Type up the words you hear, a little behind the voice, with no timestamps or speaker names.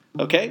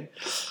Okay?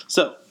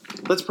 So,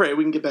 let's pray.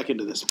 We can get back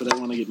into this, but I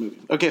want to get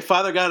moving. Okay,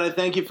 Father God, I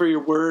thank you for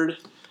your word.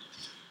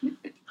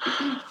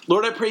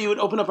 Lord, I pray you would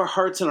open up our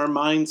hearts and our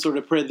minds. Lord,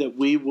 I pray that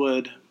we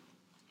would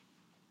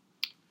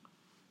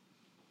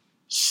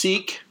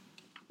seek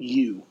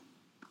you.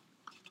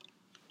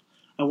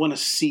 I want to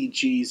see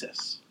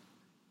Jesus.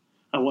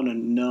 I want to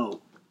know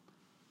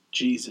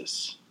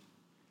Jesus.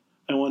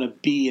 I want to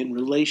be in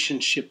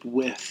relationship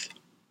with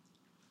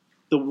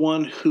the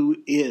one who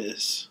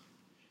is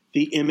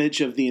the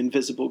image of the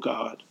invisible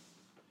God,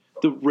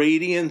 the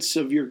radiance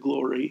of your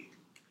glory,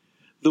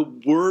 the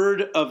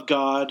Word of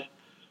God,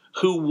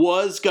 who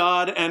was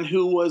God and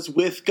who was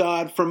with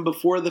God from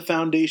before the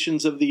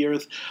foundations of the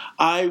earth.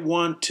 I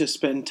want to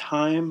spend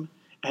time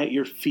at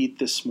your feet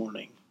this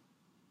morning,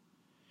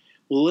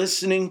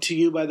 listening to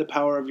you by the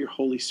power of your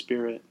Holy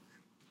Spirit,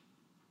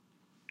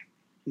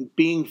 and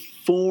being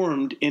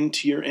formed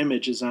into your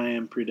image as I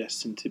am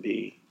predestined to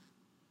be.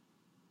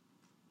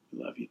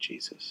 I love you,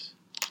 Jesus.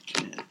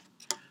 Amen.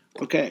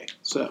 Okay,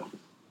 so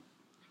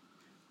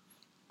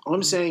all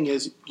I'm saying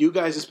is, you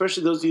guys,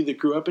 especially those of you that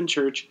grew up in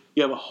church,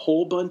 you have a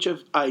whole bunch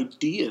of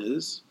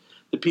ideas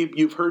that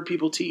you've heard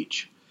people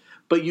teach,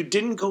 but you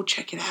didn't go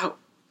check it out.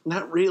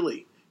 Not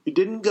really. You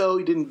didn't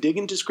dig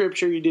into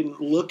Scripture, you didn't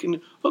look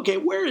and, okay,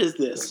 where is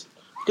this?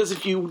 Because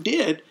if you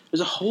did, there's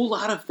a whole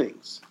lot of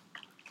things.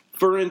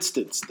 For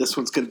instance, this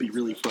one's going to be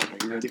really fun.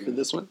 Are you ready for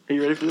this one? Are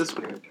you ready for this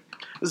one?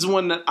 This is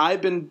one that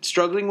I've been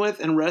struggling with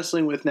and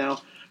wrestling with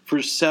now for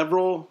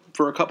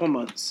a couple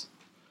months.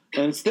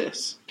 And it's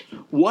this.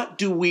 What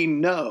do we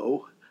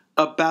know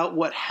about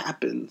what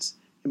happens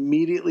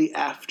immediately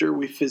after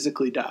we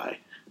physically die?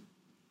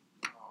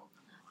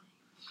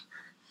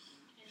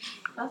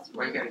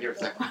 Well, you gotta give us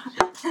that.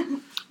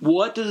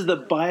 What does the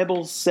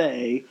Bible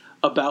say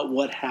about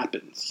what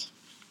happens?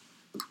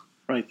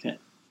 Right then.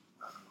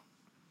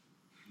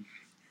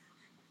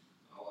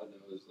 All I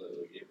know is that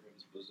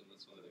Abraham's bosom,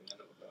 that's the only thing I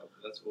know about.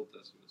 But that's Old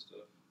Testament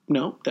stuff.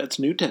 No, that's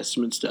New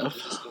Testament stuff.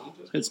 Is it still New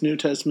Testament? It's New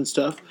Testament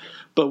stuff,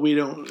 but we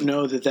don't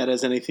know that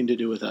has anything to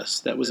do with us.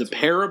 That was a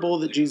parable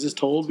that Jesus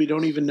told. We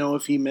don't even know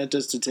if he meant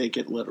us to take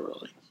it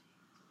literally.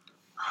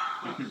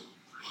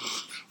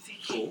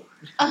 Cool.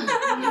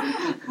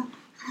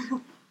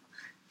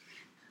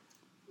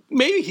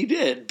 Maybe he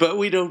did, but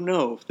we don't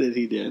know that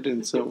he did,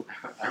 and so...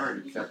 I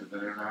already accepted that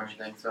I don't know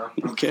anything, so...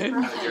 Okay.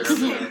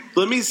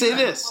 Let me say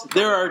this.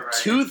 There are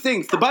two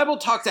things. The Bible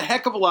talks a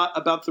heck of a lot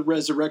about the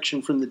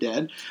resurrection from the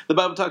dead. The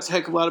Bible talks a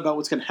heck of a lot about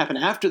what's going to happen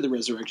after the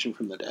resurrection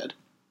from the dead.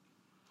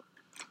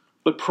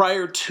 But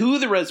prior to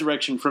the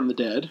resurrection from the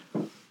dead,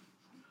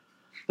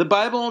 the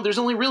Bible, there's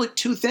only really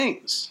two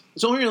things.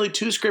 There's only really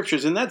two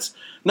scriptures, and that's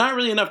not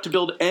really enough to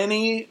build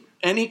any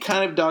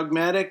kind of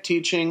dogmatic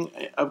teaching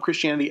of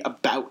Christianity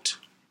about.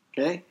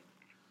 Okay?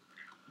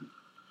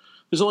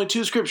 There's only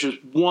two scriptures.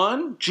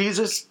 One,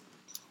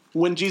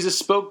 when Jesus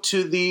spoke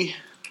to the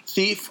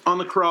thief on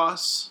the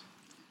cross,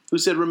 who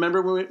said,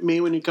 "Remember me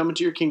when you come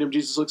into your kingdom,"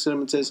 Jesus looks at him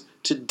and says,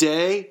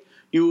 "Today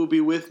you will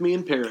be with me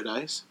in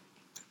paradise."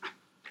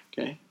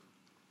 Okay?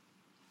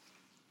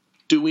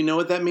 Do we know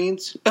what that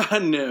means?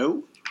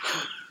 No.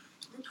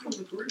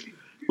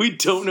 We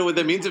don't know what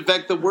that means. In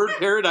fact, the word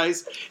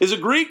paradise is a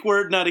Greek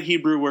word, not a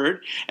Hebrew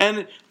word.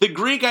 And the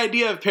Greek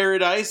idea of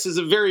paradise is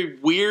a very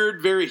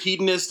weird, very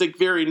hedonistic,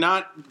 very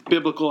not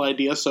biblical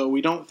idea. So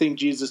we think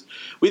Jesus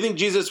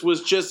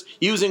was just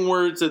using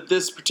words that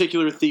this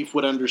particular thief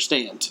would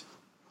understand.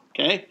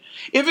 Okay?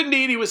 If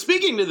indeed he was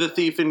speaking to the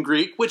thief in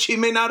Greek, which he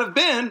may not have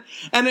been,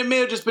 and it may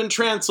have just been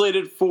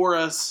translated for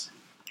us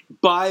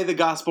by the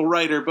gospel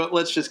writer, but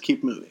let's just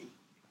keep moving.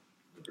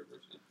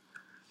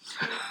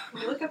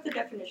 Look up the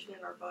definition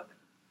in our book.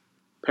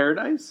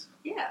 Paradise?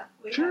 Yeah.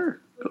 Sure.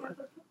 We have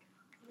the book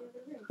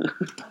in the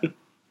other room.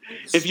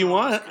 If you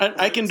want,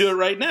 I can do it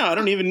right now. I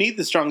don't even need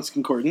the Strong's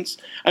Concordance.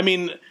 I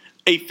mean,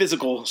 a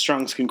physical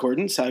Strong's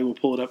Concordance. I will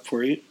pull it up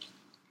for you.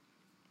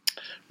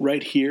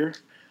 Right here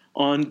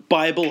on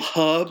Bible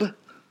Hub.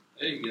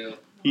 There you go.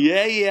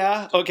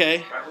 Yeah.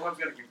 Okay. Bible Hub's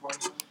got a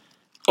concordance.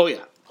 Oh,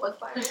 yeah. What's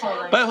Bible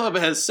Hub? Bible Hub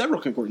has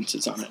several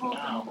concordances on it.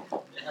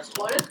 What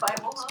is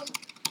Bible Hub?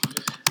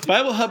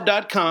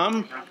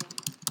 BibleHub.com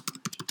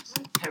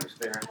It was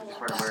there. I just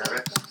weren't aware of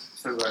it.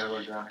 So glad I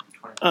wrote down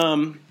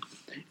 20.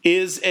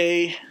 is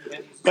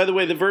by the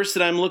way, the verse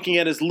that I'm looking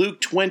at is Luke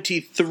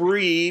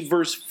 23,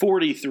 verse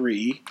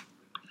 43.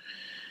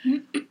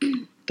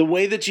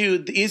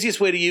 The easiest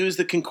way to use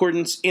the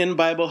concordance in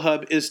Bible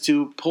Hub is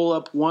to pull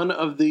up one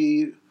of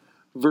the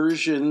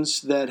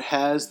versions that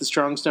has the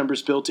Strong's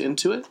numbers built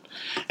into it.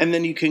 And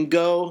then you can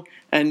go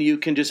and you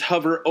can just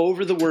hover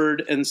over the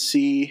word and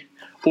see,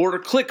 or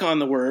click on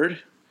the word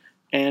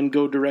and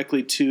go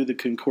directly to the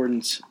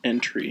concordance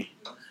entry.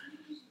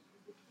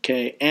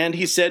 Okay, and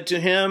he said to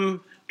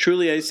him,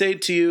 "Truly I say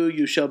to you,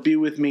 you shall be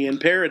with me in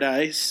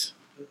paradise."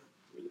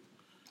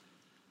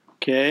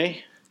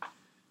 Okay.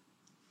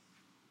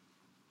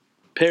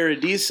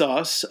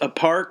 Paradisos, a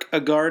park, a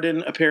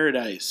garden, a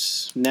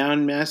paradise.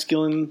 Noun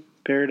masculine,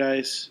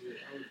 paradise.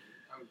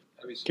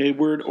 Okay,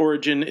 word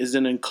origin is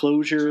an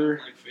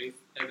enclosure.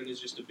 Heaven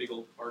is just a big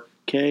old park.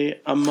 Okay,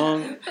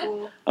 among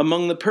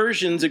the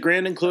Persians, a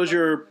grand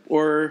enclosure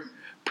or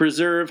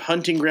preserve,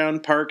 hunting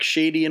ground, park,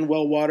 shady and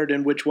well watered,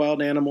 in which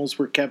wild animals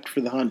were kept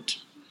for the hunt.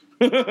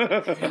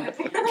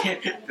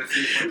 Okay.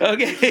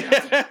 Okay.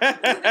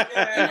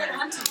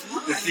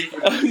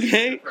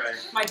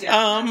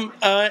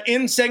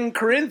 In 2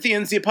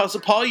 Corinthians, the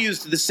Apostle Paul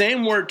used the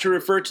same word to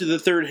refer to the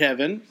third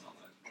heaven.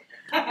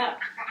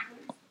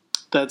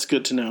 That's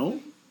good to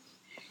know.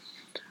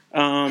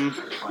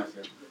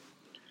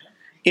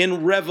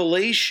 In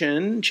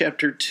Revelation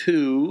chapter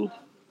 2,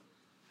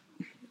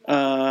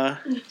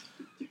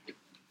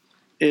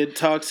 it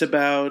talks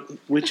about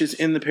which is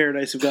in the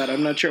paradise of God.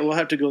 I'm not sure. We'll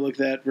have to go look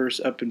that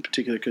verse up in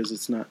particular because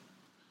it's not.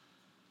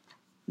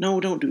 No,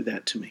 don't do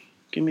that to me.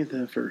 Give me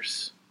the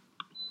verse.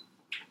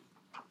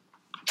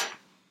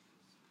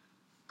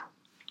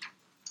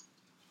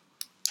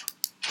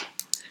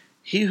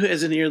 He who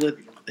has an ear, let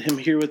him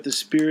hear what the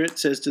Spirit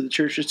says to the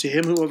churches. To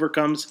him who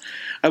overcomes,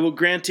 I will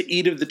grant to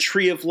eat of the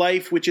tree of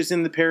life, which is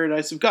in the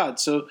paradise of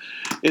God. So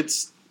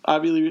it's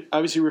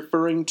obviously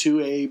referring to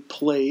a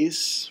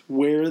place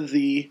where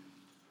the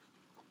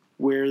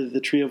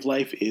tree of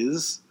life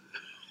is.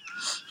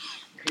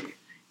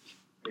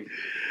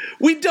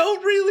 We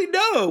don't really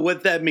know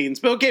what that means.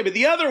 But okay, but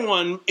the other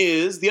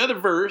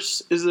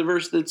verse is the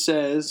verse that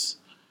says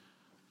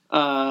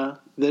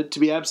that to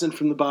be absent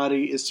from the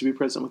body is to be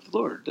present with the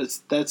Lord.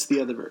 That's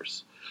the other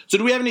verse. So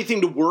do we have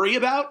anything to worry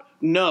about?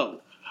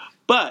 No.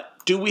 But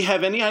do we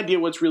have any idea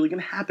what's really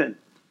going to happen?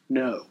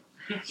 No.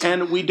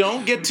 And we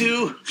don't get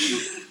to,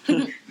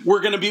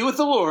 we're going to be with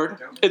the Lord.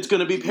 It's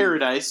going to be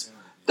paradise.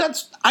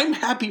 I'm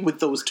happy with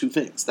those two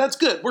things. That's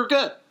good. We're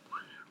good.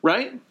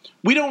 Right?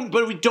 We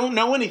don't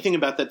know anything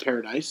about that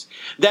paradise.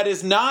 That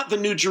is not the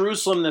New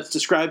Jerusalem that's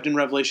described in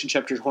Revelation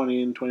chapter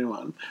 20 and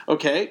 21.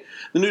 Okay?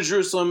 The New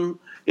Jerusalem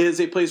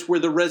is a place where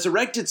the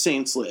resurrected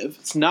saints live.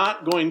 It's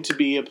not going to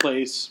be a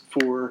place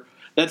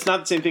that's not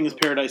the same thing as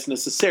paradise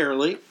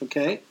necessarily.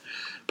 Okay?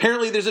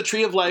 Apparently there's a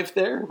tree of life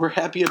there. We're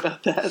happy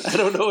about that. I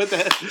don't know what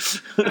that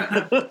is.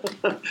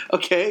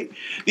 Okay?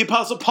 The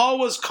Apostle Paul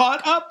was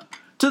caught up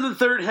to the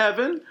third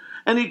heaven,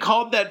 and he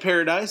called that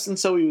paradise, and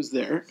so he was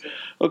there.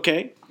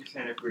 Okay? You're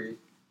saying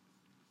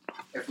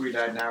if we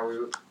died now, we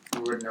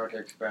wouldn't know what to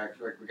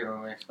expect. Like, we can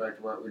only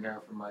expect what we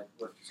know from, like,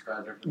 what's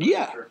described in the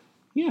scripture.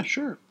 Yeah,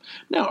 sure.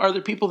 Now, are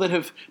there people that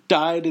have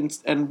died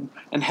and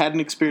had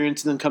an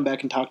experience and then come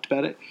back and talked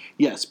about it?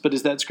 Yes, but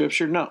is that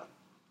scripture? No.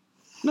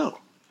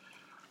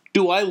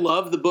 Do I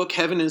love the book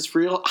Heaven is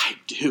Real? I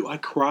do. I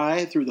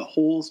cry through the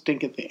whole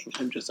stinking thing.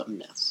 I'm just a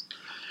mess.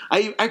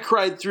 I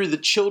cried through the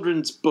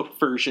children's book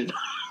version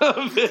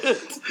of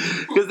it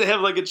because they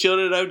have like a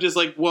children. And I'm just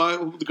like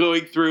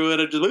going through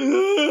it. I'm just like,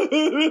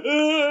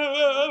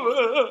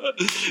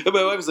 and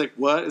my wife was like,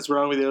 "What is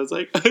wrong with you?" I was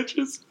like, I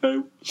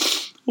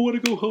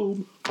want to go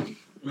home.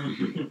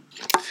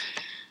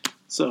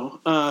 So,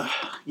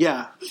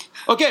 yeah.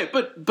 Okay,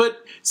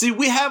 but see,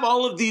 we have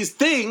all of these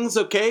things,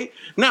 okay?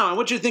 Now, I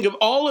want you to think of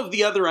all of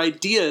the other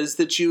ideas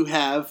that you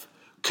have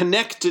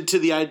connected to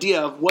the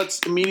idea of what's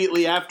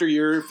immediately after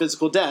your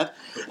physical death,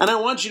 and I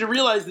want you to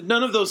realize that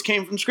none of those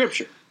came from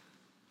Scripture.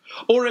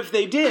 Or if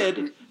they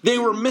did, they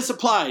were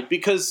misapplied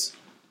because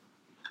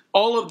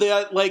all of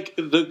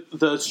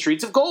the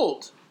streets of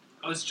gold.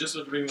 I was just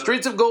about to bring that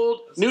Streets up. of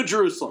Gold, New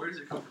Jerusalem. Where does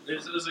it come from?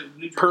 There's a New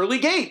Jerusalem. Pearly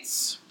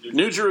Gates,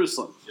 New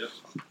Jerusalem. Yep.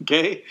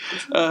 Okay?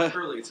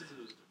 Pearly. It's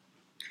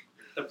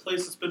a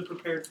place that's been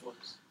prepared for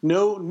us.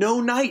 No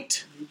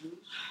night.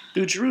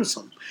 New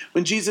Jerusalem.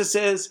 When Jesus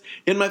says,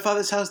 "In my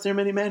Father's house there are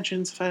many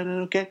mansions,"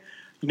 okay?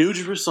 New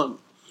Jerusalem.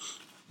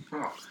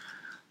 Oh.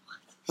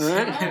 All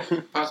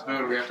right?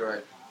 Possibility we have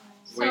to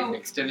wait an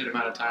extended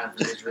amount of time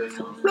for New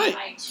Jerusalem. Right.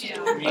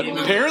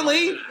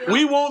 Apparently,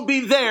 we won't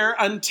be there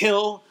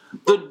until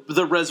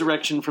the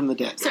resurrection from the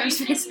dead. Sorry,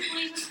 she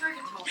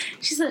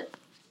said.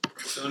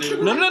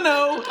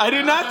 No. I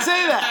did not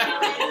say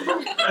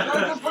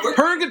that.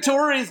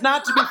 Purgatory is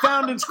not to be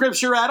found in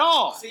Scripture at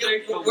all. See,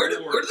 where do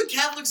the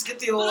Catholics get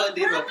the whole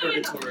idea about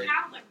purgatory?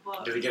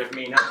 Did he get it from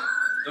Enoch?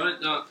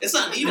 No. It's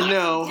not Enoch.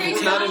 No,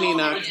 it's not an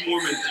Enoch.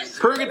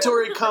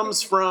 Purgatory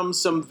comes from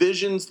some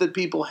visions that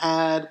people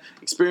had,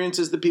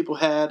 experiences that people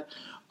had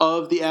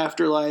of the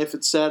afterlife,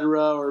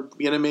 etc., or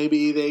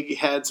maybe they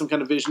had some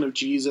kind of vision of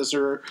Jesus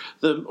or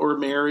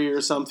Mary or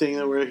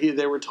something where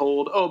they were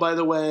told, "Oh, by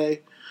the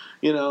way,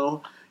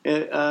 you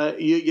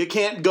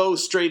can't go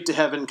straight to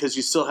heaven because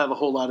you still have a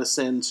whole lot of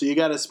sin, so you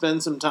got to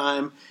spend some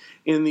time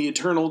in the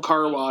eternal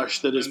car wash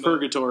that is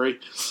purgatory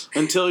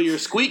until you're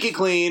squeaky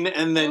clean,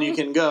 and then you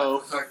can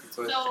go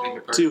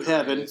to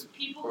heaven."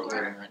 People who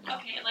are,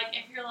 like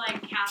if you're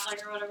like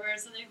Catholic or whatever,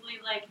 so they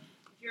believe like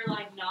if you're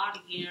like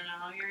naughty, you're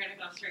gonna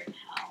go straight to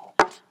hell.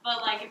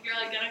 But like if you're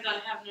like gonna go to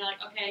heaven, you're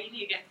like, okay, you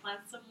need to get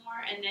cleansed some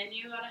more, and then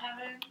you go to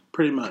heaven.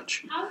 Pretty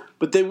much. How?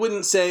 But they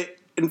wouldn't say.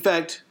 In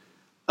fact,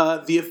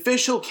 the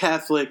official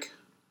Catholic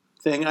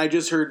thing. I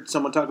just heard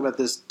someone talk about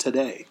this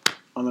today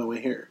on my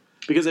way here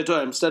because I told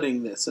you I'm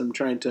studying this. I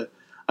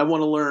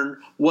want to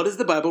learn what does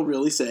the Bible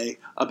really say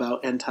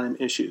about end time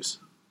issues.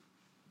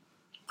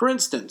 For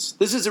instance,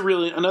 this is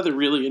another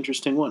really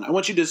interesting one. I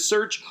want you to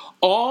search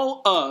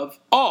all of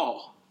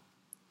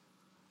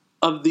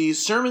the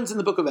sermons in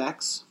the book of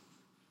Acts,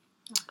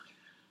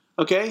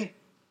 okay,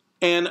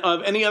 and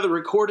of any other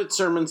recorded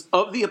sermons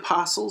of the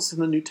apostles in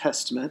the New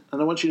Testament,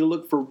 and I want you to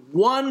look for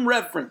one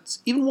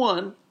reference, even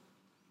one,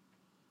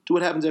 to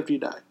what happens after you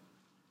die.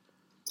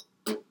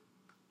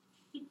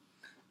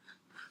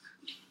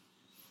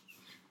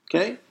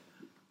 Okay?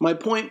 My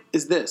point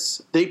is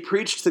this. They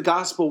preached the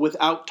gospel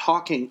without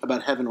talking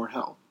about heaven or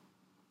hell.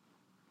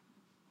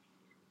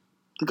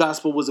 The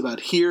gospel was about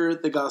here.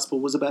 The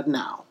gospel was about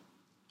now.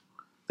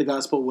 The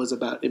gospel was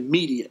about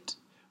immediate.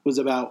 Was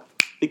about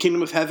the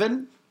kingdom of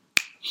heaven,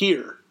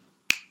 here,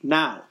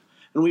 now.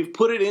 And we've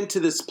put it into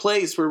this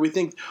place where we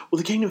think,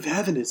 well, the kingdom of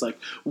heaven is like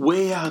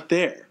way out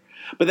there.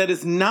 But that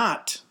is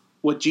not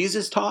what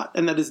Jesus taught,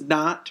 and that is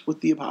not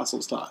what the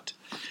apostles taught.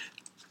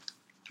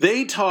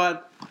 They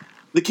taught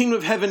the kingdom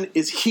of heaven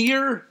is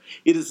here,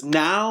 it is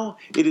now,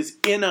 it is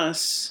in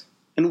us,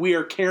 and we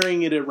are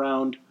carrying it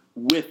around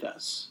with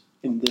us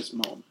in this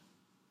moment.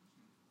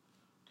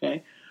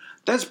 Okay?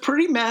 That's a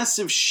pretty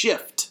massive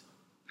shift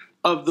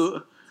of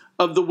the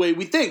way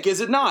we think, is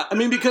it not? I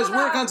mean, because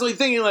we're constantly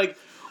thinking like,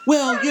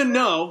 well, you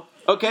know,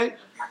 okay?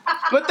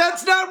 But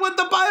that's not what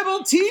the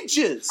Bible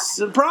teaches.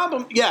 The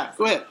problem, yeah,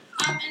 go ahead.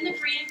 In the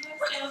Korean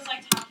books, it was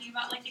like talking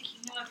about like the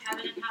kingdom of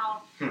heaven and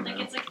how like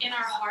it's like in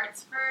our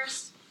hearts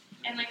first,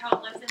 and like how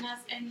it lives in us,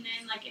 and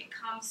then like it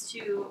comes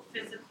to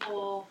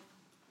physical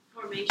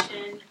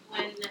formation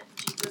when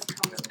Jesus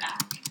comes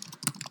back. Is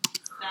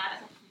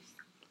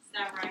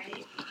that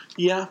right?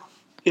 Yeah,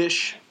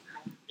 ish.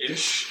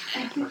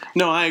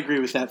 No, I agree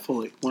with that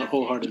fully,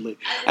 wholeheartedly.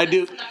 I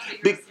do.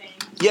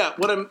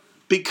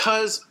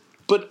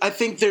 But I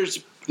think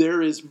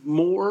there is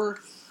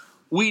more.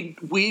 We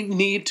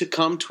need to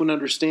come to an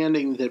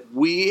understanding that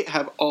we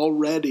are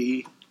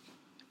already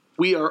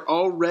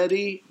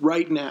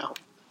right now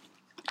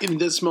in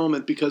this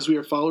moment, because we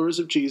are followers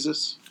of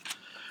Jesus,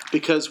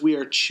 because we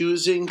are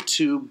choosing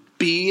to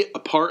be a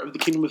part of the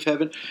kingdom of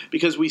heaven,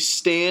 because we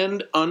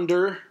stand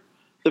under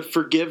the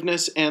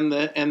forgiveness and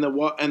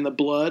the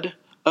blood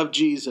of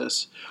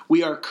Jesus.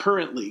 We are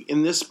currently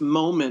in this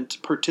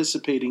moment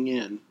participating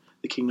in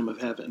the kingdom of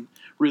heaven,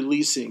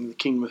 releasing the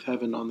kingdom of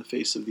heaven on the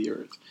face of the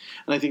earth.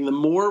 And I think the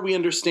more we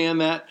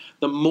understand that,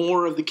 the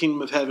more of the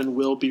kingdom of heaven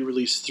will be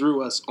released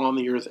through us on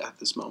the earth at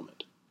this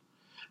moment.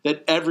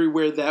 That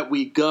everywhere that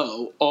we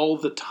go, all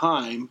the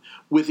time,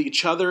 with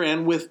each other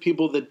and with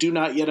people that do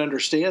not yet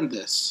understand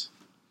this,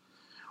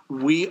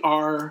 we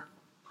are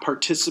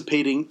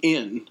participating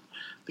in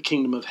the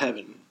kingdom of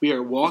heaven. We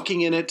are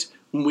walking in it,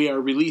 and we are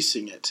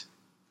releasing it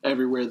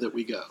everywhere that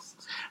we go.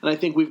 And I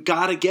think we've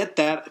got to get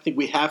that. I think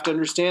we have to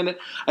understand it.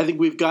 I think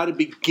we've got to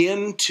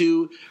begin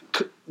to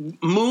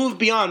move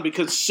beyond,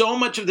 because so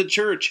much of the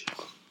church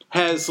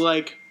has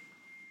like,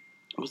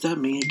 was that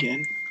me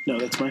again? No,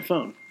 that's my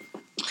phone.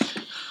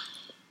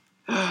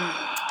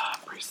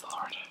 Praise the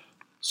Lord.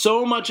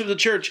 So much of the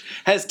church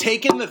has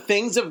taken the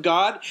things of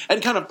God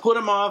and kind of put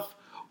them off.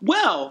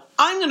 Well,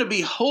 I'm going to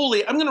be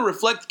holy. I'm going to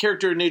reflect the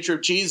character and nature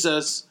of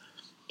Jesus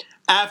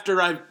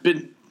after I've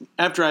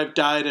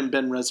died and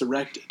been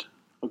resurrected.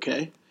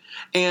 Okay?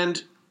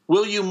 And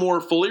will you more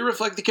fully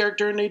reflect the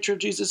character and nature of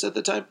Jesus at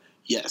the time?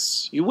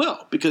 Yes, you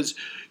will, because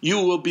you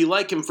will be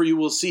like him, for you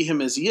will see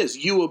him as he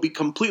is. You will be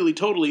completely,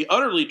 totally,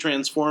 utterly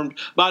transformed,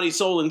 body,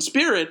 soul, and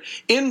spirit,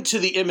 into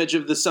the image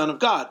of the Son of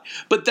God.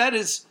 But that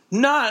is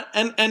not,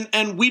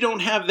 and we don't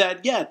have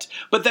that yet.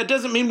 But that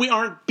doesn't mean we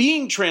aren't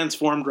being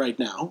transformed right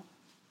now.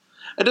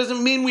 It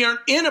doesn't mean we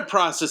aren't in a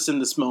process in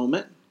this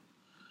moment.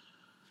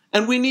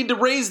 And we need to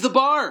raise the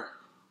bar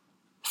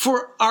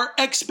for our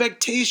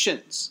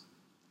expectations.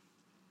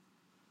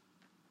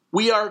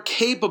 We are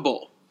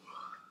capable.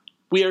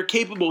 We are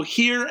capable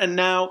here and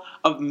now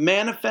of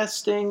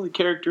manifesting the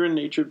character and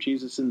nature of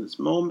Jesus in this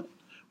moment,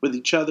 with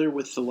each other,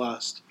 with the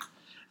lost.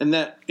 And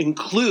that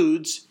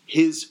includes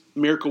his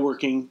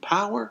miracle-working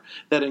power.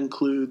 That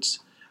includes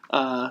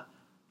the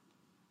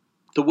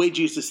way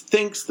Jesus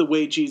thinks, the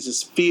way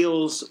Jesus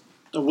feels,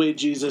 the way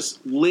Jesus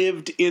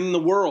lived in the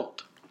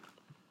world.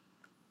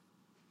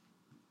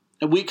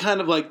 And we kind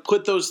of like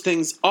put those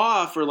things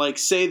off, or like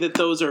say that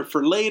those are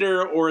for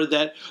later, or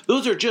that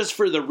those are just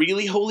for the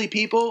really holy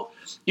people.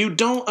 You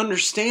don't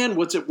understand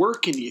what's at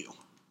work in you.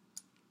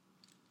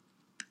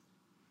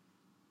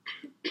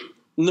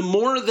 And the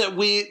more that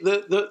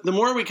the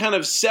more we kind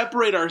of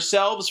separate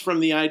ourselves from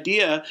the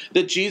idea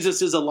that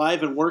Jesus is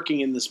alive and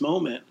working in this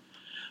moment,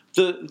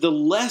 the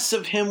less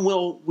of him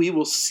we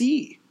will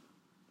see.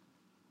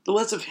 The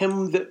less of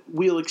him that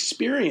we'll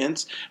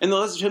experience, and the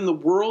less of him the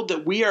world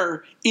that we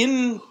are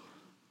in.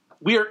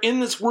 We are in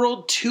this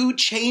world to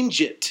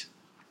change it.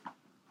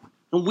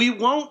 And we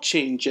won't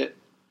change it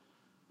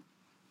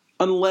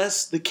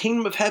unless the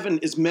kingdom of heaven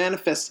is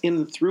manifest in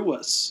and through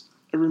us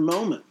every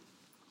moment.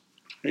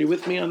 Are you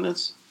with me on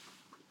this?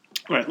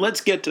 All right,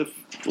 let's get to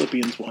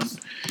Philippians 1.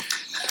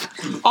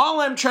 All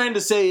I'm trying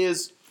to say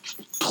is,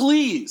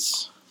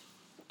 please,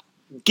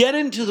 get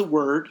into the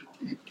Word,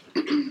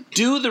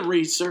 Do the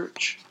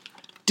research.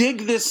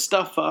 Dig this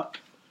stuff up.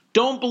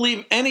 Don't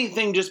believe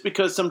anything just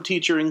because some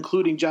teacher,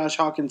 including Josh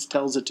Hawkins,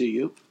 tells it to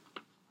you.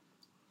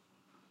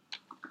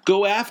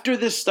 Go after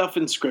this stuff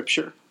in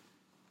Scripture.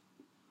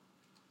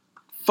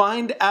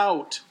 Find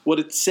out what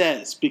it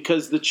says,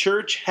 because the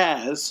church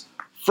has,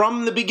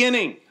 from the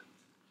beginning,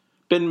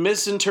 been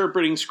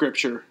misinterpreting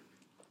Scripture.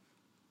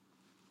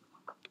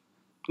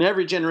 And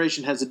every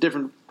generation has a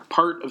different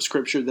part of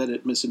Scripture that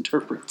it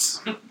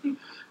misinterprets.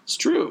 It's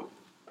true.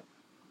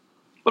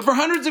 But for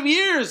hundreds of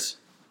years,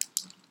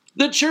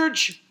 the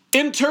church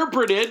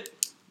interpreted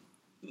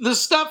the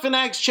stuff in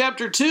Acts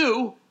chapter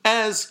 2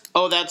 as,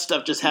 oh, that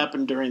stuff just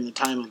happened during the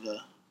time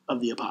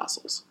of the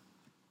apostles.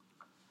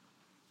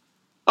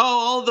 Oh,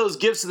 all those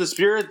gifts of the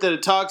Spirit that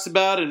it talks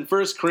about in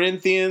 1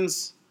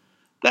 Corinthians,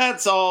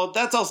 that's all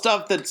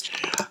stuff that's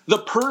the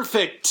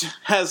perfect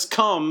has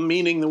come,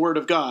 meaning the Word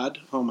of God.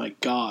 Oh my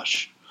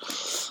gosh.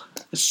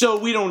 So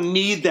we don't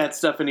need that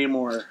stuff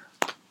anymore.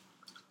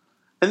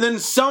 And then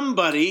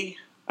somebody,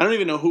 I don't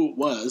even know who it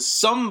was,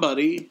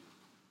 somebody,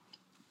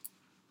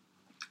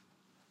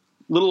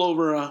 a little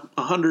over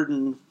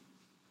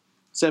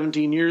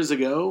 117 years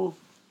ago,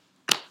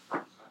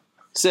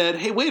 said,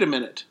 hey, wait a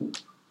minute.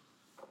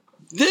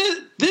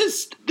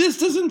 This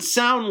doesn't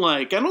sound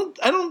like, I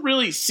don't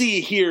really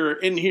see here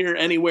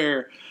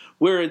anywhere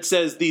where it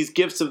says these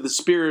gifts of the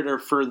Spirit are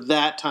for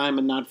that time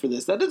and not for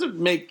this. That doesn't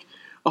make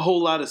a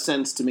whole lot of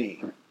sense to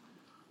me.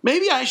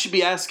 Maybe I should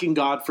be asking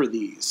God for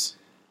these.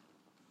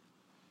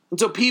 And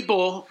so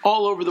people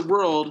all over the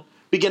world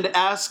began to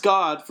ask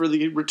God for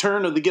the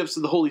return of the gifts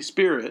of the Holy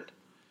Spirit.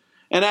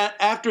 And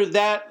after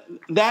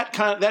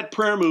that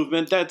prayer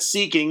movement, that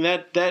seeking,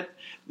 that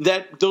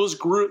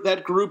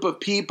group of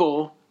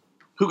people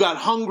who got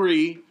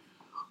hungry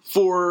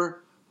for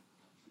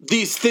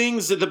these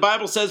things that the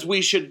Bible says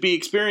we should be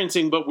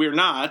experiencing, but we're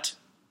not.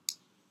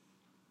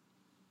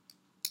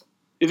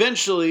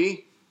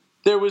 Eventually,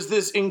 there was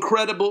this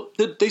incredible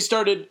that they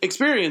started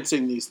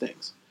experiencing these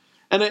things,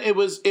 and it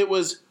was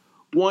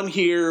one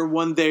here,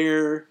 one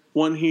there,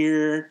 one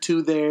here,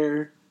 two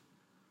there.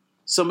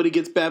 Somebody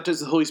gets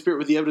baptized with the Holy Spirit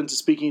with the evidence of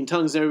speaking in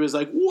tongues, and everybody's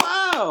like,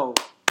 "Wow!"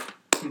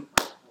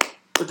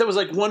 But that was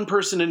like one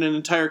person in an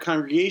entire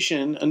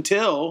congregation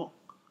until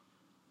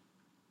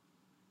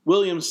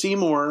William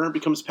Seymour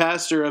becomes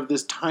pastor of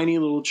this tiny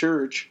little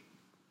church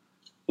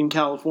in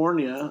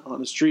California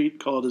on a street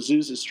called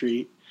Azusa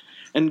Street.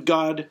 And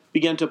God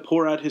began to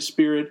pour out his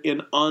Spirit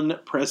in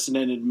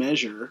unprecedented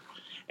measure.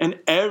 And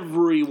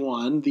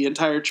everyone, the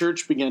entire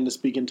church, began to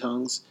speak in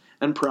tongues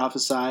and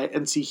prophesy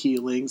and see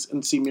healings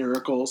and see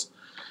miracles.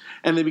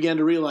 And they began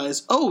to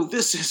realize, oh,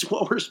 this is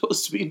what we're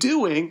supposed to be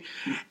doing.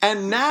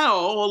 And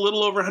now, a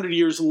little over 100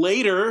 years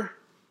later,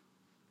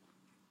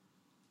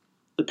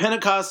 the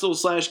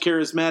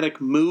Pentecostal/charismatic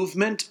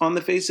movement on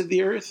the face of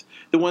the earth,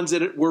 the ones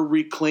that were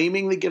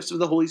reclaiming the gifts of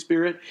the Holy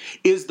Spirit,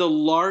 is the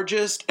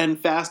largest and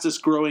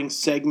fastest growing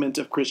segment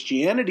of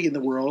Christianity in the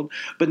world.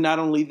 But not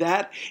only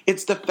that,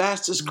 it's the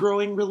fastest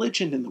growing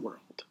religion in the world.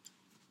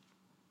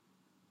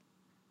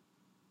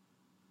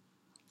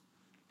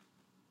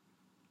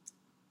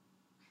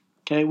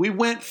 Okay, we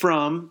went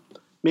from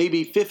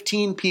maybe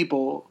 15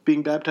 people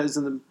being baptized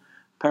in the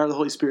power of the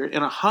Holy Spirit.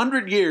 In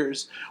 100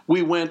 years,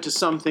 we went to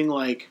something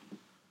like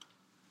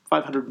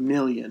 500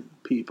 million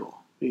people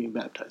being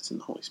baptized in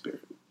the Holy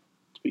Spirit,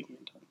 speaking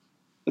in tongues.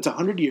 That's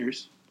 100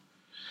 years.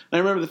 And I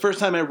remember the first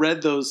time I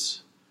read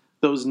those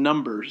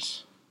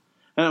numbers,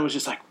 and I was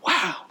just like,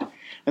 wow.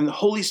 And the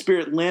Holy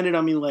Spirit landed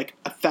on me like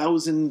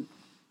 1,000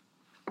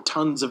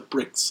 tons of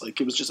bricks. Like,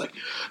 it was just like,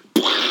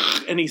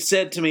 and he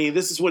said to me,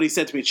 this is what he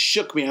said to me. It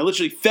shook me. I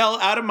literally fell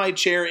out of my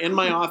chair in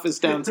my office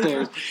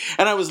downstairs,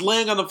 and I was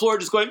laying on the floor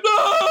just going,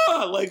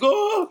 ah, like,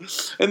 oh.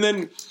 And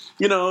then,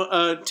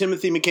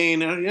 Timothy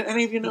McCain.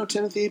 Any of you know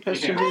Timothy?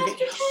 Pastor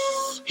Timothy?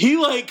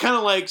 He kind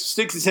of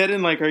sticks his head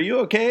in like, are you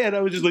okay? And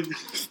I was just like,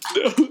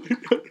 no,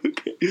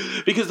 okay.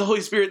 Because the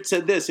Holy Spirit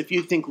said this, if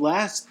you think the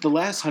last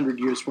 100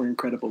 years were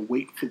incredible,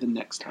 wait for the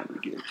next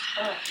 100 years.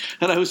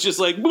 And I was just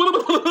like, yes,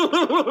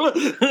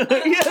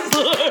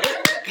 Lord.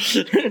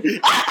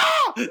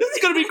 This is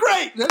going to be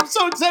great. I'm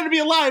so excited to be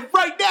alive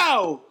right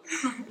now.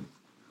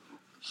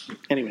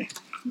 Anyway.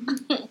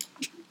 Let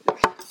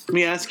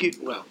me ask you,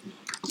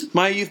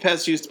 my youth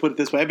pastor used to put it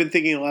this way. I've been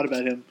thinking a lot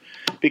about him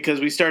because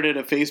we started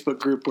a Facebook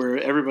group where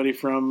everybody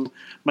from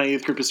my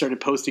youth group has started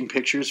posting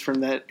pictures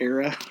from that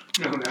era.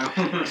 Oh, no.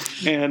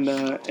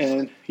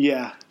 And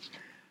yeah.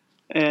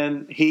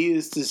 And he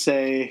used to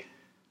say,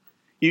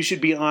 you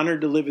should be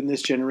honored to live in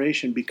this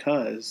generation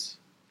because,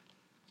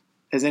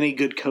 as any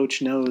good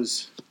coach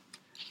knows,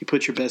 you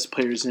put your best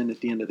players in at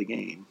the end of the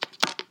game.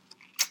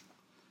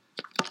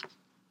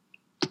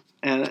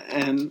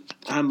 And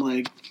I'm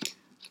like,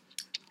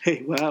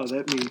 hey, wow,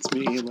 that means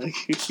me.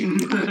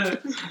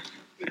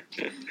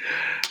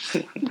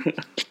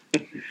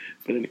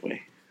 But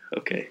anyway,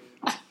 okay.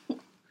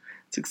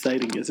 It's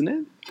exciting, isn't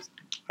it?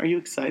 Are you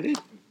excited?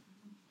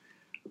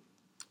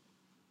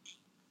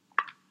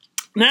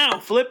 Now,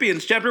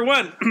 Philippians chapter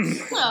 1.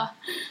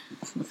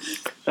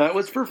 That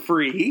was for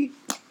free.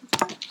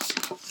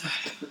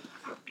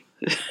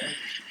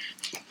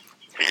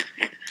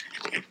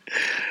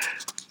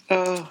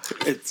 Oh,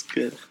 it's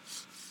good.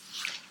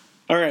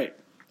 All right.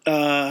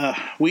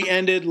 We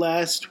ended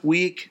last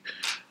week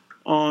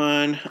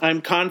on,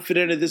 I'm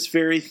confident of this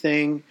very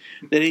thing,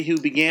 that he who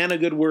began a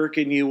good work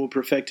in you will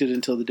perfect it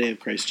until the day of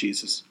Christ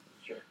Jesus.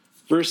 Sure.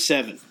 Verse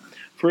 7.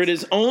 For it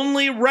is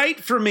only right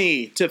for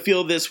me to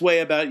feel this way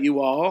about you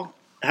all.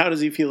 How does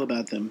he feel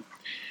about them?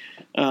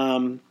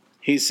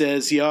 He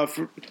says,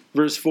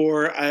 verse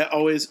 4, I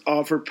always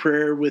offer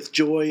prayer with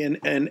joy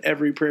and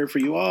every prayer for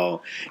you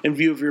all in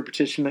view of your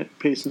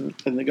participation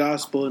in the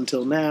gospel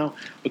until now.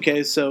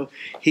 Okay, so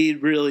he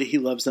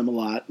loves them a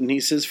lot. And he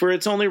says, for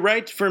it's only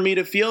right for me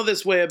to feel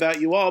this way about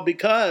you all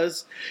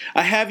because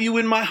I have you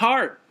in my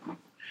heart.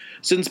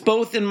 Since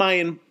both in my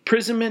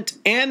imprisonment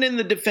and in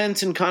the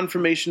defense and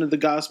confirmation of the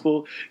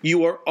gospel,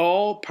 you are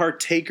all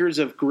partakers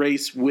of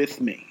grace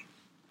with me.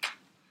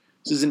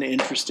 This is an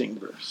interesting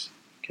verse,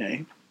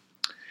 okay?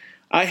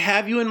 I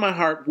have you in my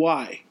heart.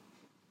 Why?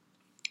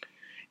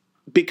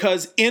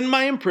 Because in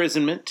my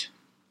imprisonment,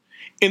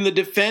 in the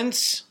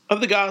defense of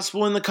the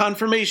gospel, in the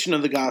confirmation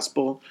of the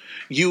gospel,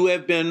 you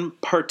have been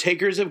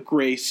partakers of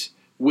grace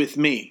with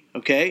me,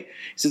 okay?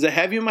 He says, I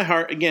have you in my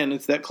heart. Again,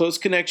 it's that close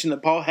connection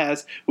that Paul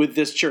has with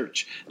this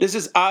church. This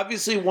is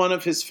obviously one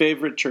of his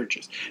favorite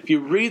churches. If you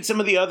read some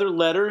of the other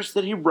letters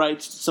that he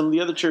writes to some of the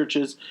other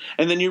churches,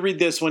 and then you read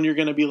this one, you're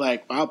going to be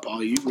like, wow,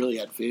 Paul, you really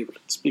had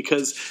favorites.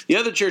 Because the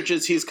other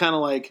churches, he's kind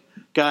of like,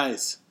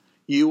 guys,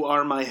 you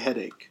are my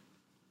headache.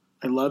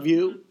 I love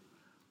you,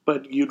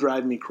 but you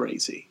drive me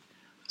crazy.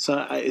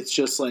 So it's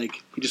just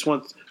like,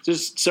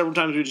 just several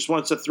times he just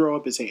wants to throw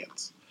up his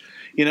hands.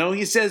 You know,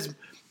 he says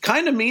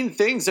kind of mean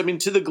things. I mean,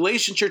 to the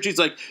Galatian church, he's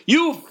like,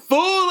 you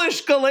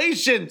foolish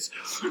Galatians,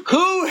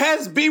 who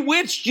has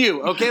bewitched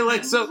you? Okay,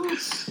 like,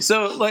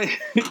 so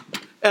like,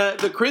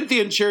 the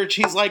Corinthian church,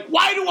 he's like,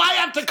 why do I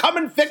have to come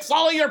and fix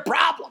all of your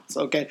problems?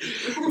 Okay,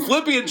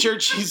 Philippian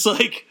church, he's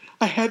like,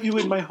 I have you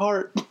in my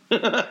heart.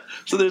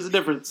 So there's a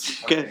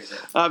difference. Okay,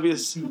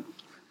 obvious.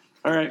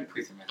 All right.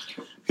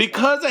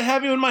 Because I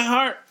have you in my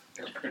heart.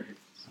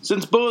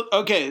 Since both,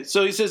 okay,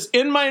 so he says,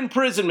 in my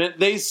imprisonment,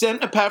 they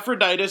sent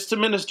Epaphroditus to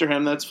minister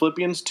him. That's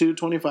Philippians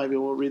 2:25.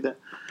 You will read that.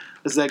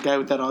 That's that guy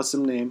with that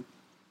awesome name,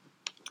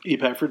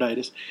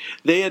 Epaphroditus.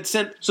 They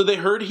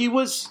heard he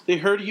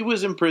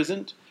was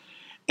imprisoned,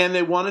 and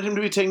they wanted him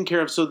to be taken care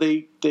of. So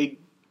they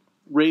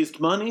raised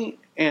money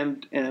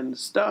and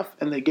stuff,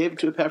 and they gave it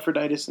to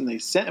Epaphroditus, and they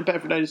sent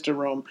Epaphroditus to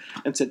Rome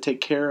and said,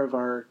 take care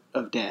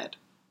of Dad.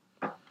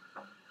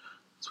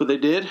 That's what they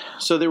did.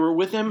 So they were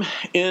with him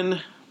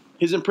in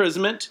his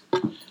imprisonment.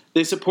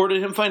 They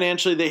supported him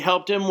financially. They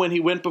helped him when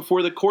he went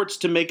before the courts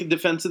to make a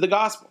defense of the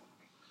gospel.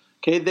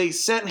 Okay, they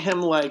sent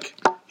him like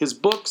his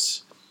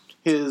books,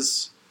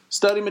 his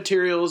study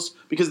materials,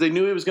 because they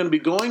knew he was going to be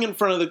going in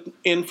front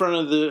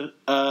of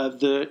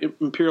the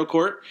imperial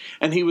court,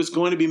 and he was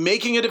going to be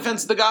making a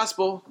defense of the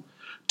gospel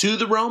to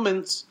the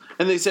Romans.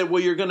 And they said,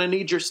 well, you're going to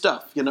need your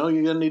stuff. You know,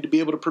 you're going to need to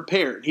be able to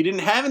prepare. He didn't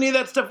have any of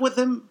that stuff with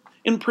him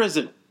in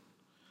prison.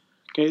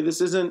 Okay,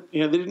 this isn't,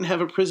 they didn't have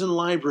a prison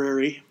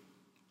library.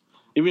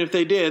 Even if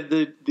they did,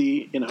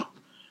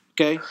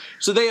 okay?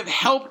 So they have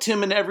helped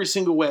him in every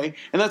single way.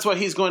 And that's why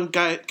he's going,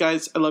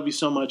 guys, I love you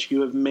so much.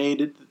 You have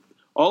made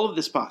all of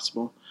this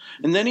possible.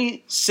 And then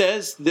he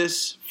says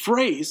this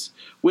phrase,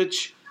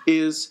 which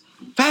is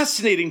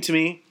fascinating to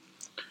me.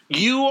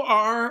 You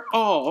are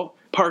all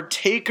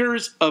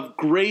partakers of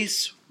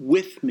grace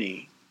with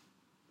me.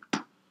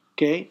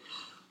 Okay?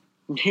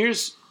 And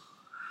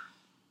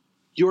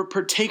you're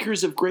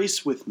partakers of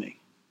grace with me.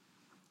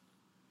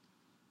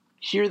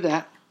 Hear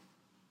that.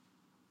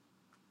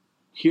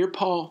 Hear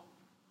Paul.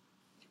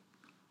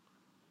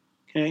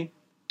 Okay?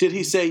 Did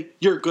he say,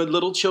 you're good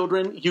little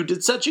children? You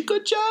did such a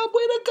good job.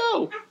 Way to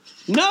go.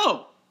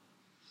 No.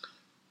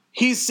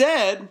 He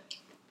said,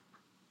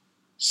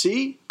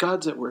 see,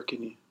 God's at work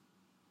in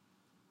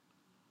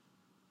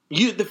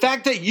you. The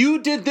fact that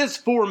you did this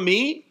for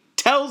me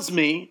tells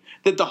me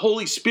that the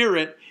Holy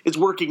Spirit is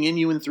working in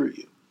you and through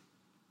you.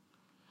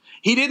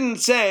 He didn't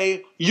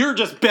say, you're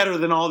just better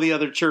than all the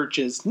other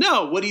churches.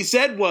 No, what he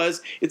said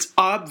was, it's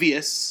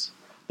obvious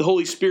the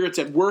Holy Spirit's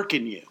at work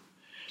in you.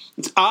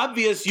 It's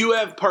obvious you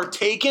have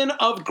partaken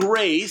of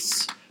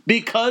grace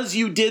because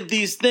you did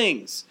these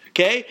things.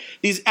 Okay?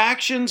 These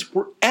actions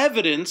were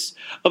evidence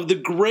of the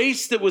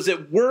grace that was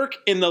at work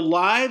in the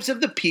lives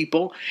of the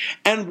people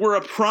and were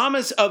a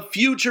promise of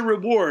future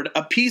reward.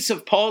 A piece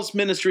of Paul's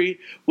ministry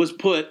was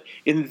put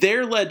in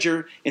their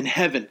ledger in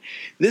heaven.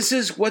 This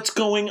is what's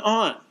going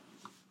on.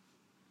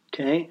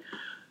 Okay?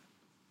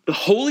 The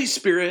Holy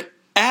Spirit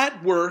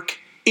at work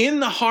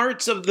in the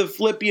hearts of the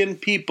Philippian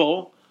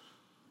people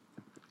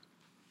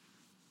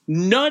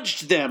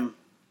nudged them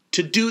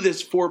to do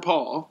this for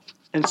Paul,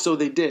 and so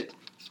they did.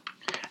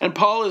 And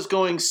Paul is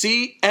going,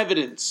 see,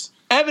 evidence.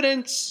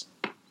 Evidence!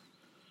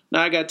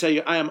 Now, I got to tell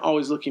you, I am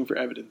always looking for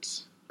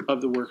evidence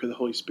of the work of the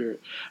Holy Spirit.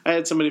 I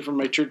had somebody from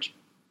my church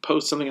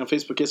post something on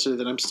Facebook yesterday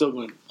that I'm still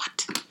going,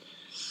 what?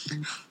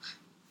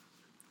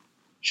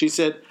 She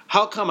said,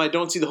 how come I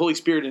don't see the Holy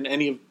Spirit in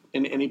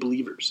any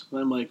believers? And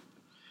I'm like,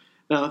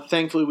 no,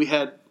 thankfully we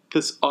had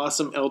this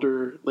awesome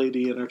elder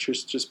lady in our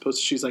church just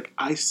posted. She's like,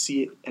 I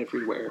see it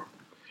everywhere.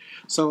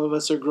 Some of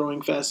us are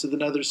growing faster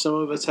than others. Some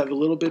of us have a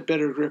little bit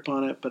better grip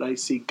on it, but I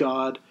see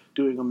God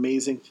doing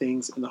amazing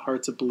things in the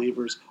hearts of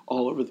believers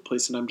all over the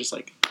place. And I'm just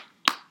like,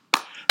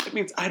 that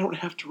means I don't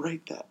have to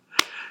write that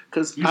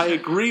because I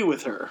agree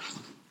with her.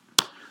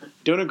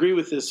 Don't agree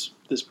with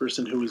this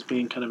person who was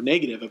being kind of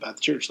negative about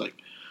the church. Like,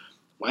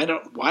 why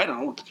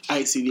don't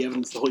I see the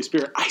evidence of the Holy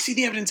Spirit? I see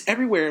the evidence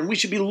everywhere, and we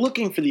should be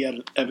looking for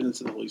the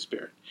evidence of the Holy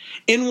Spirit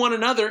in one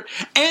another,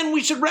 and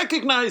we should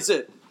recognize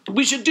it.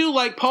 We should do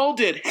like Paul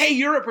did. Hey,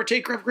 you're a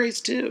partaker of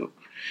grace too.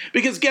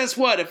 Because guess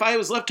what? If I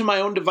was left to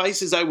my own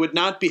devices, I would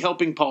not be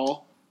helping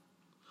Paul.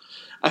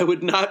 I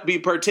would not be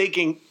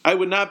partaking. I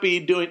would not be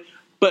doing.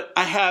 But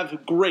I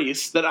have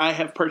grace that I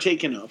have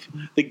partaken of,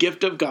 the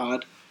gift of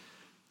God.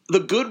 The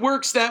good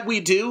works that we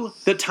do,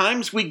 the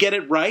times we get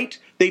it right,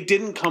 they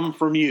didn't come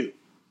from you.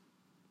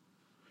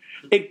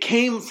 It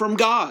came from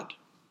God.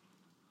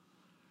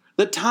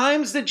 The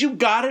times that you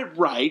got it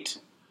right,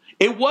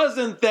 it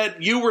wasn't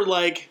that you were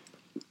like,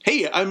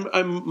 hey,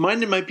 I'm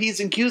minding my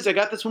P's and Q's. I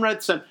got this one right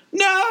this time.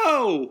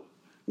 No.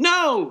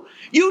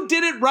 You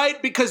did it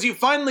right because you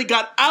finally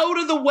got out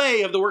of the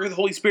way of the work of the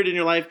Holy Spirit in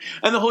your life,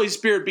 and the Holy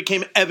Spirit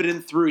became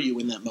evident through you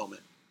in that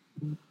moment.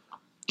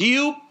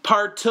 You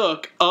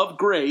partook of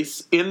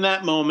grace in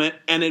that moment,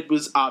 and it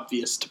was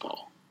obvious to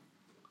Paul.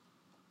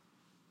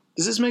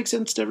 Does this make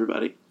sense to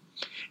everybody?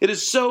 It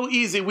is so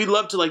easy. We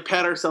love to like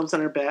pat ourselves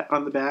on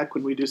the back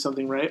when we do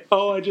something right.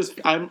 Oh,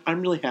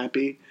 I'm really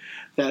happy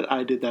that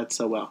I did that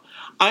so well.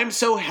 I'm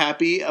so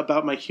happy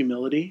about my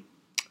humility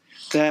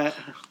that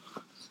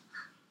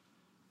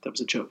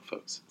was a joke,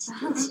 folks.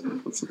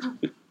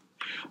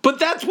 But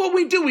that's what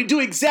we do. We do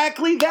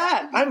exactly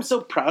that. I'm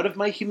so proud of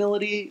my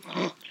humility.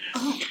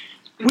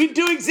 We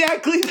do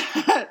exactly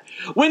that.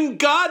 When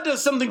God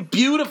does something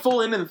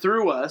beautiful in and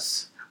through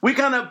us, we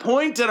kind of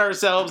point at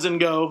ourselves and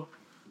go,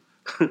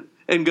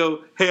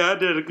 hey, I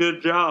did a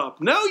good job.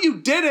 No, you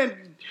didn't.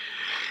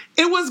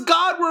 It was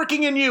God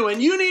working in you,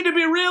 and you need to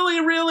be really,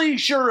 really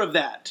sure of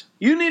that.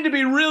 You need to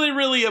be really,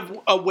 really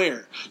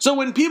aware. So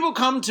when people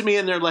come to me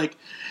and they're like,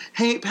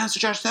 hey, Pastor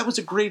Josh, that was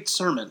a great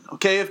sermon,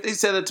 okay? If they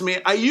say that to me,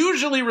 I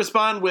usually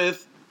respond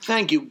with,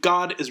 thank you,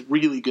 God is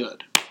really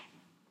good.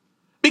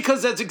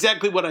 Because that's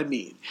exactly what I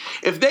mean.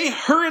 If they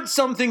heard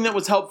something that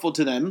was helpful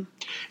to them,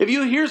 if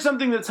you hear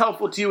something that's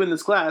helpful to you in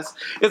this class,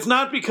 it's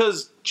not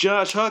because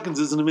Josh Hawkins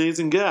is an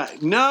amazing guy.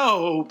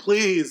 No,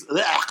 please.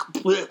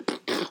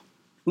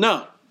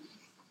 No.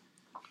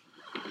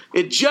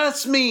 It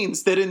just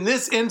means that in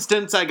this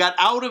instance, I got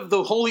out of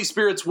the Holy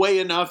Spirit's way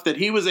enough that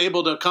he was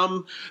able to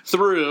come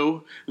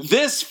through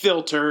this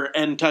filter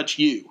and touch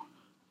you.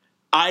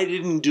 I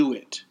didn't do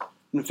it.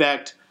 In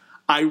fact,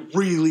 I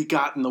really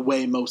got in the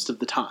way most of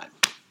the time.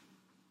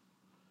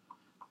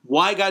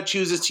 Why God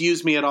chooses to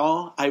use me at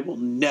all, I will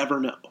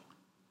never know.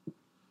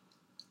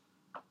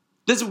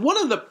 This is one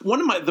of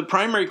the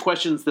primary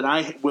questions that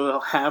I will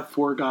have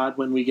for God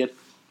when we get,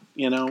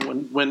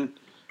 when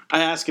I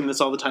ask him this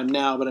all the time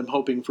now, but I'm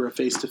hoping for a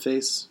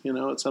face-to-face,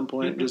 at some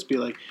point, just be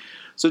like,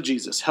 so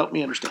Jesus, help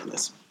me understand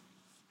this.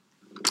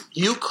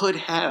 You could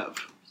have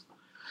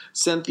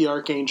sent the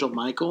Archangel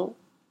Michael,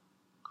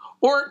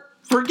 or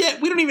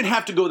forget, we don't even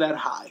have to go that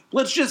high.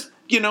 Let's just,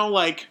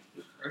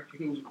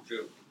 Archangel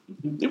Joe.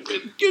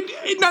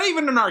 Not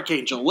even an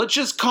archangel. Let's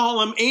just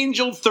call him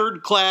Angel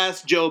Third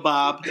Class Joe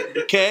Bob,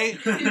 okay?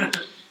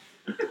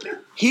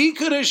 He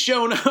could have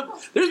shown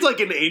up. There's like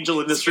an angel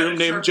in this room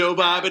named Joe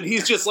Bob, and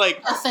he's just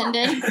like...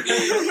 offended.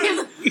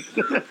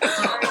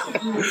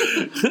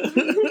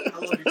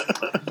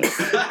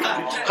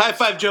 High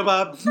five, Joe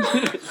Bob.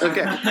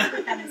 Okay.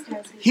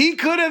 He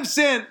could have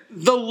sent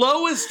the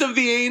lowest of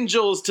the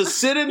angels to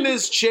sit in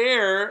this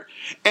chair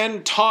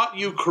and taught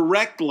you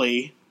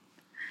correctly,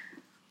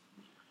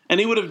 and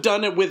he would have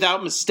done it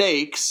without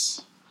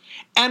mistakes.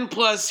 And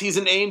plus, he's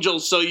an angel,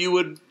 so you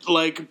would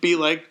be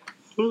like,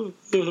 I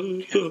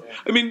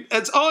mean,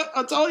 that's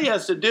all he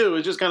has to do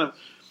is just kind of.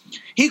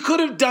 He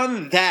could have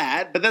done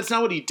that, but that's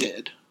not what he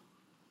did.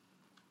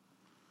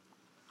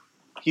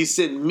 He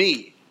sent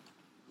me.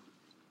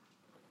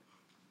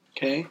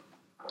 Okay?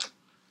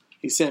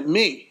 He sent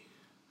me.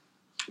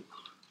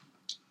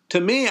 To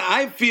me,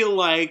 I feel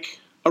like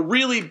a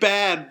really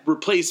bad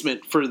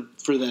replacement for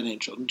that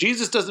angel.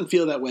 Jesus doesn't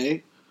feel that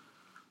way.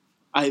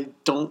 I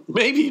don't.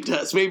 Maybe he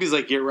does. Maybe he's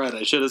like, you're right.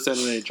 I should have sent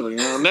an angel.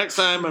 Next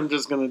time I'm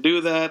just going to do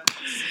that.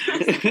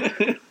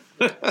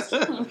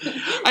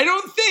 I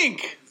don't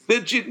think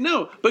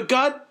that but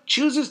God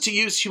chooses to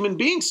use human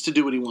beings to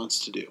do what he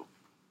wants to do.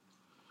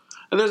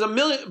 And there's a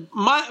million.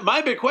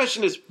 My big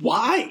question is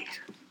why?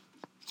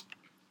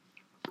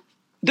 It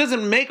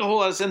doesn't make a whole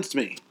lot of sense to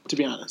me, to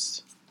be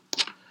honest.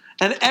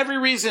 And every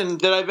reason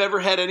that I've ever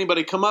had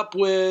anybody come up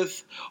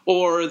with,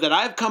 or that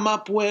I've come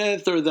up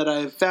with, or that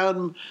I've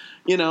found,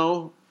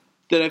 a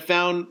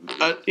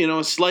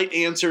slight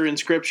answer in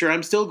Scripture,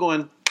 I'm still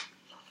going,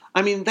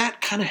 I mean, that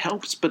kind of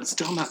helps, but it's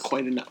still not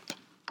quite enough.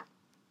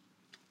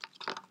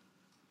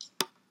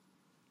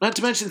 Not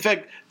to mention the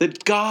fact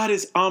that God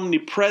is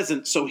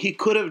omnipresent, so he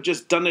could have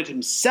just done it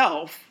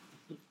himself.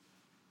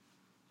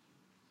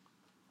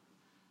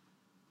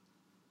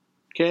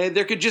 Okay,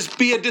 there could just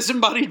be a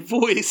disembodied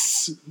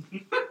voice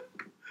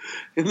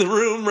in the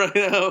room right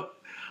now.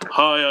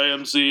 Hi,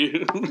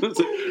 IMC.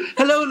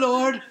 Hello,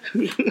 Lord.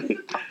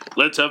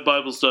 Let's have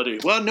Bible study.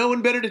 Well, no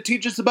one better to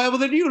teach us the Bible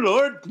than you,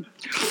 Lord.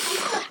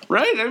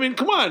 Right? I mean,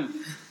 come on.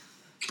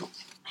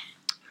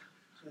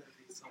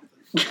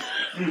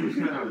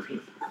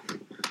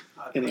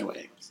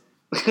 Anyway.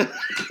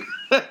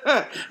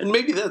 And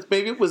maybe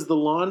it was the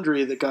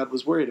laundry that God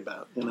was worried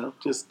about,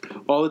 just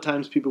all the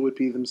times people would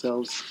pee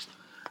themselves.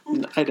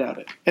 I doubt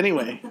it.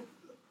 Anyway,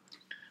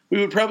 we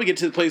would probably get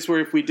to the place where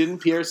if we didn't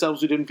pee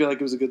ourselves, we didn't feel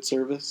like it was a good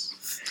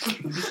service.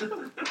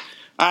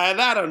 I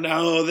don't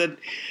know. The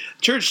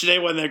church today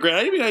wasn't that great.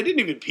 I mean, I didn't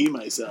even pee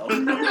myself.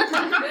 Didn't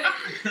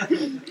have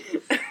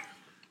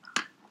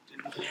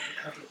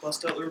to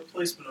bust out the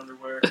replacement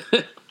underwear.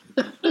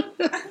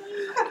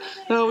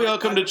 No, we all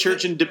come to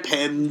church in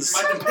Depends.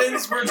 My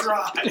Depends were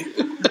dry.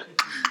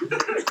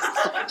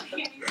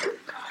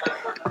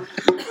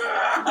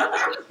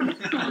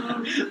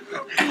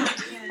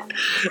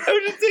 I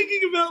was just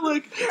thinking about,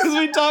 because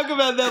we talk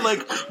about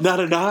that, not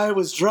an eye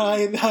was dry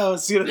in the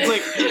house. It's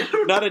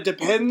like, not a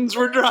Depends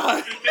were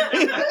dry.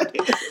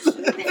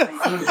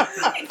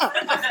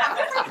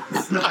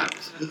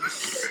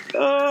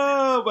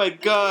 Oh, my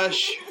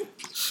gosh.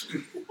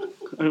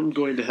 I'm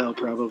going to hell,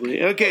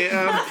 probably. Okay,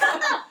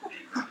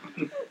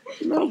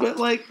 no, but,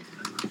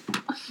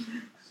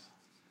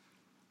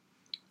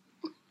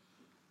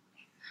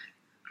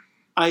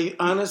 I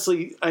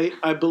honestly,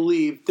 I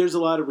believe there's a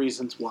lot of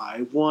reasons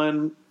why.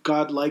 One,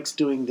 God likes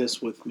doing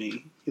this with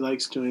me. He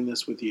likes doing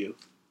this with you.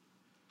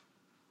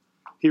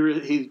 He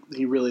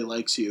really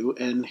likes you,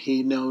 and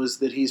he knows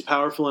that he's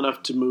powerful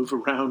enough to move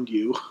around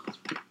you.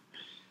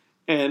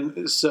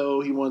 And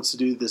so he wants to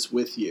do this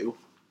with you.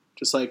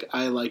 Just like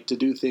I like to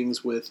do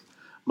things with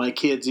my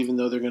kids, even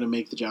though they're going to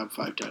make the job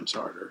 5 times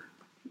harder.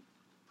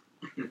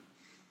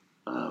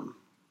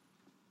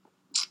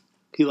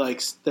 He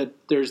likes that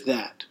there's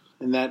that.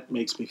 And that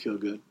makes me feel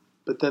good.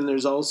 But then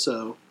there's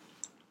also,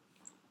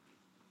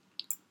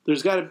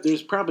 there's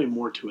probably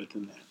more to it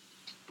than that.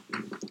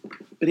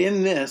 But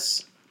in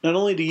this, not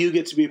only do you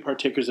get to be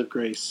partakers of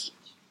grace,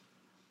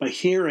 by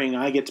hearing,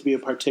 I get to be a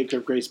partaker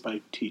of grace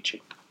by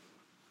teaching.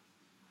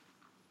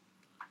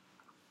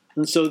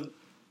 And so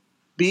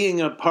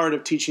being a part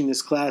of teaching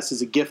this class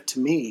is a gift to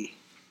me.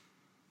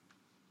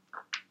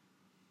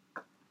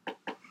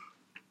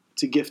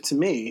 It's a gift to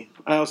me.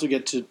 I also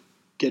get to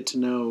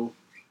know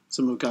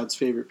some of God's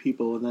favorite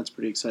people, and that's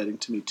pretty exciting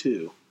to me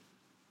too.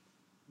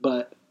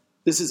 But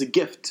this is a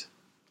gift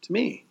to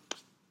me.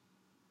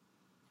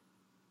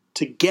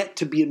 To get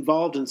to be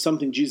involved in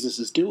something Jesus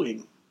is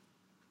doing,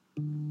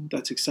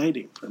 that's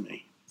exciting for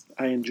me.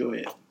 I enjoy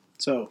it.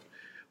 So,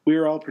 we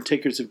are all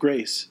partakers of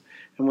grace.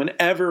 And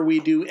whenever we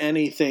do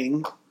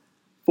anything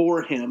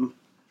for him,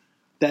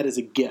 that is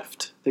a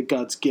gift that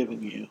God's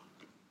given you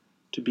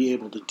to be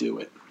able to do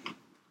it,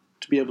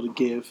 to be able to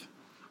give.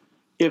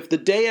 If the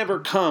day ever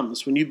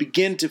comes when you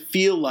begin to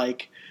feel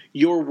like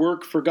your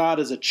work for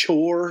God is a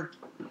chore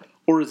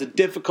or is a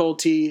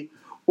difficulty,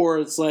 or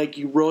it's like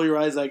you roll your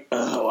eyes like,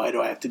 oh, why do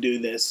I have to do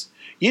this?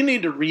 You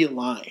need to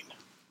realign.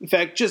 In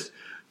fact, just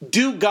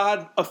do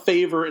God a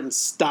favor and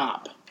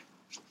stop.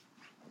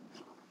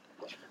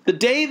 The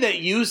day that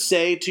you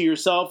say to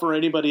yourself or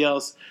anybody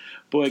else,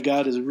 boy,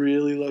 God is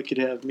really lucky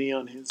to have me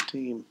on his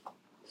team.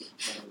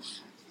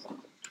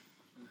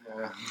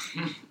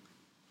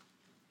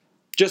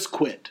 Just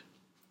quit.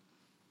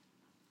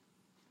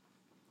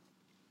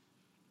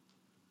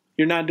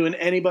 You're not doing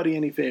anybody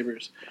any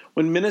favors.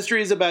 When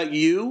ministry is about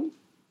you,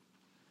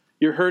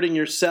 you're hurting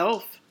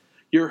yourself,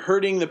 you're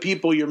hurting the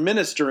people you're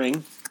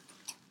ministering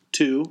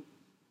to,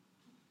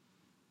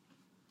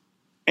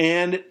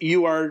 and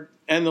the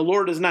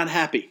Lord is not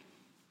happy.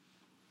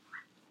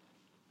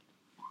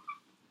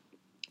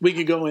 We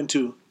could go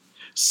into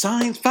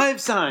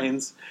 5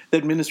 signs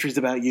that ministry is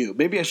about you.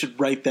 Maybe I should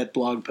write that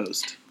blog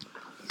post.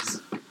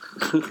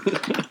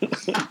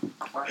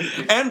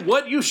 And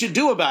what you should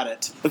do about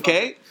it,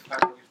 okay?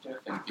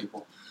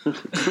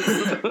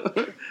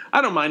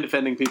 I don't mind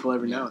offending people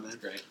every now and then.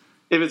 Great.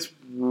 If it's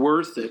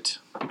worth it.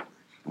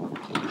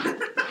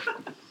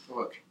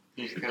 Look,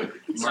 he's good.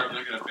 It's not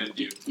going to offend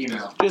you.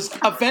 Email. Just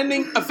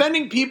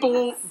offending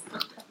people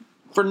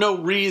for no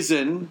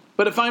reason.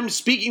 But if I'm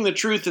speaking the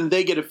truth and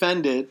they get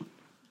offended,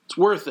 it's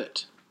worth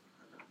it.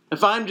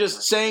 If I'm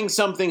just saying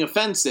something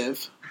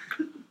offensive,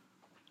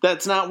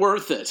 that's not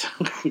worth it.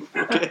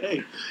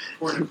 Okay.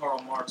 According to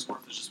Karl Marx,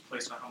 worth is just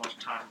placed on how much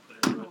time put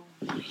into it.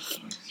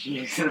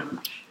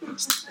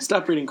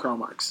 Stop reading Karl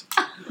Marx.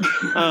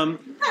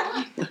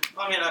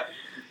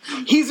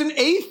 He's He's an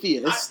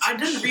atheist. I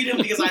didn't read him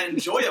because I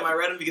enjoy him. I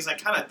read him because I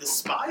kind of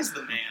despise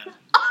the man.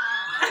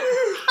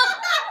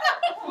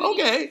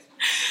 Okay.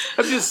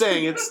 I'm just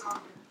saying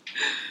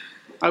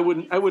I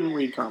wouldn't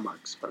read Karl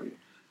Marx. If I were you.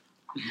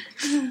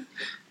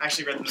 I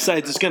actually read the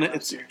Besides,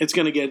 it's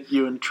gonna get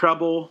you in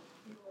trouble.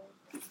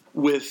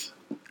 with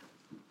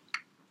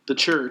the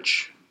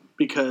church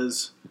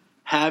because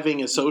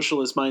having a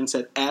socialist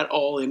mindset at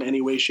all in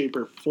any way, shape,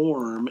 or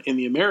form in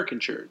the American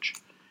church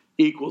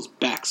equals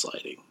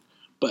backsliding.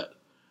 But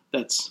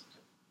that's,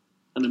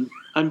 and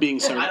I'm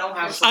being I don't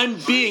have. I'm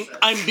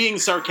being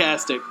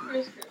sarcastic.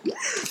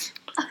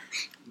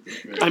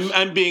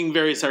 I'm being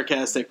very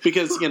sarcastic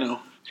because, you know,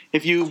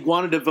 if you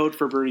wanted to vote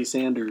for Bernie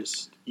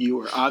Sanders, you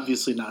are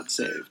obviously not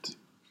saved.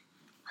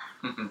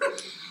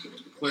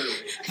 Clearly.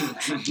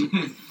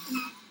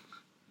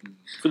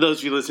 For those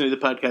of you listening to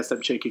the podcast,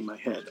 I'm shaking my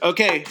head.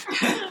 Okay.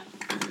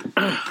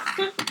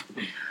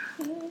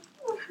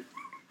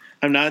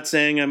 I'm not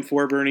saying I'm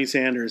for Bernie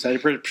Sanders. I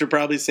should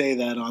probably say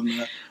that on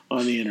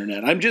the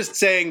internet. I'm just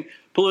saying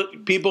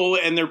people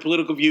and their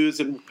political views,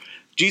 and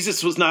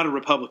Jesus was not a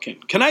Republican.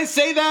 Can I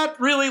say that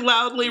really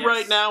loudly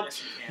right now?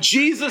 Yes, you can.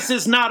 Jesus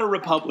is not a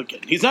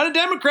Republican. He's not a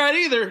Democrat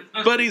either,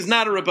 but he's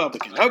not a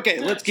Republican. Okay,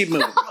 let's keep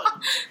moving.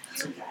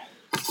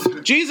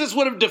 Jesus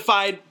would have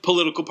defied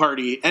political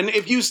party, and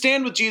if you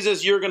stand with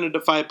Jesus, you're going to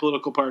defy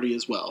political party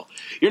as well.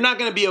 You're not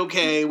going to be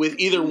okay with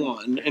either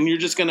one, and you're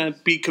just going to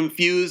be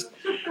confused,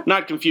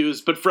 not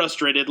confused, but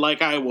frustrated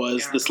like I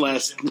was this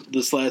last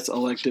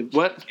elective.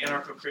 What?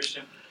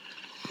 Anarcho-Christian.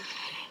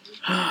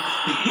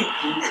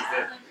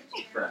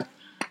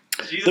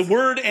 The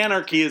word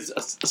anarchy is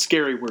a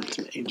scary word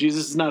to me.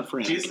 Jesus is not for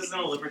anarchy. Jesus isn't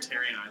a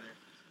libertarian either.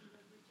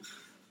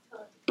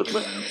 But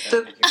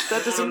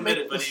that doesn't admit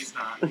make it, but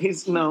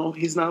he's not.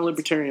 He's not a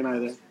libertarian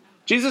either.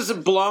 Jesus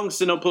belongs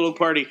to no political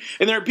party.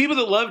 And there are people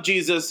that love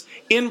Jesus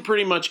in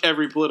pretty much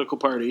every political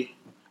party.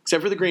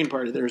 Except for the Green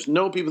Party. There's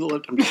no people that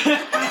love him.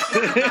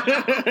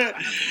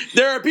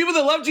 There are people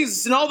that love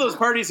Jesus in all those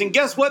parties, and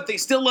guess what? They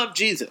still love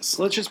Jesus.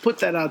 Let's just put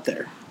that out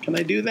there. Can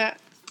I do that?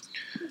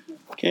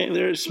 Okay,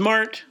 they're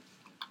smart,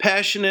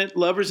 passionate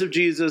lovers of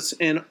Jesus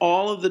in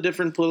all of the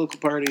different political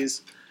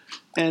parties.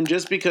 And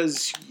just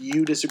because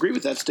you disagree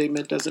with that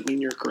statement doesn't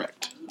mean you're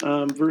correct.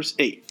 Verse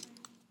 8.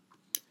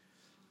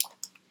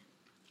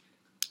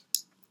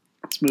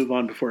 Let's move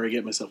on before I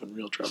get myself in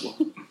real trouble.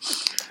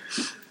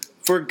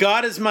 For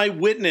God is my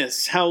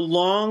witness, how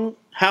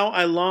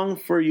I long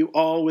for you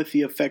all with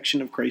the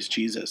affection of Christ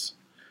Jesus.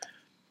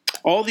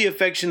 All the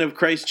affection of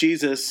Christ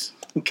Jesus,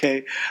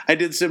 okay, I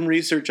did some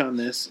research on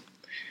this,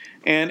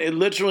 and it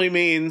literally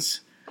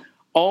means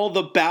all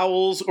the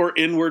bowels or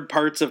inward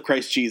parts of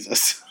Christ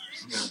Jesus.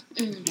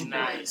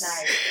 Nice.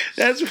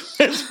 That's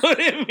what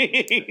it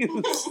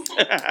means.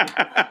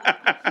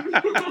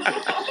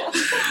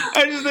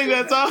 I just think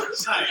that's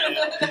awesome.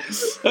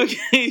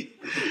 Okay.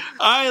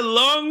 I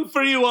long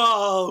for you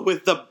all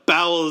with the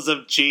bowels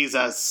of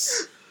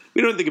Jesus.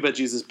 We don't think about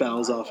Jesus'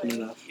 bowels often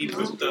enough. He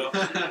pooped, though.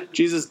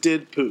 Jesus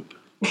did poop.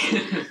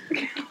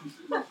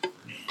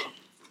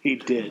 He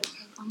did.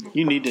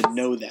 You need to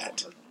know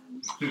that.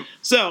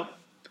 So,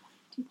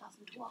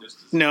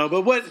 no,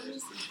 but what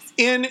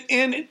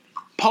in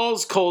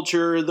Paul's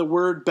culture, the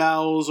word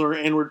bowels or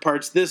inward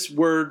parts, this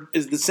word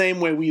is the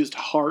same way we used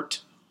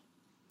heart.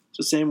 It's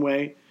the same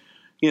way.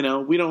 You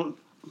know, we don't,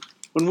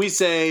 when we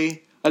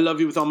say, I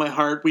love you with all my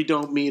heart, we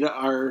don't mean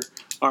our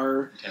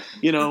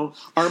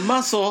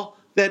muscle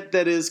that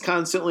is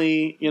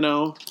constantly,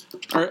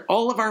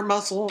 all of our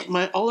muscle,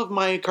 all of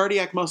my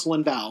cardiac muscle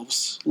and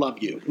valves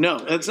love you. No,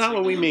 that's not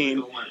what we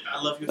mean.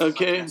 I love you.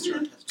 Okay.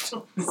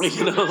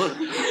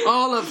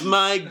 All of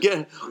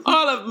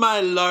my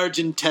large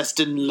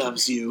intestine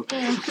loves you.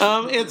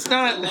 It's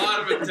not. A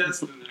lot of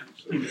intestine,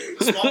 actually.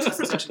 Small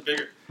intestine's actually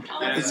bigger.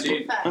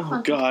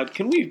 Oh God!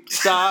 Can we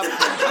stop?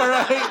 All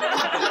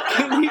right.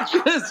 Can we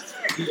just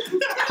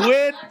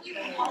quit?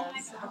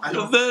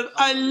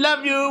 I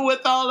love you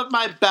with all of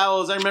my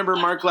bowels. I remember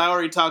Mark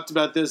Lowry talked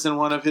about this in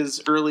one of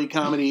his early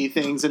comedy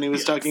things, and he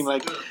was talking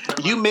like,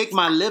 "You make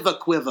my liver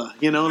quiver,"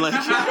 he's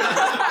like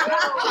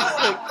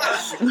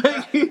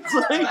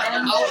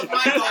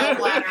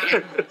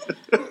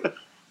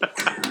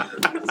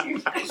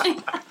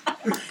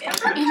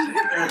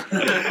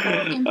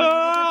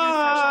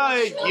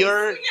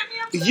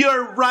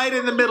you're right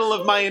in the middle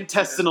of my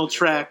intestinal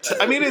tract.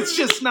 I mean, it's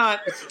just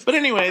not. But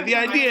anyway, the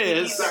idea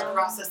is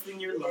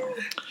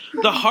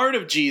the heart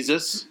of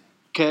Jesus.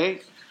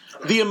 Okay,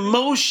 the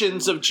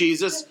emotions of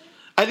Jesus.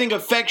 I think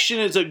affection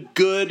is a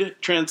good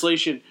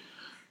translation.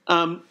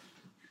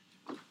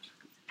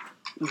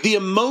 The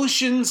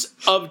emotions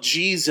of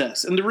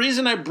Jesus. And the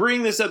reason I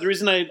bring this up, the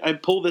reason I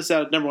pull this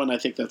out, number one, I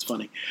think that's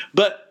funny.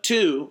 But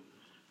two,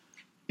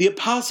 the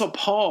Apostle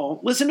Paul,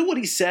 listen to what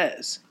he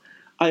says.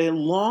 I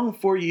long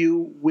for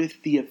you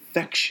with the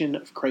affection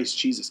of Christ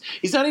Jesus.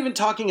 He's not even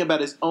talking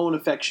about his own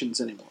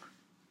affections anymore.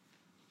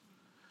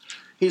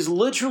 He's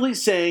literally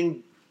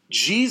saying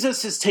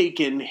Jesus has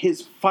taken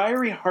his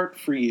fiery heart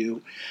for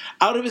you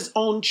out of his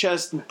own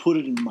chest and put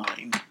it in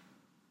mine.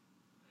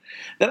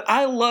 That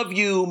I love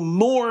you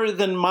more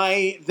than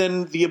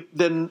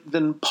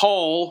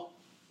Paul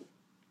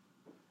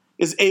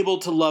is able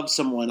to love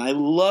someone. I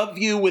love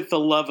you with the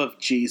love of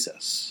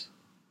Jesus.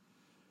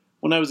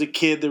 When I was a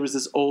kid, there was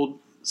this old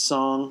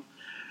song.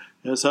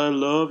 Yes, I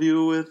love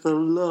you with the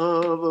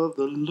love of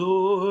the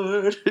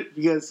Lord.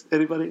 You guys,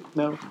 anybody?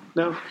 No?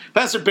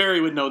 Pastor Barry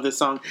would know this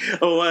song.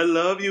 Oh, I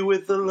love you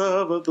with the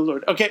love of the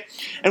Lord. Okay,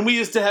 and they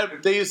used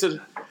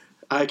to,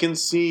 I can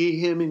see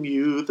him in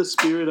you, the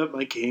spirit of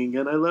my king,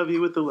 and I love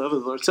you with the love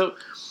of the Lord. So,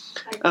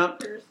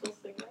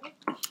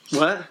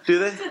 what? Do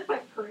they?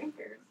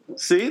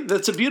 See,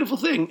 that's a beautiful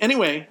thing.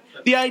 Anyway,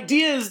 the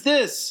idea is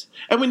this,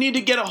 and we need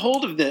to get a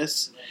hold of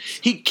this.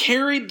 He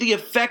carried the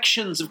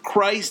affections of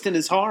Christ in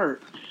his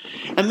heart.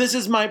 And this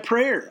is my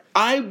prayer.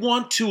 I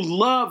want to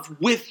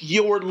love with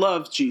your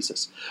love,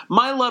 Jesus.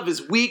 My love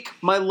is weak.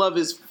 My love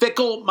is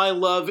fickle. My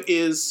love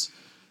is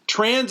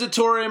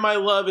transitory. My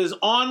love is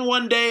on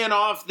one day and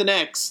off the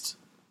next.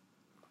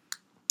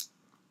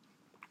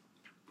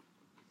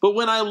 But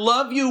when I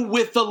love you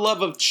with the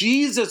love of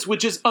Jesus,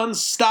 which is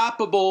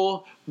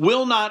unstoppable,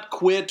 will not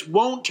quit,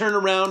 won't turn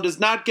around,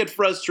 does not get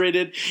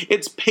frustrated,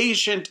 it's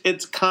patient,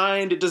 it's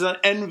kind, it does not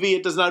envy,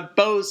 it does not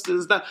boast, it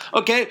does not,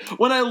 okay?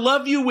 When I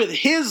love you with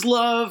his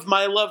love,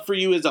 my love for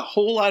you is a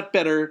whole lot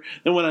better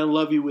than when I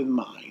love you with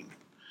mine.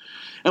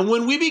 And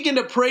when we begin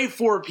to pray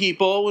for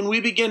people, when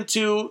we begin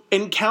to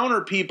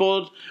encounter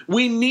people,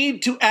 we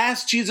need to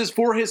ask Jesus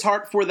for his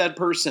heart for that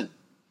person.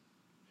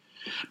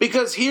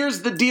 Because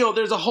here's the deal.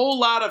 There's a whole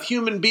lot of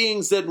human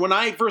beings that when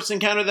I first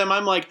encounter them,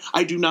 I'm like,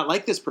 I do not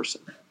like this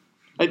person.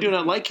 I do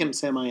not like him,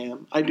 Sam I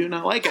am. I do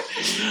not like it.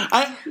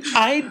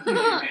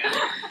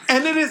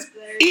 And it is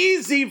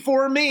easy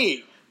for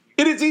me.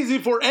 It is easy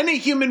for any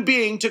human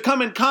being to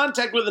come in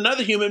contact with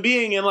another human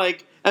being and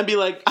be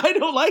like, I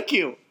don't like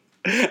you.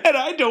 And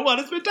I don't want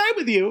to spend time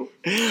with you.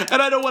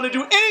 And I don't want to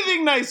do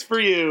anything nice for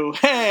you.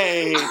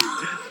 Hey.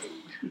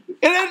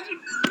 And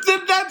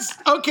that's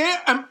okay.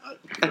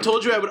 I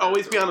told you I would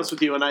always be honest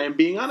with you, and I am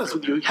being honest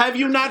with you. Have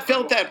you not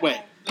felt that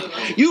way?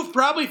 You've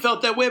probably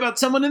felt that way about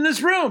someone in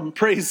this room.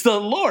 Praise the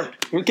Lord.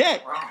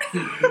 Okay.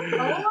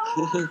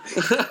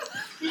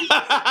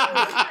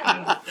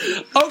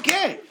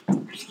 Okay.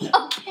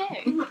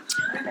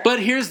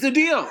 But here's the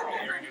deal.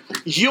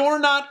 You're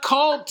not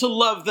called to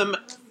love them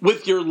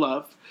with your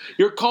love.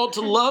 You're called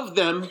to love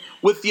them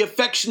with the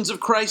affections of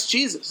Christ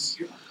Jesus.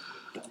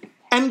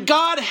 And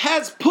God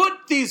has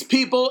put these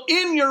people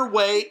in your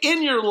way,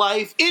 in your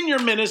life, in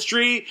your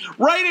ministry,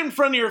 right in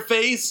front of your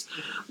face,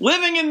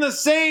 living in the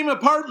same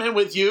apartment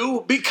with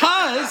you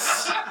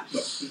because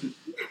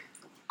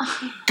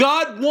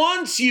God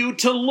wants you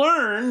to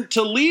learn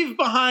to leave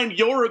behind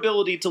your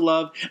ability to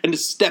love and to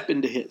step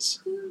into his.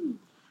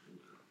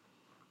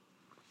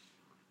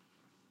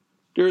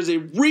 There is a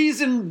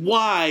reason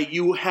why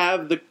you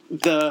have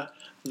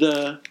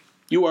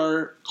you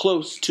are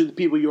close to the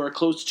people you are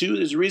close to.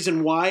 There's a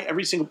reason why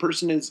every single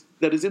person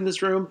that is in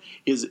this room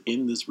is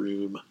in this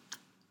room.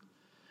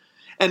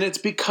 And it's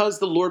because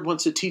the Lord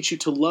wants to teach you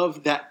to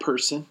love that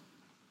person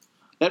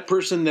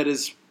that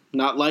is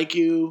not like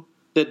you,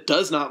 that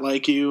does not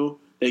like you,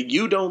 that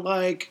you don't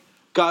like.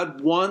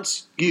 God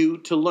wants you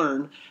to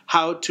learn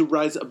how to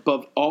rise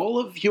above all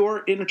of your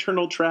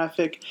internal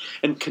traffic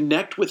and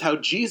connect with how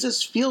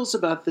Jesus feels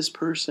about this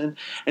person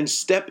and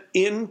step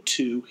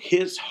into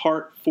his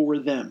heart for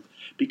them.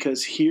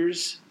 Because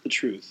here's the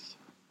truth.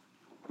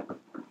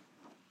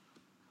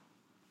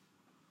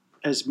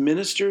 As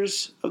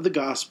ministers of the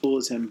gospel,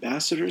 as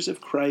ambassadors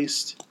of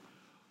Christ,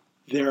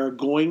 there are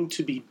going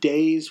to be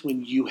days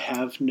when you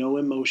have no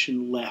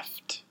emotion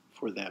left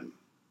for them.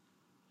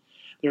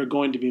 There are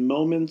going to be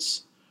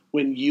moments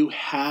when you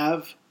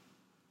have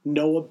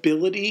no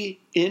ability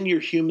in your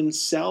human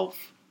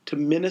self to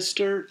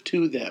minister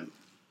to them.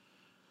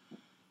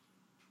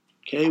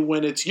 Okay,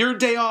 when it's your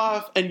day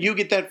off and you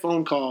get that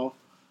phone call,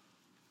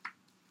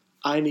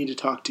 I need to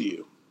talk to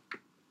you.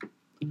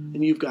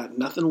 And you've got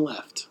nothing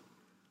left.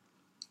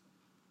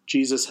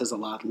 Jesus has a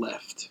lot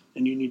left.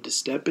 And you need to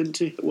step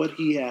into what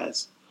he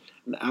has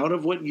and out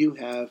of what you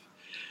have.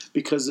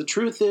 Because the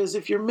truth is,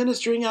 if you're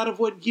ministering out of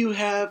what you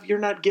have, you're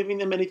not giving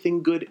them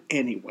anything good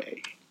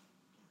anyway.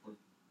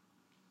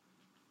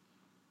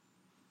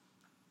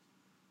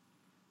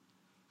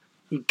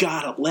 You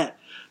gotta let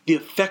the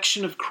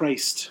affection of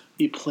Christ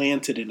be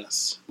planted in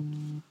us.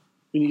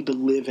 We need to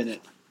live in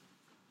it.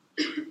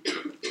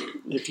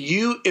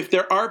 If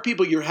there are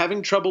people you're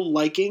having trouble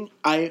liking,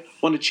 I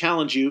want to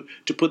challenge you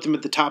to put them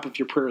at the top of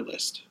your prayer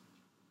list.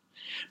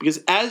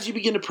 Because as you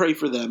begin to pray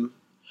for them,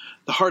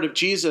 the heart of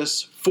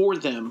Jesus for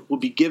them will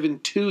be given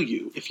to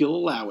you, if you'll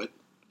allow it,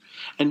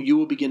 and you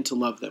will begin to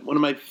love them. One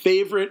of my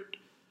favorite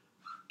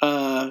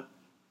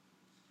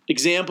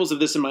examples of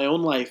this in my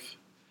own life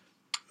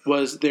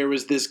was there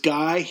was this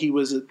guy. He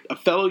was a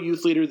fellow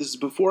youth leader. This is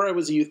before I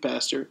was a youth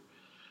pastor.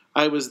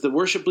 I was the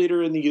worship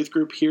leader in the youth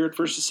group here at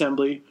First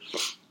Assembly.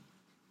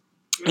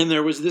 And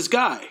there was this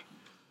guy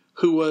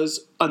who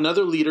was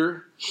another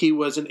leader. He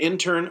was an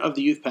intern of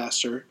the youth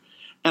pastor.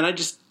 And I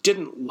just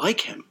didn't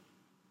like him.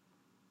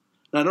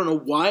 And I don't know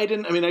why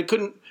I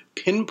couldn't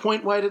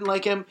pinpoint why I didn't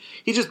like him.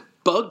 He just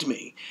bugged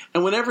me.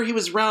 And whenever he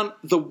was around,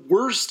 the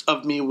worst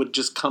of me would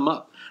just come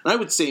up. And I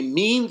would say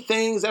mean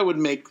things. I would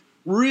make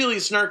really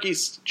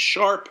snarky,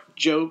 sharp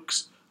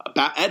jokes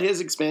at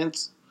his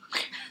expense.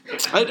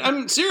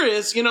 I'm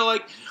serious. You know,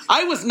 like,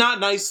 I was not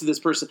nice to this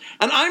person,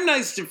 and I'm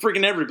nice to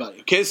freaking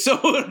everybody. Okay, so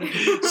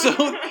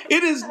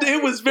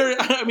it was very.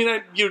 I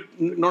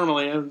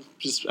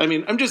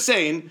mean, I'm just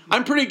saying,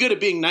 I'm pretty good at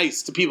being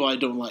nice to people I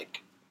don't like.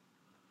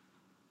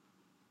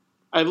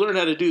 I've learned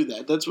how to do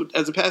that. That's what,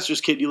 as a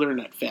pastor's kid, you learn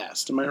that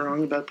fast. Am I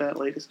wrong about that,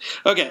 ladies?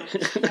 Okay.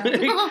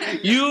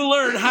 You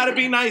learn how to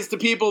be nice to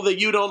people that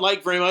you don't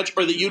like very much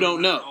or that you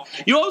don't know.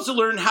 You also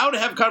learn how to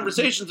have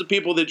conversations with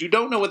people that you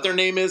don't know what their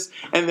name is,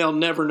 and they'll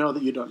never know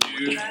that you don't know.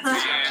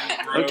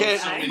 Okay?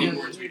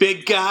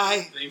 Big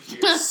guy.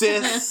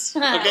 Sis.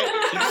 Okay?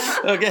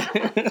 Okay?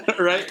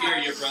 Right?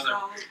 Your brother.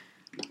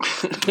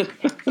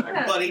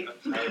 Buddy.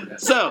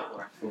 So,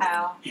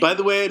 by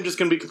the way, I'm just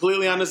going to be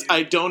completely honest.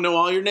 I don't know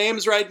all your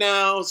names right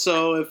now,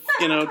 so if,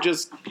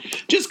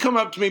 just come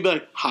up to me and be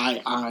like,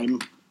 hi, I'm,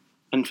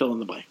 and fill in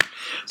the blank.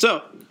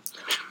 So,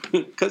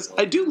 because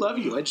I do love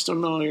you. I just don't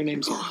know all your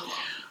names. All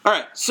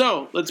right,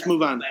 so let's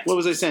move on. What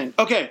was I saying?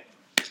 Okay.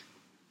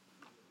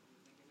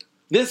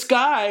 This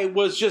guy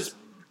was just,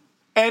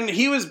 and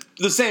he was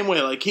the same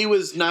way. Like, he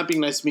was not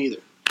being nice to me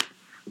either.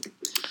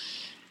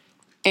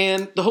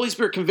 And the Holy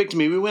Spirit convicted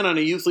me. We went on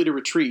a youth leader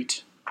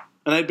retreat,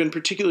 and I'd been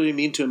particularly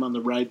mean to him on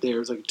the ride there. It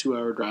was like a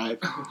 2-hour drive.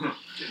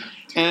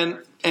 And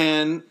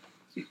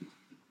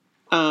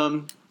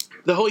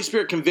the Holy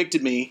Spirit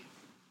convicted me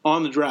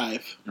on the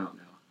drive. No.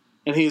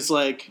 And he's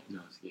like, No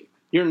escape.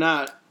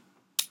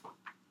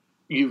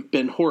 You've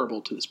been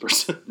horrible to this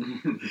person.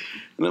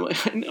 And I'm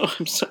like, I know,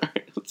 I'm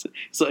sorry.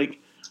 It's like,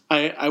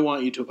 I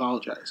want you to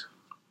apologize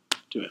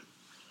to him.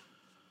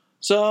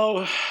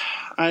 So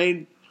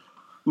I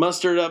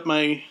mustered up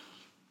my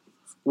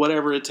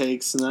whatever it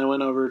takes, and I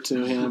went over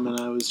to him, and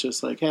I was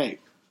just like, hey,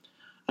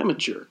 I'm a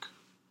jerk.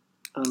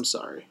 I'm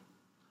sorry.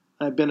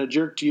 I've been a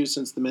jerk to you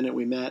since the minute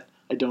we met.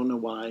 I don't know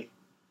why.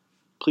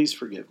 Please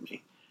forgive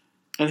me.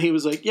 And he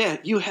was like, yeah,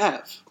 you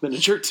have been a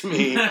jerk to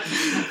me.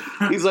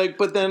 He's like,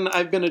 but then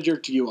I've been a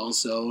jerk to you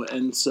also,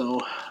 and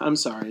so I'm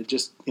sorry.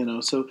 Just,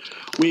 so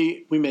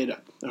we made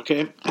up,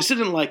 okay? I still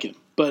didn't like him,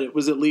 but it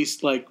was at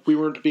least like we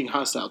weren't being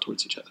hostile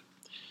towards each other.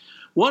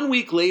 1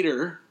 week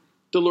later,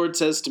 the Lord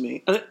says to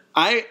me,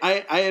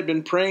 I had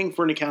been praying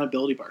for an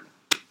accountability partner.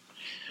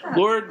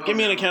 Lord, give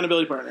me an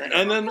accountability partner.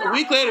 And then a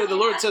week later, the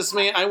Lord says to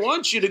me, I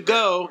want you to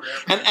go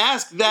and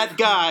ask that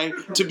guy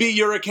to be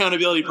your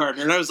accountability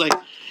partner. And I was like,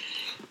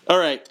 all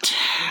right,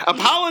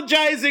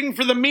 apologizing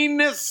for the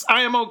meanness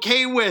I am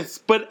okay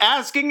with, but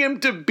asking him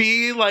to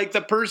be like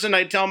the person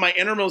I tell my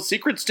innermost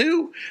secrets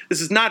to,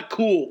 this is not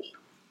cool.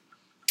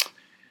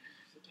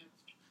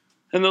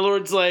 And the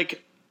Lord's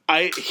like,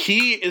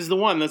 he is the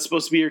one that's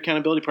supposed to be your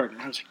accountability partner.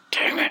 I was like,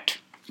 damn it.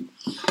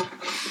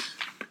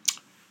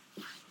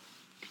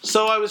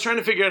 So I was trying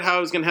to figure out how I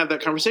was going to have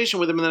that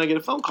conversation with him, and then I get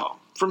a phone call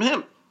from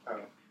him.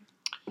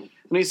 And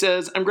he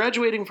says, I'm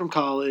graduating from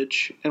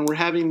college, and we're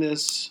having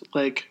this,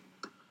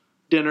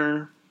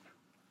 dinner,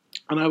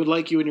 and I would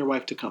like you and your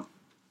wife to come.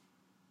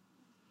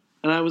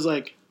 And I was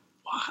like,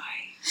 why?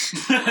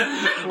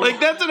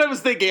 That's what I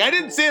was thinking. I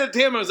didn't say that to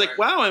him. I was like,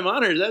 wow, I'm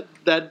honored.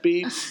 That'd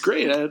be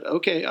great.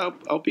 Okay,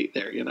 I'll be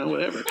there,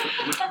 whatever.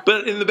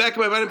 But in the back of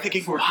my mind, I'm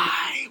thinking,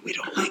 why? We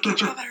don't like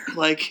each other.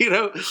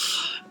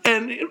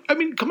 And I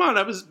mean, come on,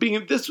 this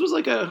was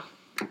it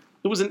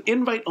was an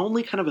invite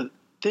only kind of a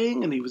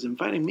thing, and he was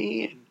inviting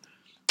me, and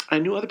I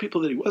knew other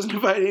people that he wasn't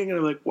inviting, and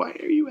I'm like, why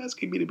are you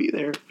asking me to be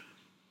there?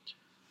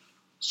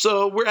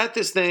 So we're at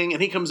this thing,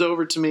 and he comes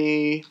over to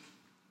me,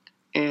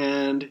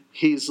 and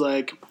he's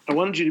like, I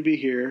wanted you to be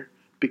here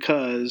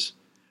because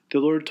the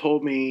Lord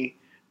told me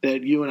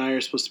that you and I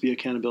are supposed to be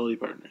accountability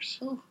partners.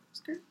 Oh,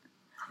 skirt.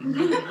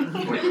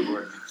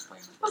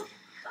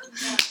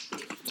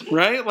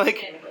 Right?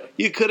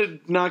 You could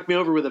have knocked me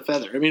over with a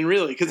feather. I mean,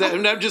 really, because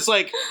I'm just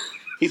like,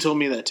 he told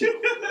me that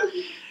too.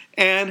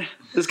 And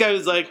this guy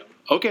was like,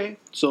 okay,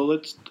 so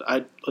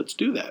let's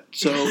do that.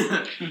 So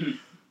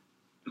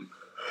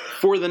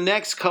for the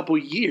next couple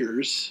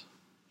years,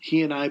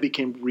 he and I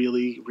became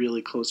really,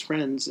 really close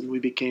friends, and we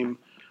became,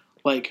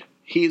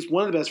 he's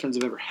one of the best friends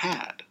I've ever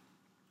had.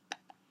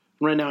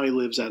 Right now he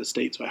lives out of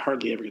state, so I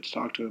hardly ever get to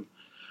talk to him.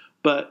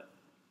 But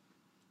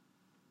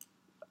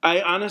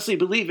I honestly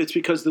believe it's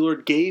because the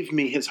Lord gave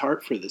me his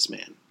heart for this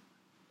man.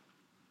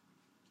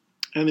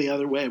 And the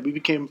other way,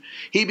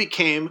 he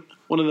became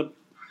one of the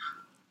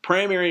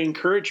primary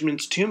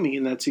encouragements to me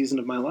in that season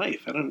of my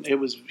life.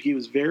 He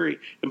was very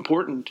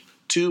important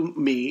to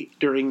me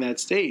during that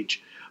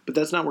stage. But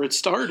that's not where it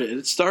started.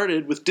 It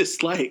started with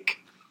dislike.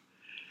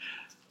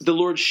 The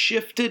Lord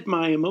shifted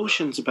my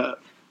emotions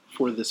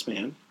for this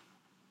man.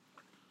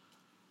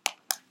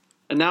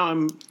 And now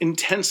I'm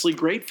intensely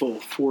grateful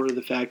for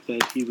the fact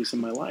that he was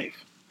in my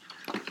life.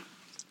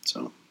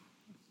 So,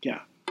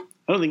 yeah. I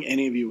don't think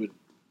any of you would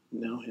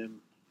know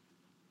him.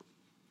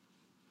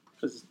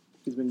 Because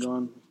he's been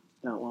gone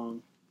that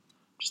long.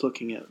 Just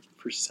looking at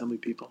First Assembly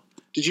people.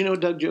 Did you know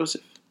Doug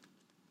Joseph?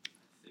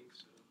 I think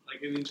so.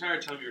 The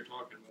entire time you were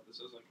talking about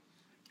this,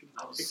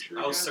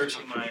 I was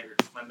searching my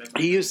memory.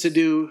 He used to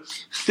do...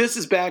 This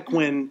is back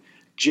when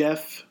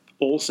Jeff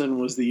Olson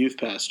was the youth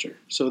pastor.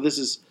 So this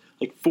is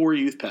like 4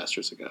 youth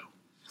pastors ago.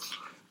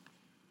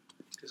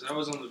 Because I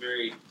was on the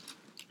very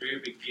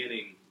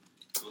beginning,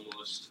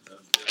 almost,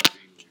 of Doug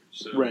being here.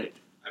 So Right.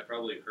 I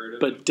probably heard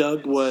of him. But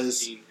Doug and was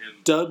seen him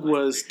Doug like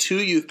was pictures.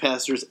 2 youth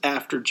pastors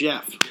after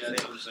Jeff. Yeah,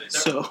 that's what I'm saying.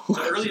 So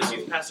The earliest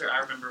youth pastor I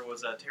remember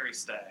was Terry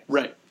Staggs.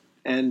 right.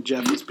 And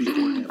Jeff was before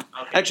him.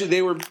 Okay. Actually,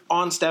 they were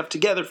on staff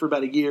together for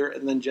about a year,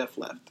 and then Jeff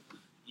left.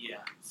 Yeah.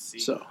 See,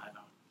 So, I don't.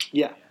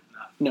 yeah.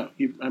 Not, No,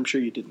 I'm sure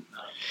you didn't. no.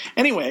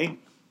 Anyway,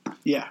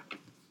 yeah.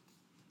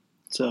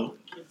 So,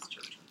 Kids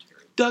church on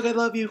Terry. Doug, I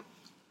love you.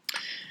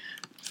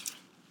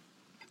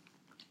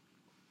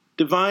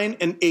 Divine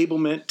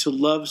enablement to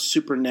love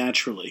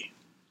supernaturally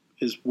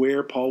is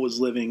where Paul was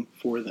living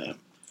for them.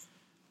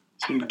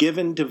 He's been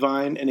given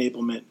divine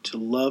enablement to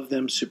love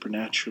them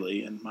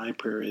supernaturally, and my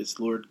prayer is,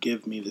 Lord,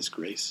 give me this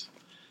grace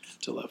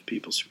to love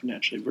people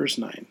supernaturally. Verse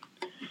 9.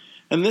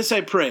 And this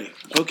I pray.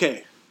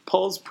 Okay,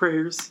 Paul's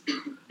prayers.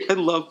 I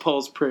love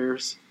Paul's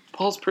prayers.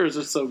 Paul's prayers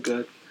are so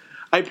good.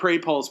 I pray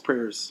Paul's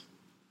prayers.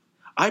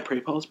 I pray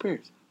Paul's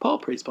prayers. Paul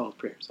prays Paul's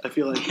prayers. I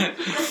feel like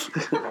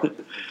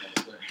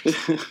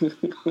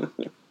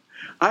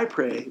I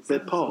pray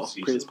that Paul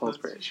prays Paul's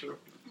prayers.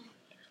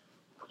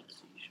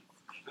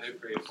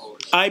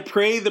 I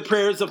pray the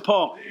prayers of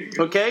Paul.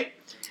 Okay?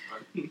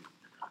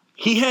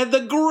 He had the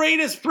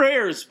greatest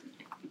prayers.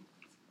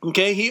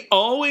 Okay? He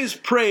always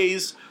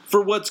prays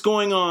for what's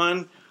going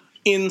on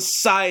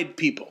inside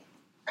people.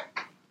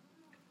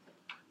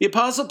 The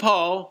Apostle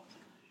Paul,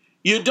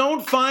 you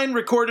don't find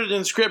recorded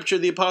in Scripture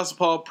the Apostle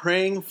Paul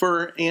praying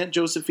for Aunt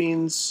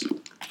Josephine's,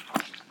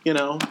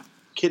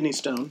 kidney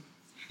stone.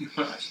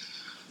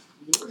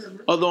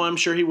 Although I'm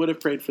sure he would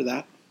have prayed for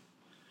that.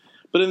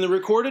 But in the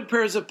recorded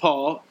prayers of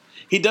Paul,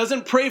 he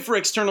doesn't pray for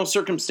external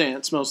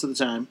circumstance most of the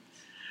time.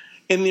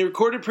 In the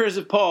recorded prayers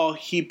of Paul,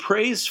 he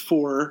prays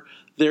for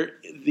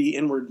the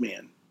inward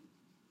man.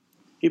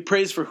 He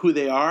prays for who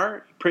they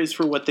are. He prays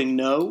for what they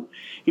know.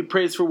 He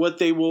prays for what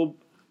they will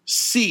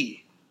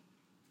see.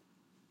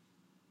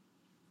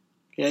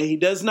 Okay? He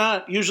does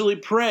not usually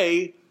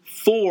pray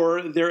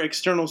for their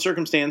external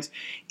circumstance,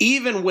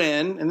 even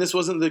when, and this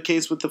wasn't the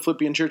case with the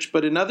Philippian church,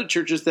 but in other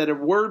churches that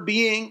were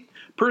being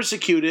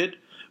persecuted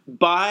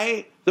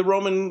by the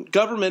Roman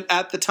government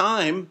at the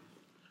time,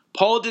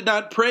 Paul did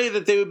not pray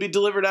that they would be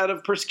delivered out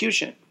of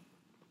persecution.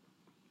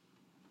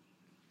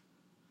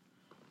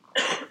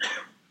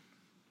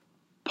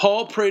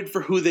 Paul prayed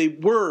for who they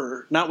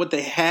were, not what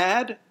they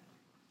had,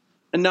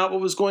 and not what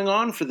was going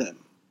on for them.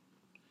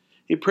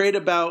 He prayed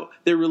about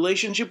their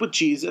relationship with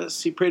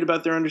Jesus. He prayed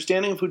about their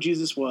understanding of who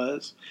Jesus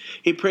was.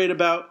 He prayed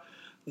about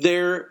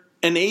their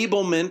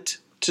enablement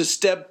to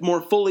step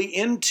more fully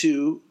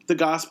into the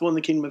gospel and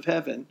the kingdom of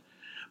heaven.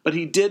 But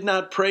he did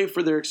not pray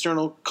for their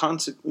external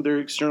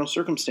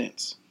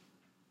circumstance.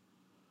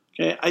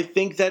 Okay, I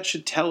think that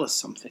should tell us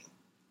something.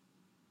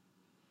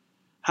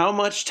 How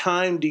much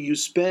time do you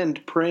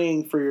spend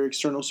praying for your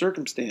external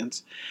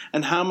circumstance?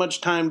 And how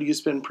much time do you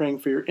spend praying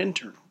for your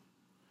internal?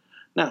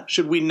 Now,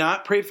 should we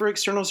not pray for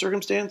external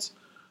circumstance?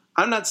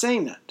 I'm not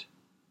saying that.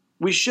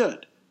 We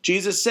should.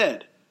 Jesus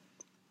said,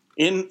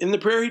 in the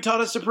prayer he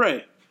taught us to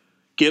pray,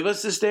 give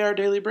us this day our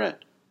daily bread.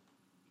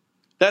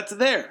 That's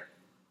there.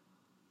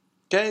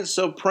 Okay,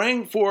 so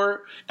praying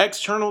for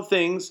external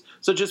things,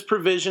 such as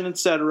provision,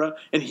 etc.,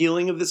 and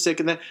healing of the sick,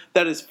 and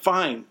that is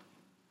fine.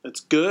 That's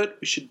good.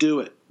 We should do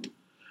it.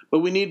 But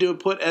we need to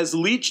put as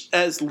least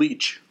as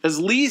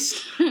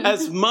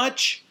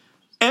much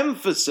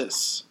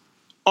emphasis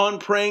on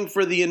praying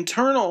for the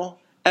internal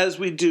as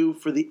we do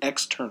for the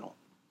external.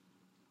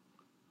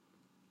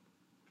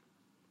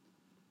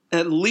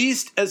 At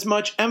least as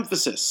much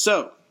emphasis.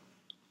 So,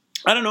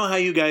 I don't know how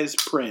you guys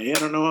pray. I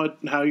don't know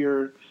how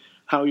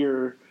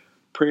your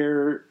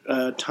prayer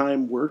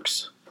time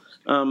works.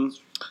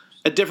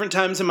 At different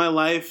times in my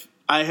life,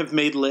 I have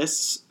made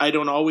lists. I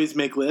don't always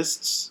make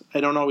lists.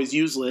 I don't always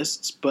use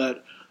lists.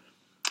 But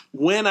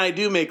when I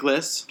do make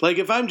lists, like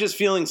if I'm just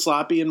feeling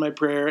sloppy in my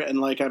prayer and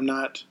like I'm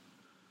not,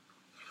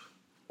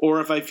 or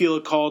if I feel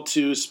a call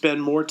to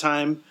spend more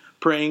time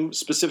praying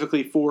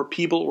specifically for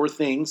people or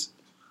things,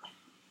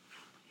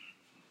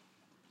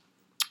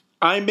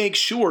 I make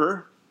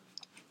sure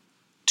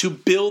to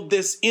build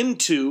this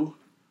into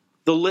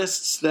the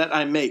lists that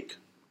I make.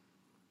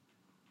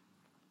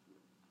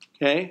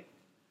 Okay?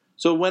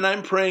 So when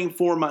I'm praying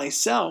for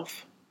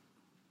myself,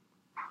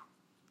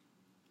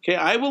 okay,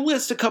 I will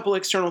list a couple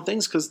external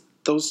things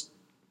because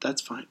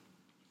that's fine.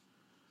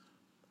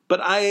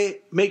 But I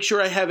make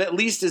sure I have at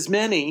least as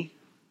many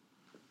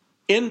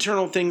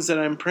internal things that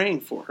I'm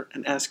praying for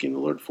and asking the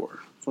Lord for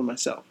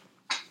myself.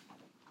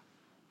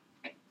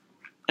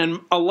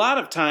 And a lot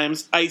of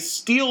times I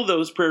steal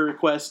those prayer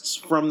requests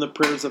from the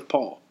prayers of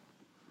Paul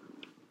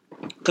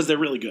because they're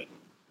really good.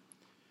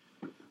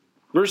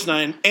 Verse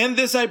 9, and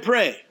this I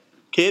pray.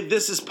 Okay,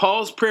 this is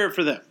Paul's prayer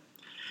for them.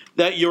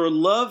 That your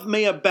love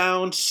may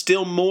abound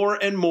still more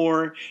and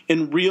more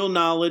in real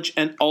knowledge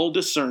and all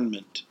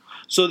discernment,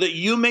 so that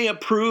you may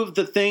approve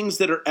the things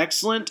that are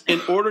excellent, in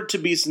order to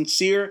be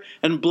sincere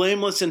and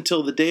blameless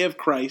until the day of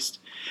Christ,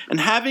 and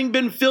having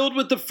been filled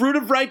with the fruit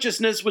of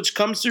righteousness which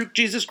comes through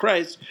Jesus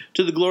Christ,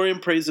 to the glory and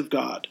praise of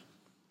God.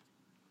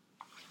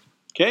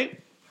 Okay?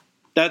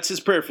 That's his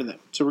prayer for them.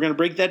 So we're going to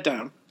break that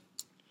down.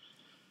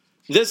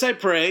 This I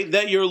pray,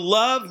 that your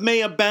love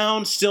may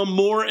abound still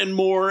more and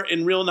more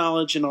in real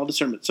knowledge and all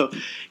discernment. So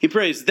he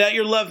prays, that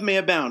your love may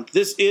abound.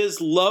 This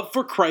is love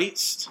for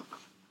Christ.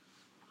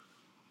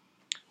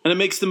 And it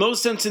makes the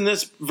most sense in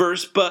this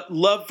verse, but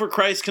love for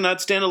Christ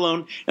cannot stand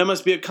alone. It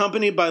must be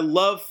accompanied by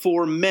love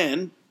for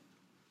men,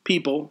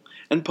 people.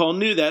 And Paul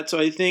knew that, so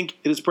I think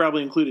it is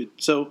probably included.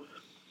 So,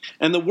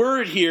 and the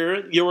word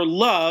here, your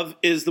love,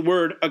 is the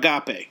word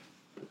agape.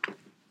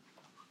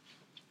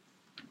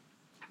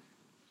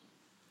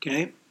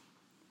 Okay? You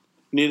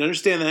need to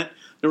understand that.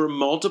 There were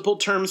multiple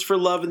terms for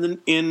love in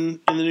the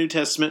New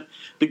Testament.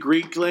 The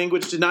Greek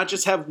language did not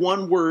just have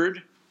one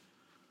word,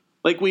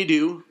 like we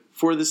do,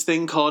 for this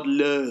thing called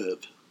love.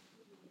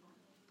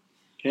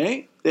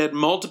 Okay? They had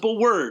multiple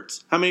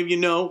words. How many of you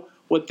know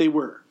what they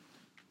were?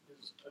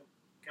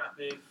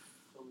 Agape,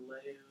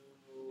 phileo.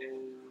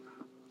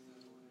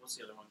 What's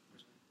the other one?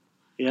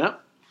 Yeah?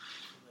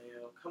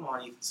 Phileo. Come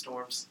on, Ethan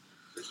Storms.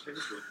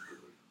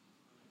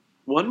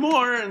 One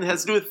more, and it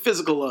has to do with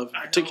physical love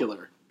in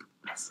particular.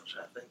 I'm still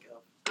trying to think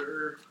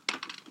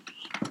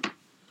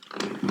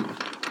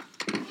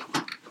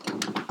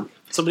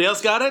of. Somebody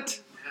else got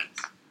it?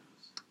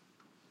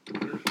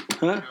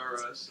 Huh?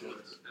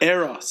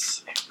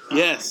 Eros.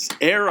 Yes,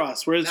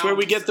 Eros. Where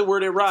we get the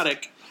word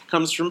erotic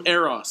comes from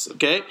Eros,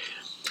 okay?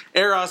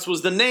 Eros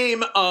was the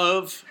name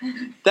of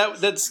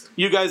that's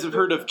you guys have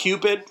heard of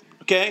Cupid,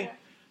 okay?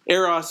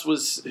 Eros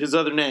was his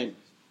other name.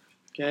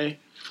 Okay?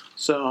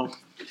 So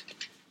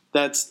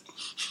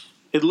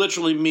it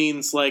literally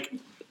means like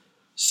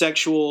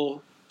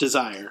sexual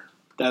desire.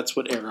 That's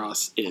what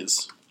Eros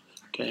is.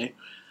 Okay?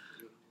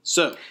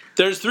 So,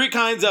 there's three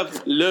kinds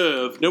of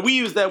love. Now, we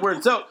use that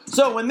word. So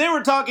when they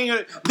were talking,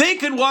 they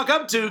could walk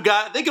up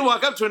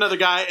to another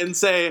guy and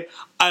say,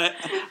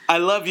 I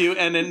love you,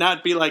 and it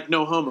not be like,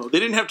 no homo. They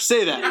didn't have to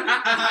say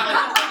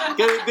that.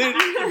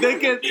 They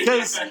could,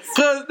 because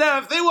now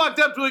if they walked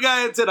up to a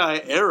guy and said, I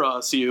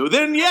eros you,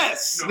 then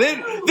yes.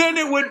 Then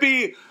it would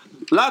be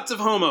lots of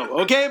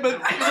homo. Okay? But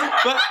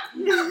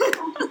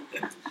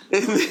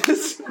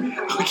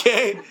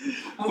okay,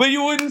 but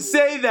you wouldn't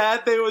say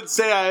that. They would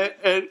say,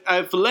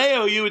 I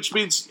phileo you, which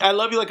means I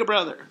love you like a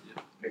brother.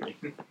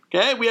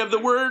 Okay, we have the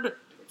word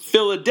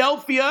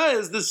Philadelphia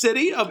is the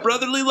city of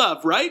brotherly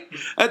love, right?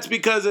 That's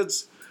because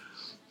it's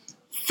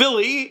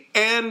Philly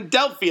and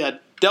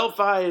Delphia.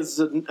 Delphi is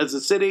a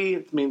city,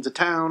 it means a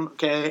town,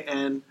 okay,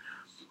 and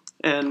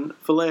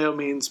phileo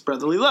means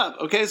brotherly love.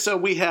 Okay, so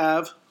we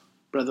have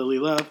brotherly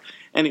love.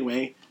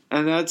 Anyway,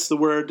 and that's the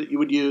word that you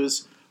would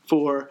use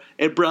for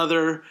a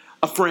brother,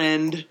 a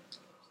friend,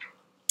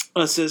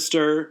 a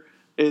sister,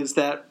 is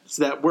that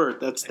word.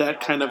 That's that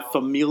kind of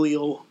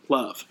familial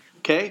love.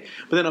 Okay?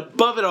 But then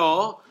above it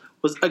all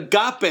was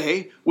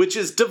agape, which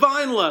is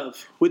divine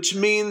love, which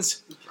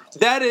means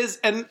that is,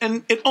 and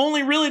it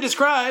only really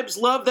describes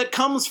love that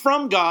comes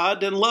from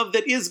God and love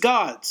that is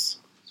God's.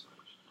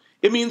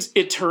 It means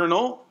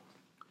eternal.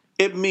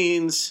 It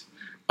means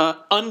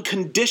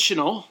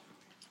unconditional.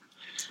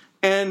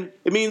 And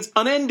it means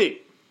unending.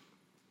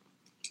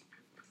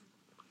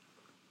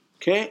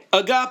 Okay?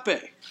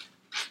 Agape.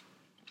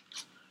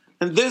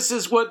 And this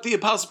is what the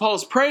Apostle Paul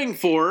is praying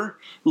for.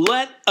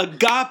 Let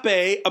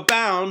agape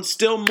abound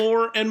still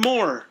more and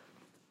more.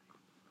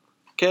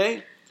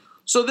 Okay?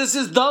 So this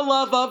is the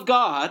love of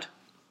God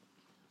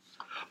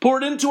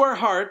poured into our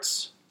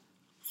hearts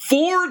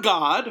for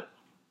God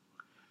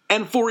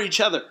and for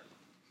each other.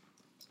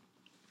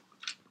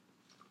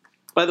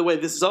 By the way,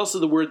 this is also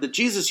the word that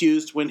Jesus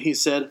used when he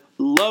said,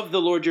 love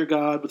the Lord your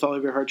God with all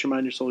of your heart, your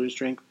mind, your soul, your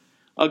strength.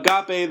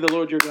 Agape the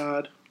Lord your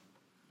God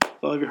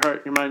with all of your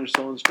heart, your mind, your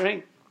soul, and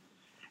strength.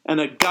 And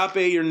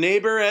agape your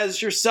neighbor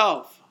as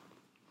yourself.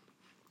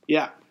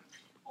 Yeah.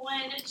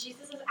 When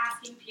Jesus is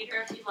asking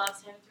Peter if he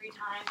loves him 3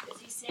 times,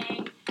 is he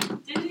saying,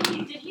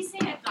 did he say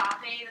agape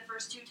the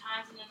first 2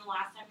 times and then the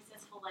last time he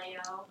says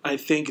phileo? I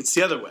think it's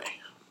the other way.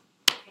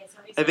 Okay, so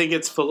I think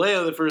it's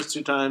phileo the first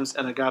 2 times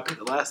and agape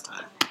the last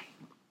time. Okay.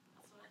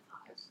 That's what I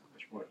thought. That's so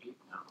much more deep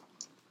now.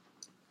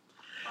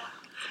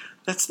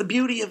 That's the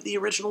beauty of the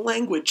original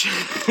language.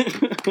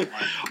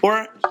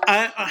 Or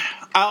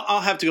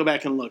I'll have to go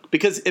back and look,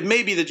 because it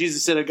may be that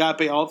Jesus said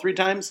agape all 3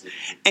 times,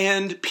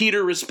 and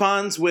Peter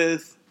responds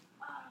with,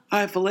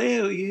 I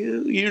phileo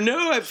you. You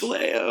know I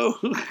phileo.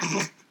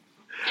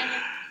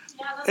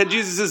 And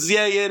Jesus says,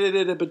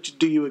 yeah, but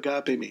do you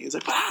agape me? He's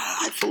like,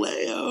 I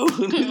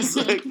phileo. And he's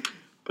like,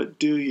 but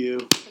do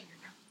you?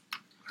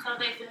 So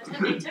they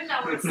took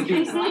that word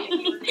seriously.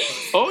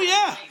 Oh,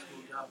 yeah.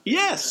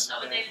 Yes. So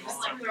they didn't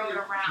just throw it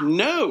around.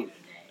 No.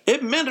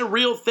 It meant a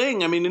real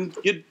thing. I mean,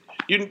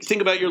 you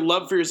think about your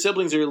love for your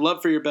siblings or your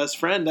love for your best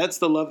friend. That's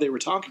the love they were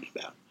talking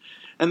about.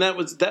 And that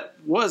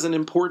was an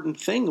important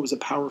thing. It was a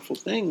powerful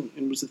thing.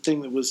 It was a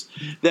thing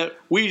that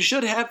we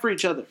should have for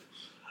each other.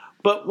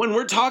 But when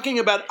we're talking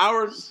about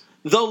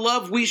the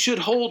love we should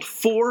hold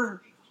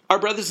for our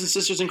brothers and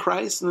sisters in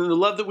Christ, and the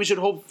love that we should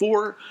hold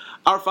for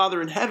our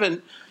Father in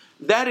heaven,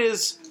 that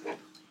is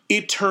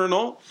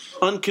eternal,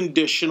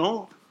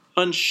 unconditional,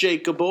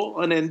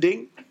 unshakable,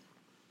 unending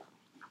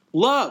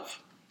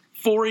love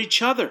for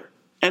each other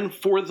and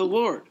for the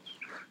Lord.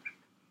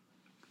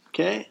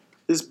 Okay?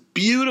 This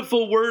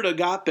beautiful word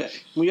agape.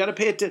 We got to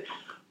pay attention.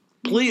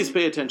 Please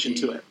pay attention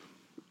to it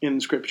in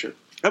Scripture.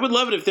 I would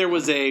love it if there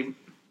was a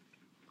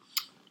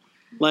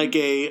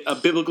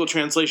biblical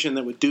translation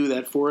that would do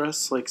that for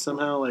us, like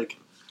somehow like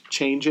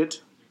change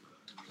it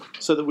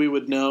so that we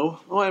would know,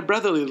 oh, I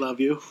brotherly love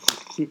you.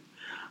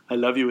 I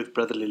love you with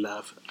brotherly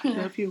love. I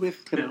love you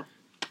with,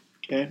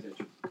 okay?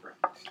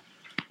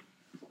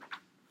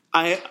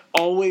 I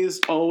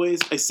always,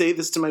 I say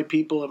this to my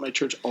people at my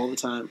church all the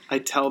time. I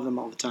tell them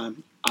all the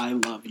time, I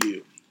love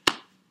you.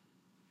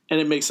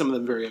 And it makes some of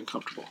them very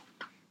uncomfortable.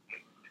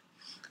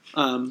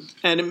 And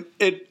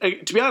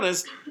to be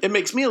honest, it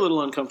makes me a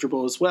little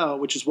uncomfortable as well,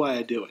 which is why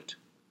I do it.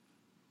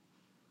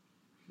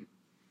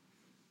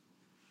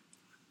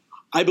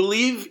 I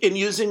believe in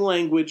using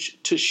language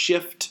to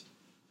shift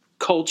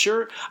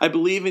culture. I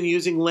believe in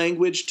using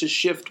language to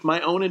shift my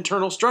own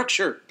internal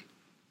structure.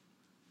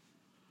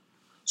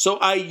 So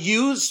I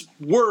use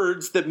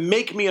words that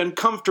make me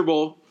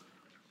uncomfortable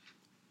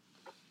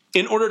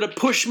in order to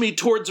push me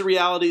towards a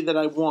reality that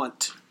I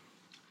want.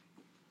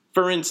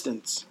 For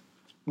instance,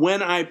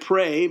 when I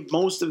pray,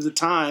 most of the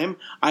time,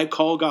 I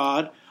call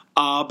God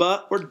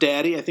Abba or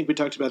Daddy. I think we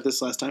talked about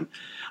this last time.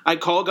 I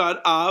call God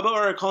Abba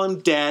or I call him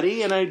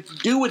Daddy, and I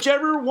do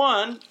whichever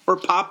one, or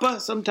Papa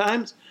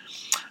sometimes.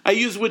 I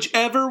use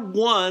whichever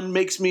one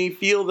makes me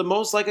feel the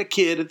most like a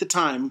kid at the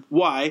time.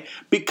 Why?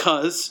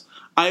 Because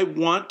I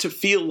want to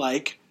feel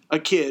like a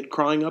kid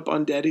crawling up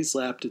on Daddy's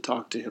lap to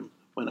talk to him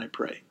when I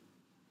pray.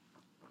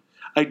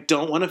 I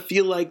don't want to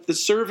feel like the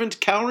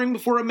servant cowering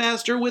before a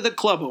master with a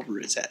club over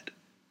his head,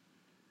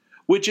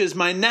 which is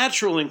my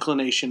natural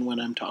inclination when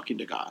I'm talking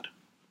to God.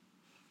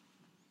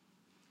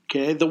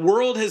 Okay, the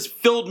world has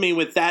filled me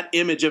with that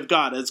image of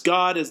God as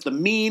the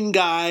mean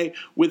guy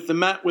with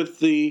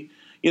the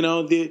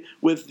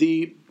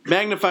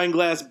magnifying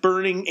glass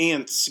burning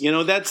ants.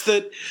 That's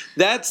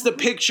the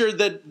picture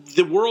that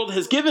the world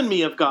has given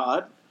me of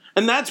God.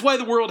 And that's why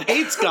the world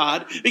hates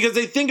God, because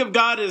they think of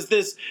God as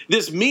this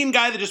mean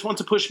guy that just wants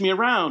to push me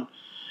around.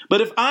 But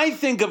if I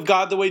think of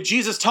God the way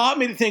Jesus taught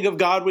me to think of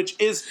God, which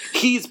is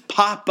he's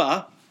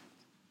Papa,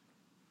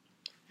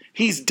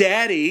 he's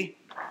Daddy,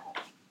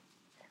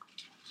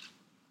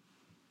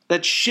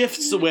 that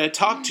shifts the way I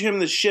talk to him,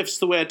 that shifts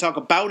the way I talk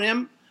about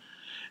him,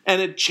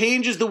 and it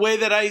changes the way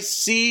that I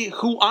see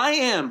who I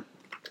am.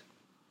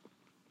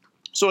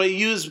 So I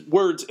use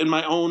words in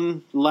my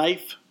own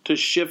life to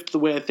shift the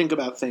way I think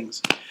about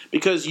things.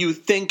 Because you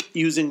think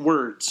using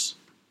words.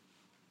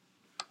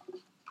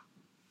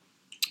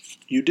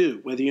 You do,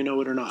 whether you know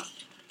it or not.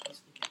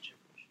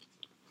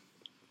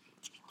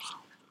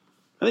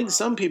 I think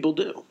some people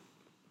do.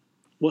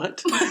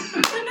 What?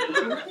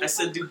 I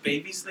said, do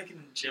babies think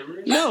in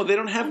gibberish? No, they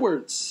don't have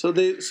words. So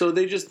they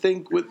just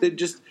think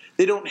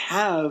they don't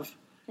have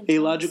a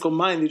logical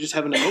mind. They just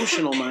have an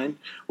emotional mind,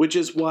 which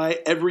is why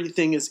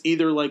everything is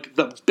either like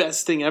the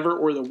best thing ever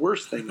or the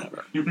worst thing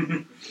ever.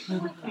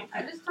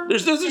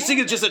 There's no such thing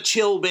as just a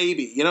chill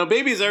baby.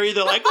 Babies are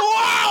either like,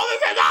 "Wow,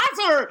 this is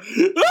awesome!"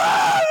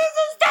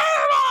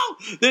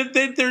 This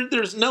is terrible.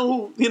 There's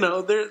no,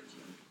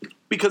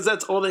 because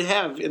that's all they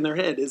have in their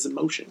head is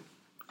emotion.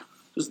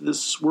 Just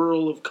this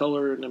swirl of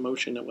color and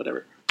emotion and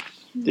whatever.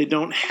 They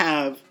don't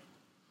have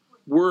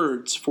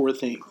words for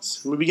things.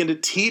 When we begin to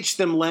teach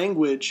them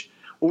language,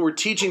 what we're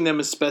teaching them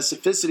is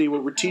specificity.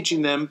 What we're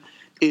teaching them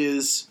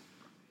is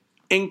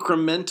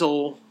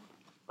incremental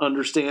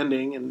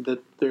understanding, and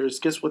that there's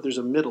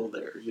a middle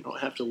there. You don't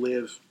have to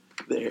live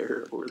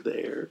there or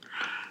there.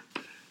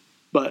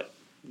 But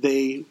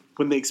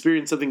when they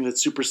experience something that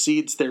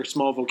supersedes their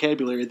small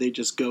vocabulary, they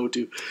just go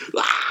to,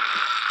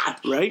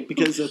 right?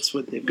 Because that's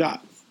what they've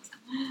got.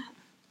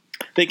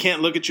 They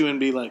can't look at you and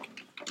be like,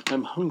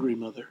 I'm hungry,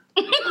 mother.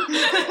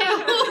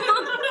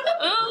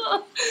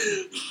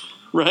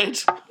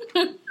 Right?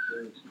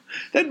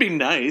 That'd be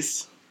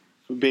nice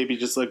if a baby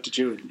just looked at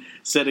you and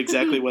said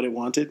exactly what it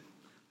wanted.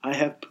 I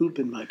have poop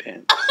in my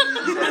pants.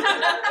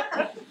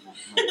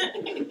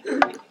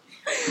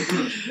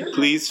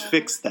 Please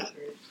fix that.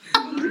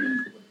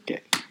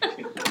 Okay.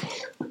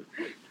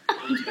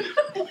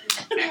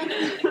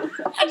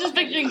 I'm just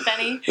picturing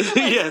Benny.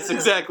 Yes,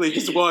 exactly.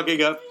 Just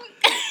walking up.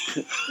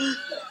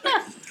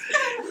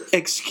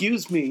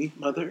 Excuse me,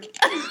 mother.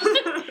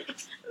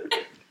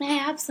 May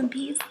I have some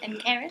peas and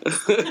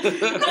carrots?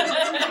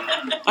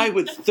 I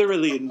would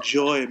thoroughly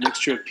enjoy a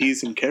mixture of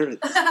peas and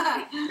carrots.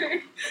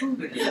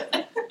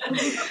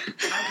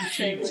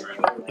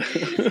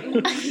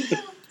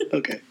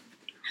 Okay.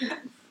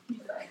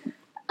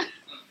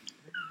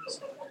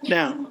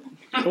 Now,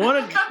 I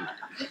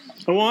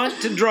I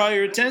want to draw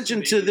your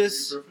attention to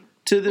this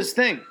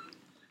thing.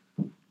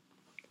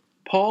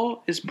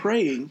 Paul is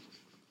praying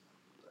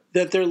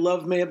that their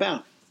love may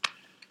abound.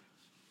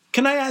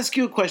 Can I ask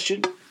you a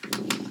question?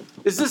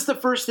 Is this the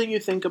first thing you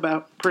think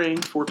about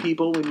praying for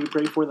people when you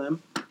pray for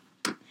them?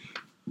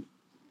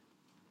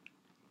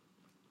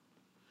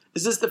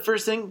 Is this the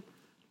first thing?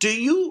 Do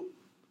you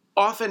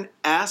often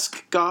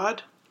ask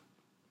God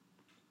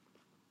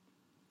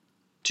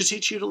to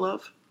teach you to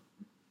love?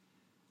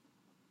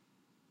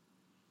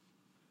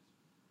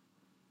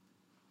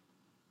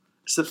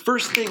 It's the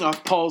first thing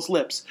off Paul's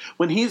lips.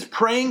 When he's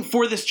praying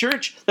for this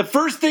church, the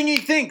first thing he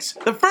thinks,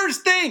 the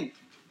first thing,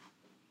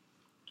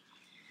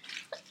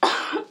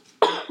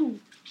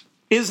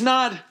 is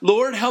not,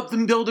 Lord, help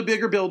them build a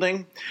bigger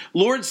building.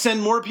 Lord,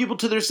 send more people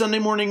to their Sunday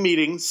morning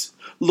meetings.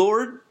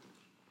 Lord,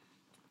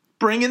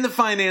 bring in the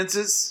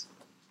finances.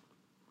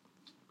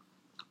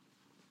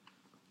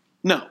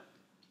 No.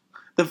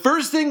 The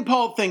first thing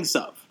Paul thinks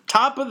of,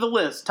 top of the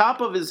list,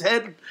 top of his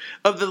head,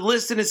 of the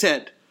list in his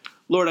head,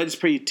 Lord, I just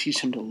pray you teach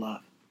him to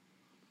love.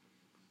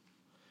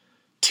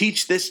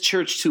 Teach this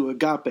church to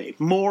agape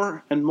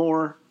more and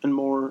more and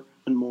more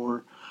and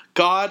more.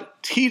 God,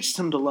 teach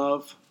them to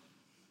love.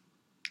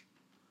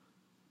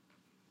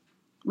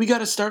 We got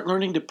to start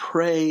learning to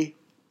pray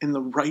in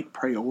the right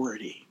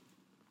priority.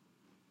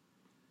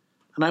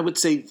 And I would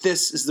say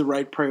this is the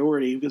right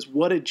priority, because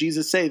what did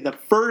Jesus say? The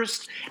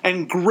first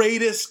and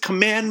greatest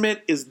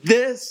commandment is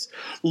this: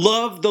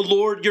 love the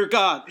Lord your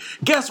God.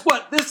 Guess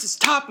what? This is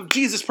top of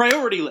Jesus'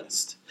 priority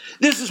list.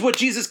 This is what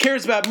Jesus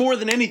cares about more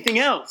than anything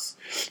else.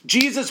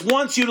 Jesus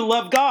wants you to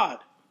love God.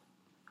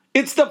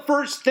 It's the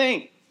first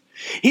thing.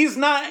 He's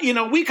not,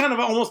 we kind of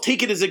almost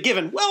take it as a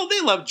given. Well,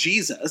 they love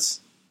Jesus.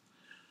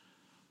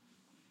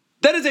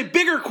 That is a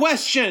bigger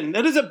question.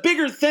 That is a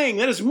bigger thing.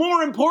 That is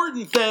more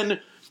important than,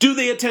 do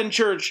they attend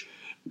church?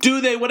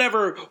 Do they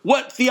whatever?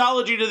 What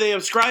theology do they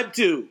ascribe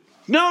to?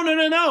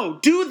 No.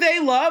 Do they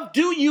love?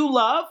 Do you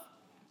love?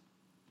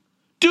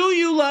 Do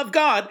you love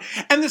God?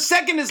 And the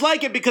second is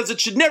like it, because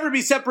it should never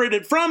be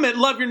separated from it.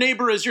 Love your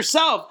neighbor as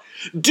yourself.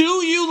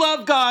 Do you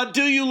love God?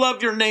 Do you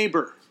love your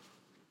neighbor?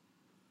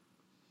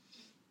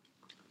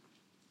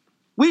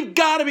 We've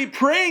got to be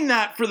praying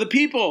that for the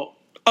people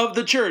of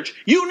the church.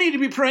 You need to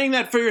be praying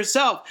that for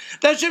yourself.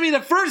 That should be the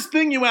first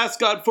thing you ask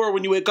God for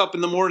when you wake up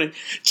in the morning.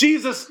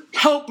 Jesus,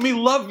 help me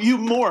love you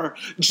more.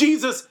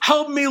 Jesus,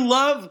 help me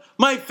love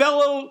my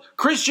fellow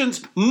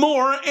Christians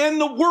more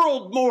and the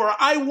world more.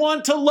 I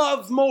want to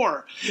love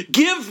more.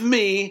 Give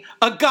me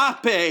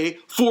agape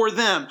for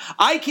them.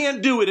 I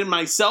can't do it in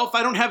myself.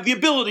 I don't have the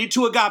ability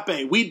to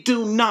agape. We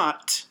do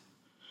not,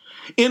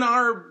 in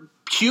our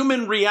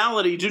human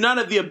reality, do not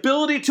have the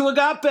ability to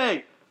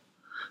agape.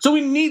 So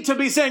we need to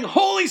be saying,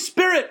 Holy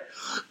Spirit,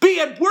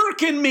 be at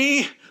work in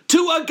me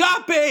to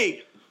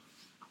agape.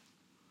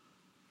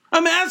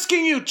 I'm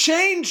asking you,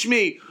 change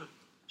me,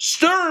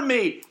 stir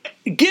me,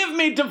 give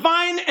me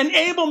divine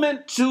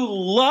enablement to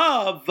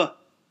love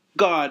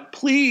God.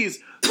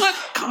 Please, let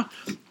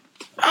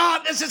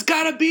God. This has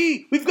got to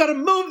be. We've got to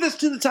move this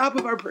to the top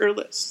of our prayer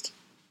list.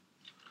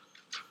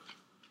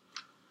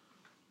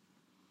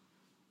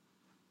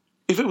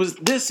 If it was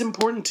this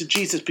important to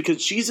Jesus,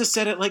 because Jesus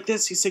said it like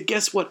this, he said,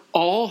 guess what?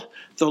 All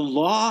the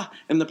law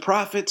and the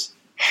prophets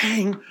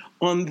hang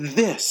on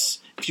this.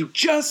 If you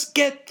just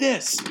get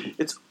this,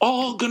 it's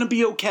all going to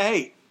be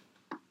okay.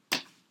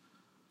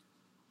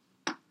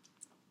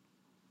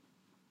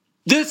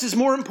 This is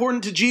more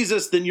important to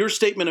Jesus than your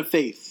statement of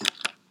faith.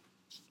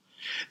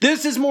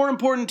 This is more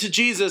important to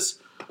Jesus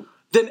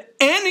than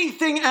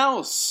anything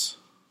else.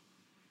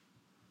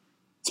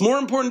 It's more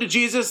important to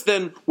Jesus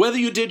than whether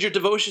you did your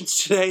devotions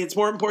today. It's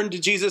more important to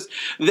Jesus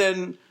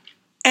than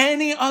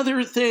any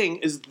other thing,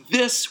 is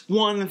this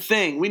one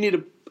thing. We need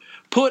to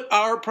put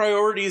our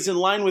priorities in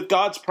line with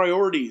God's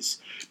priorities.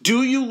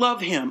 Do you love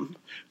him?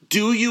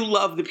 Do you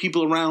love the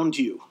people around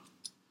you?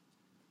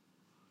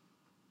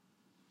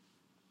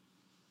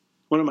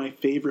 One of my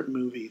favorite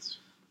movies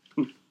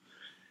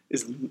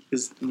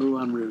is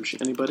Moulin Rouge.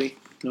 Anybody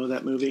know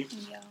that movie?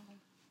 Yeah.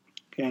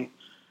 Okay.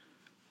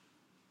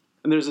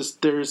 And there's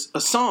a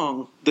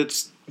song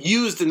that's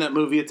used in that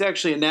movie. It's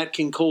actually a Nat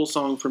King Cole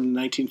song from the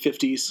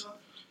 1950s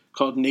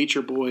called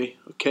Nature Boy,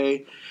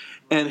 okay?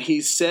 And he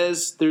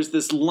says, there's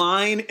this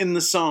line in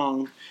the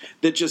song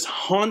that just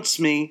haunts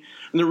me.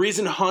 And the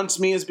reason it haunts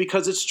me is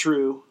because it's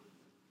true.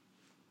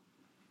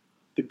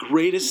 The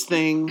greatest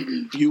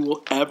thing you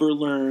will ever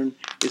learn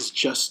is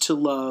just to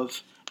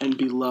love and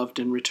be loved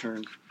in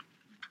return.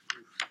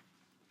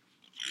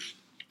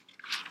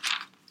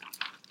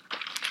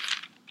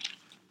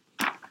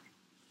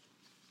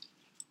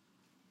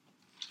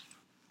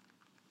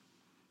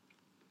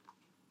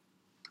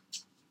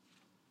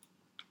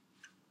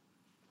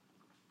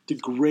 The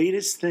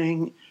greatest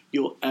thing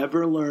you'll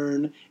ever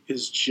learn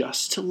is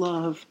just to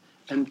love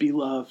and be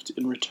loved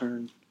in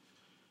return.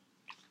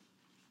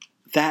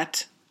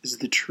 That is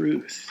the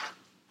truth.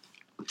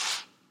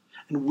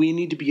 And we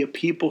need to be a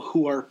people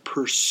who are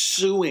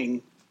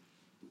pursuing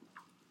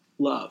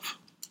love.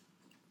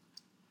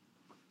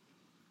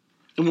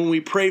 And when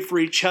we pray for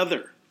each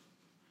other,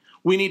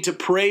 we need to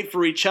pray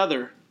for each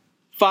other.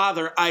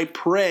 Father, I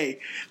pray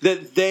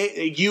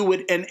that you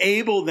would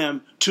enable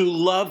them to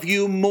love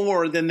you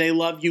more than they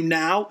love you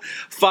now.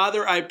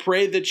 Father, I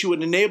pray that you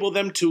would enable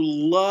them to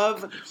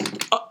love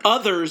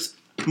others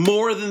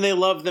more than they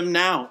love them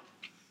now.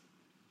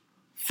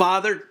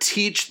 Father,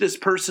 teach this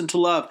person to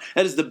love.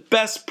 That is the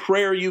best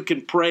prayer you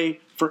can pray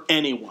for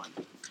anyone.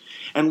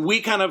 And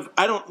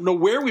I don't know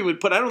where we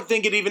would I don't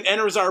think it even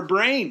enters our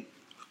brain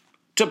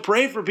to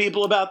pray for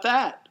people about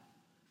that.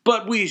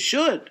 But we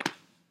should.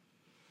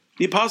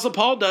 The Apostle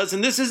Paul does,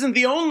 and this isn't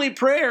the only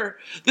prayer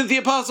that the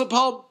Apostle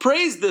Paul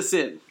prays this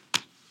in.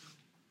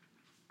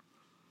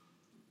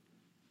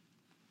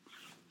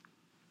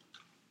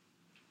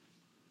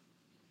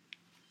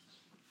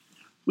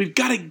 We've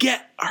got to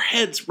get our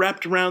heads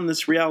wrapped around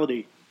this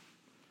reality.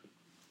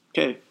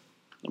 Okay,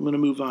 I'm going to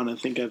move on. I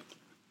think I've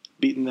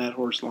beaten that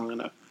horse long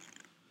enough.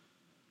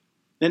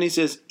 Then he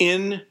says,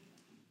 in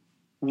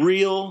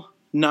real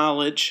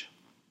knowledge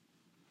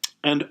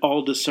and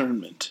all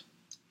discernment,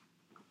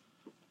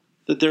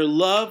 that their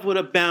love would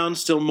abound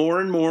still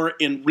more and more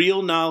in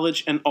real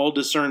knowledge and all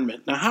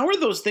discernment. Now, how are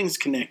those things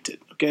connected?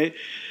 Okay,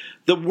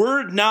 the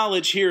word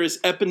knowledge here is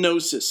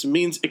epinosis. It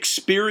means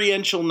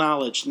experiential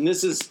knowledge. And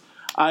this is,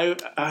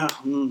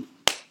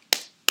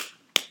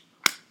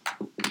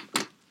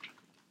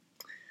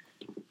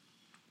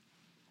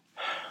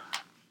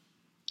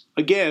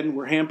 again,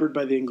 we're hampered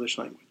by the English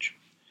language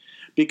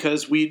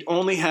because we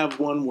only have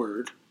one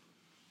word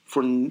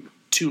for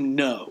to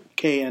know,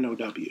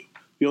 K-N-O-W.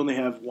 We only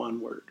have one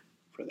word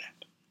for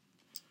that.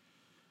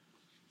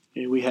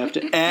 And we have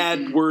to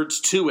add words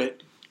to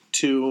it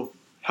to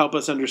help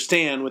us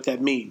understand what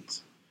that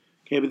means.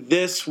 Okay, but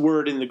this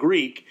word in the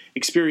Greek,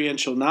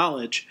 experiential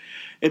knowledge,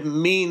 it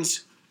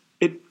means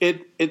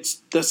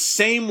it's the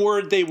same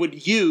word they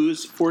would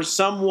use for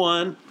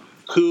someone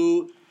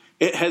who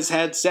has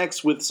had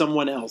sex with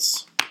someone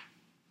else.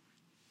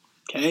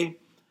 Okay?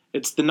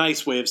 It's the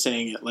nice way of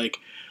saying it, like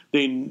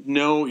they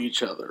know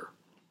each other.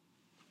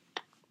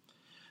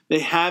 They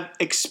have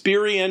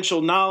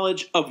experiential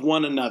knowledge of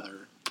one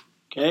another.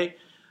 Okay?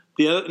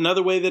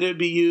 Another way that it would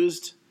be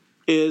used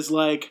is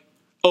like,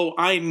 oh,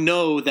 I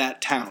know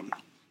that town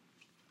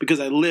because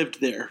I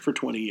lived there for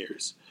 20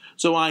 years.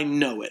 So I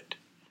know it.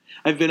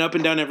 I've been up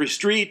and down every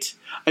street.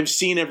 I've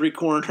seen every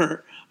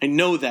corner. I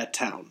know that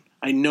town.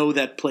 I know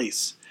that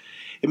place.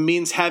 It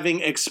means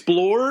having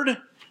explored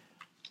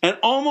and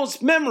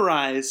almost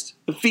memorized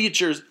the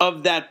features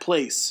of that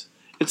place.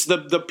 It's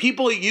the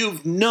people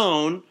you've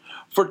known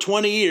for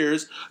 20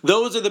 years.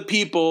 Those are the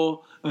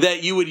people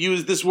that you would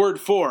use this word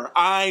for.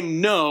 I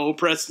know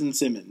Preston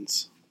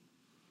Simmons.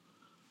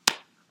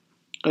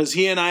 Because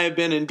he and I have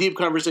been in deep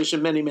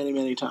conversation many, many,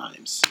 many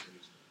times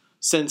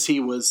since he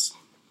was,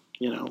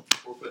 4'8".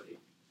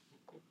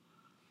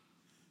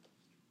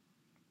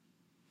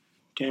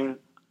 Okay.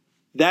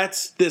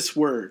 That's this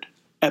word,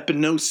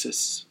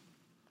 epinosis.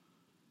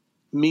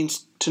 It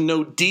means to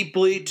know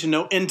deeply, to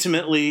know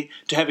intimately,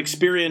 to have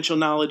experiential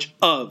knowledge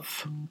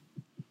of.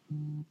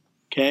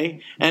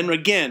 Okay? And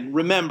again,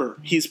 remember,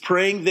 he's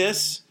praying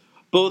this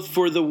both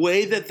for the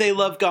way that they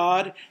love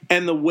God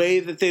and the way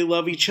that they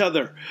love each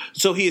other.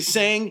 So he is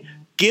saying,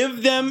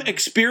 give them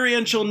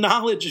experiential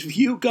knowledge of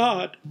you,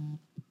 God.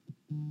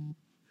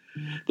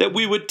 That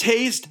we would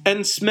taste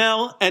and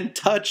smell and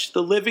touch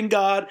the living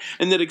God,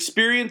 and that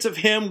experience of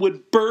him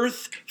would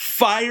birth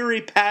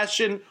fiery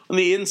passion on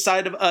the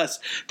inside of us.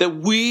 That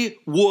we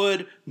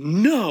would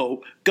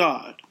know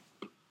God.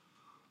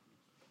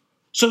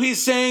 So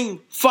he's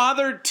saying,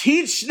 Father,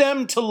 teach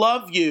them to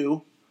love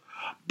you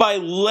by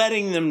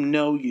letting them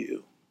know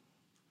you.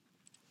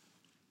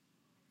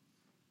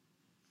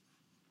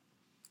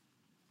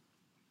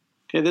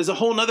 Okay, there's a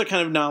whole other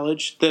kind of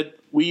knowledge that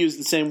we use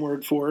the same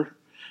word for,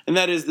 and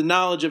that is the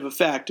knowledge of a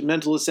fact, a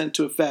mental assent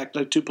to a fact,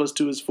 like 2 +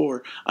 2 is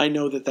 4. I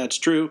know that that's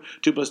true.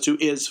 2 + 2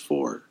 is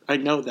 4. I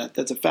know that.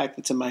 That's a fact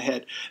that's in my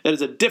head. That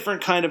is a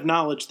different kind of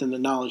knowledge than the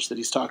knowledge that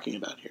he's talking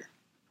about here.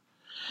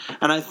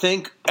 And I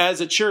think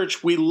as a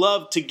church, we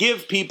love to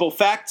give people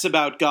facts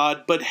about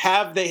God, but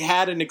have they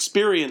had an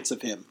experience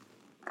of him?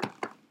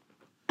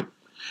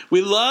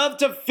 We love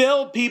to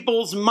fill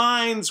people's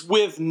minds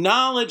with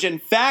knowledge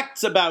and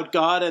facts about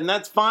God, and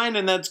that's fine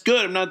and that's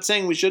good. I'm not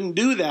saying we shouldn't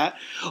do that.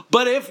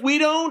 But if we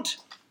don't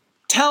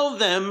tell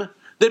them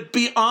that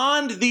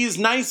beyond these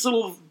nice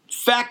little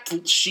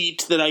fact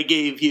sheet that I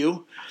gave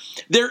you,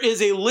 there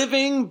is a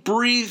living,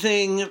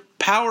 breathing,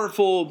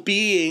 powerful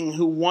being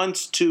who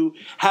wants to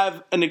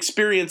have an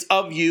experience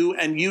of you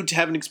and you to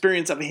have an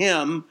experience of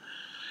him,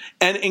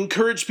 and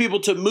encourage people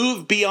to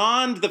move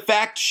beyond the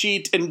fact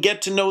sheet and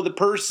get to know the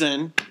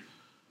person.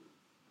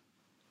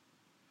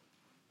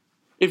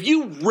 If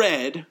you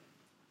read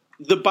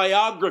the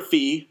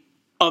biography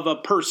of a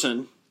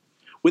person,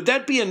 would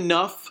that be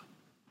enough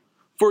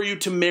for you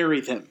to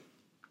marry them?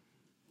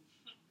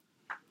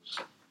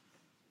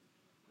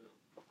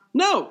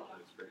 No.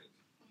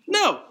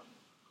 No.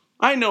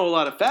 I know a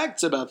lot of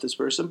facts about this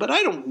person, but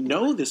I don't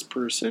know this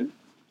person.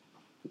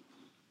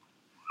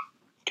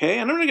 Okay?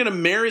 And I'm not going to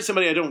marry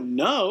somebody I don't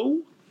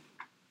know.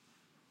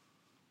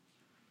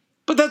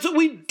 But that's what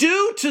we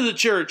do to the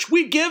church.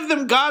 We give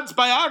them God's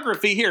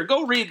biography. Here,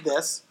 go read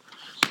this.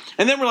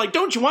 And then we're like,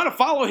 don't you want to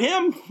follow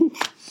him?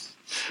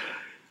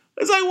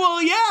 It's like,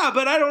 well, yeah,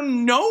 but I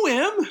don't know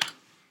him.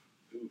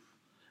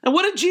 And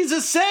what did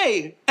Jesus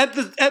say at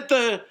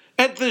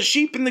the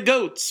sheep and the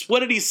goats? What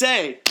did he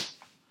say?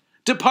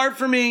 Depart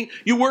from me,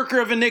 you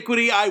worker of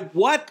iniquity. I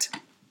what?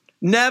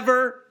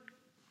 Never.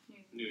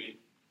 Knew you.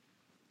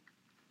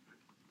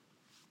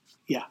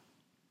 Yeah.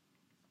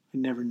 I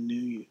never knew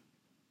you.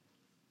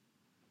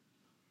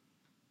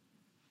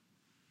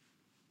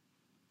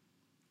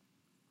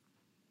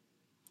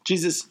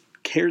 Jesus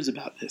cares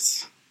about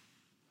this.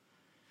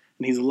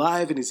 And he's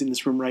alive and he's in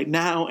this room right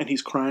now and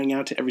he's crying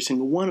out to every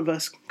single one of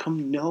us,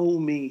 come know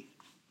me.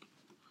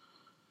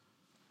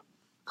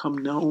 Come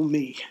know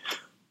me.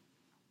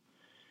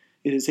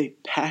 It is a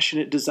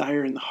passionate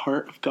desire in the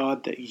heart of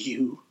God that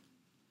you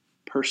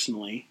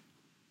personally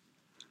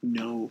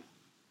know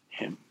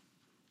him.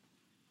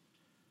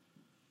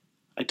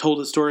 I told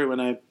a story when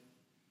I've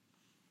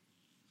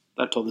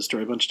told this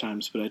story a bunch of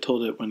times, but I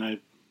told it when I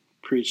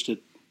preached at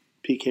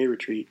PK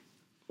retreat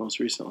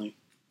most recently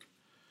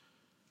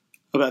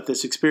about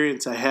this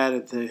experience I had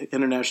at the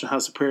International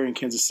House of Prayer in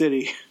Kansas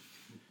City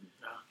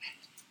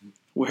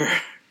where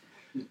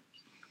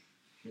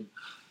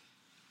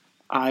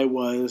I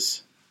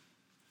was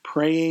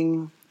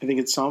praying, I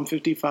think it's Psalm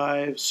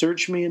 55,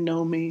 search me and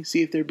know me,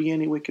 see if there be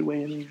any wicked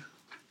way in me.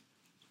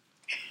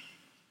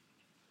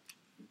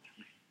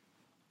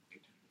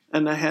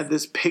 And I had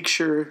this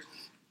picture,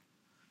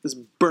 this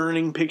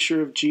burning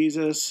picture of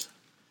Jesus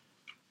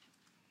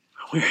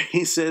where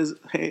he says,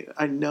 hey,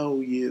 I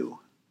know you.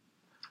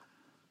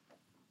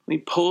 And he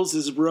pulls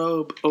his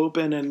robe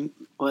open and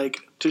like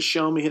to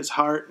show me his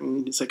heart.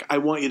 And he's like, I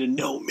want you to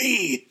know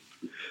me.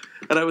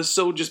 And I was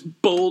so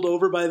just bowled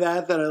over by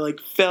that I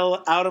like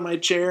fell out of my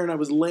chair and I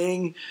was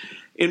laying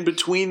in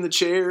between the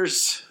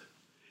chairs.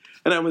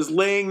 And I was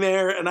laying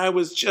there and I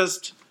was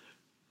just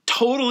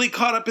totally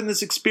caught up in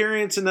this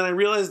experience. And then I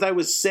realized I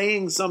was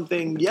saying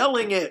something,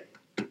 yelling it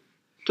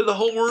to the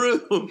whole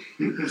room.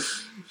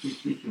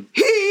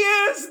 He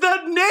is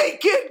the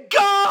naked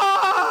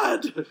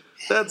God!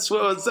 That's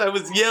what I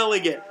was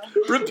yelling it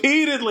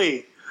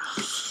repeatedly.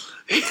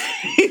 He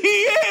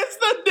is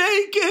the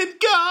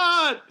naked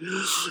God!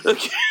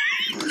 Okay.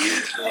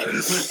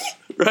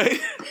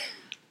 Right?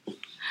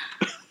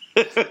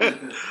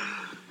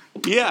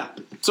 Yeah.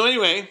 So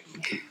anyway,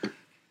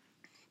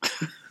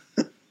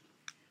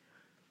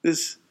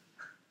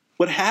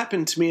 what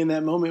happened to me in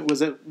that moment was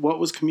that what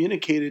was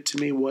communicated to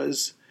me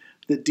was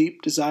the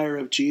deep desire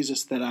of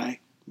Jesus that I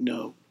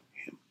know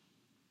him.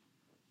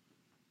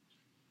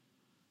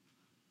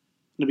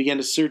 And I began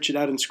to search it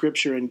out in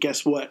Scripture, and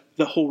guess what?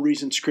 The whole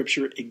reason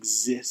Scripture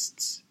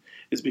exists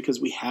is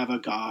because we have a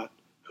God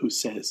who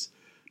says,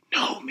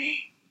 know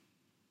me.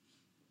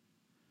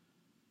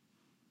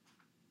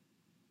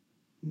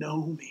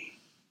 Know me.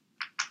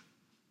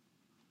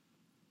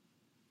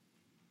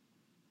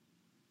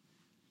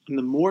 And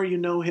the more you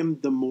know him,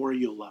 the more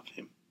you'll love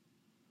him.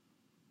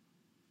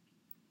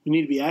 We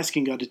need to be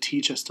asking God to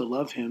teach us to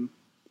love him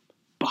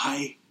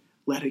by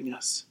letting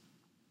us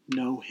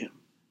know him,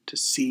 to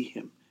see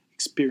him,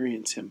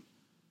 experience him.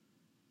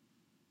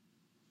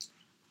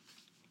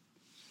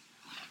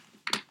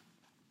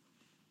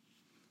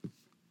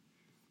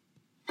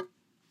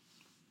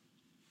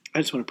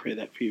 I just want to pray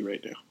that for you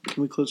right now.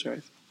 Can we close our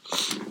eyes?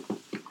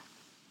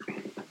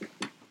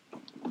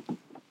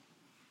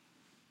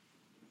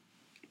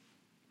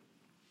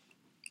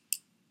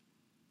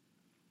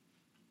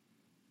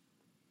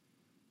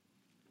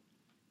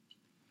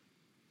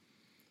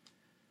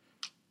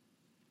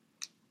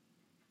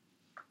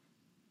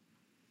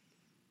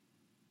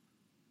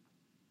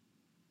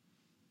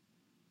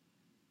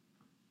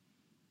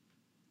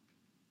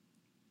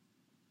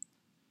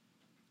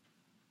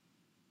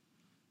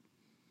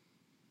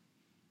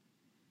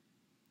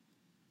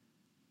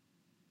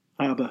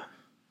 Abba,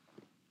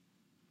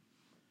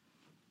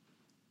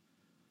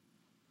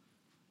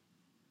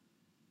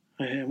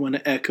 I want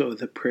to echo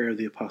the prayer of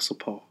the Apostle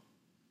Paul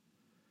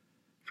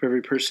for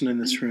every person in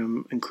this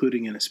room,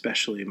 including and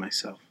especially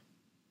myself.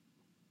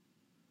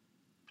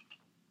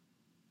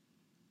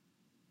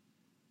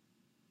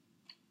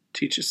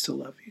 Teach us to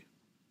love you.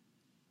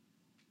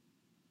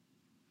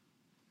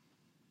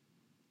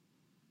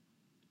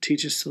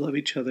 Teach us to love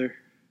each other.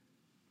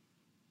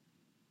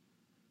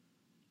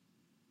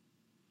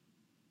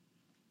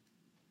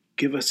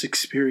 Give us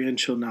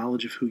experiential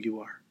knowledge of who you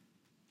are.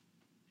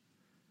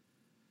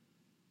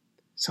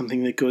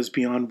 Something that goes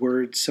beyond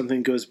words,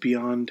 something that goes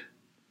beyond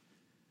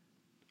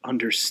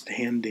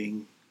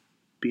understanding,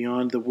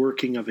 beyond the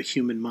working of a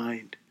human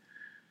mind.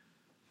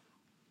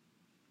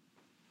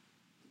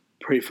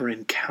 Pray for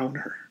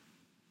encounter.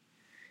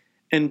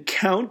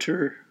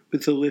 Encounter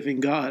with the living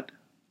God.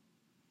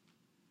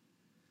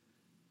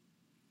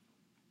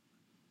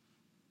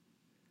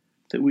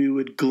 That we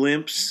would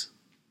glimpse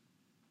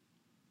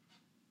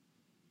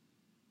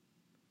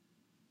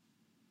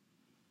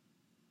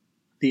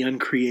the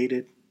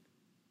uncreated.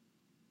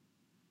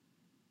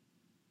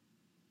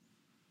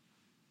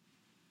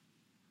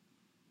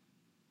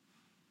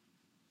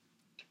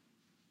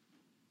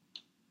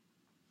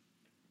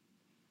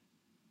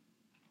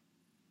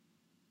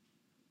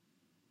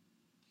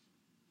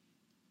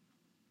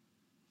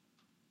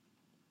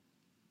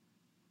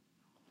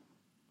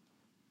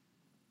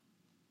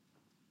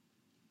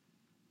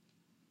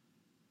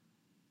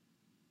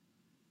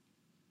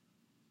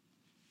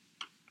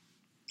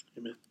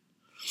 Amen.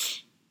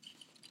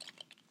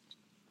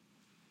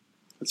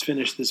 Let's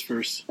finish this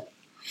verse,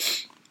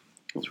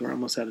 because we're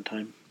almost out of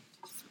time.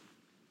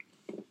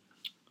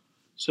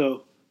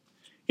 So,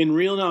 in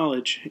real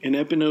knowledge, in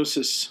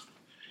epignosis,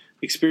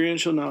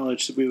 experiential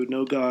knowledge, that we would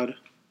know God,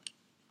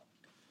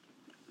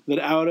 that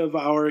out of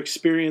our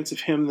experience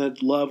of Him,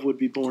 that love would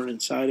be born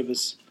inside of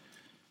us.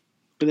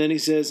 But then he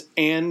says,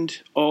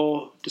 and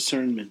all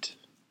discernment.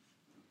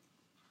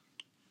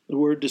 The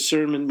word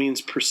discernment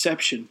means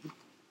perception.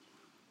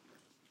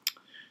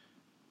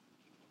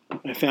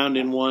 I found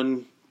in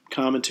one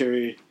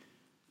commentary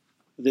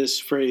this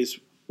phrase,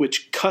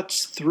 which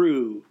cuts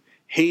through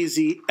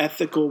hazy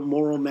ethical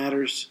moral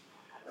matters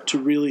to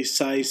really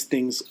size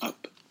things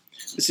up.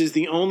 This is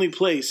the only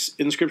place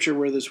in Scripture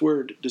where this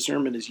word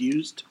discernment is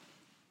used.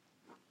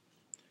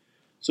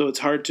 So it's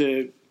hard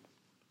to,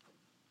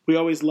 we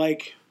always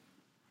like,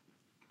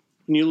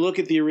 when you look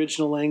at the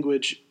original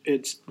language,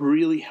 it's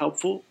really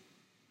helpful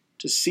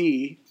to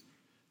see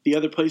the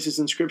other places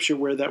in Scripture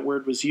where that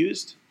word was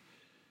used,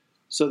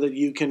 so that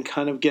you can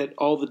kind of get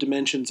all the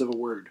dimensions of a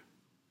word,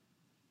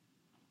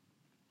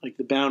 like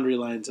the boundary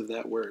lines of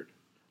that word,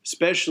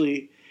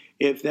 especially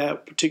if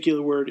that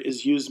particular word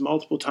is used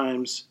multiple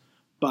times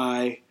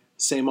by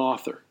the same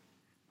author.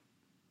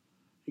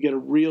 You get a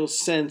real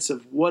sense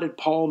of what did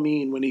Paul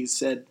mean when he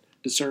said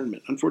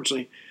discernment.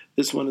 Unfortunately,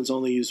 this one is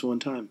only used one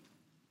time.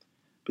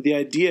 But the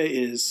idea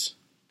is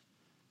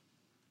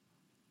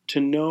to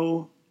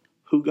know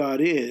who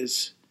God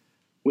is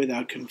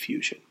without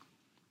confusion.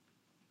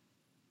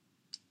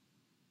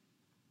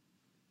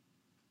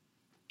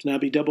 To not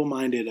be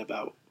double-minded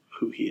about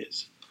who He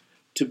is.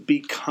 To be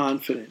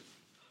confident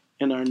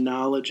in our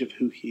knowledge of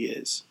who He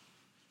is.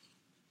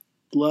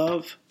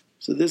 Love,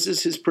 so this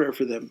is His prayer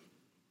for them.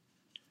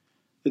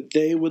 That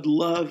they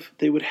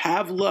would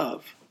have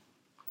love,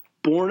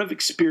 born of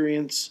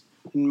experience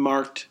and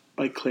marked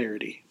by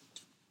clarity.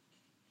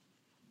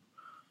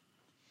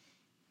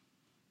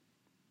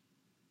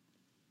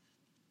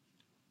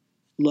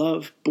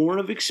 Love, born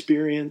of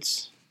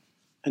experience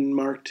and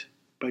marked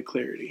by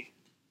clarity.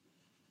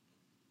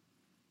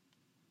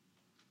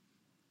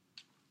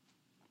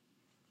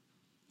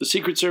 The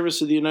Secret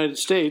Service of the United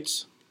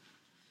States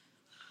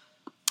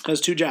has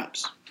two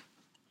jobs.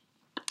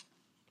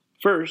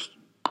 First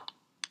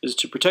is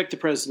to protect the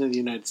President of the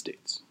United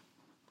States.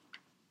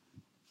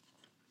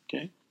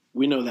 Okay?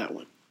 We know that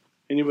one.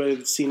 Anybody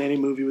that's seen any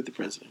movie with the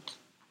President?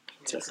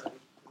 Yes, I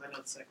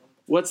know the second one.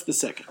 What's the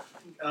second?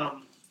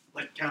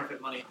 Like counterfeit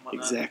money and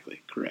whatnot.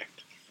 Exactly,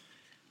 correct.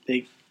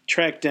 They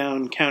track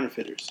down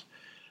counterfeiters.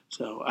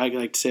 So I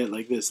like to say it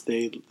like this.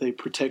 They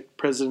protect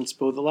presidents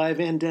both alive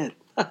and dead.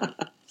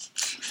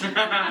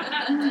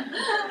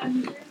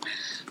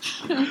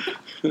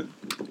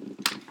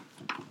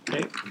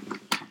 Okay.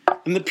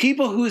 And the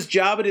people whose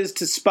job it is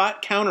to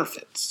spot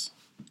counterfeits,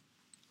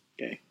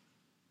 okay,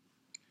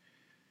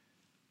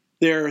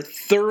 they're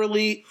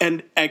thoroughly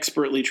and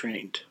expertly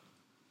trained.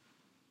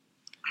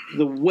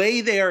 The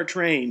way they are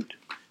trained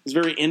is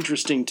very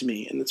interesting to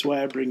me, and that's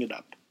why I bring it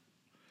up.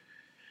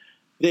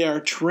 They are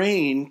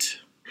trained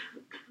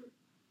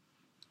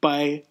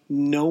by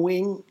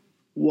knowing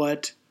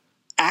what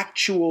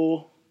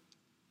actual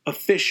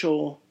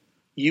official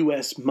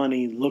U.S.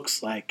 money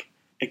looks like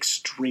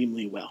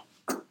extremely well.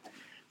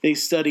 They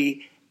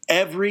study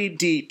every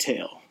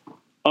detail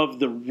of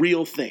the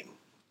real thing.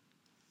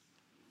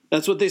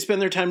 That's what they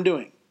spend their time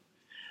doing.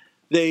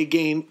 They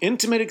gain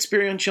intimate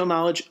experiential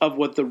knowledge of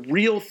what the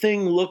real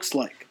thing looks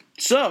like,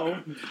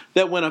 so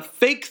that when a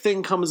fake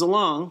thing comes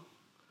along,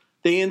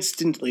 they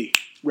instantly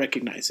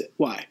recognize it.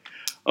 Why?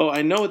 Oh,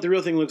 I know what the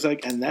real thing looks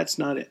like, and that's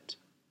not it.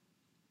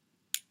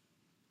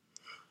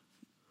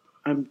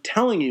 I'm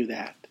telling you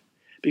that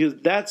because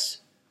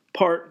that's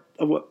part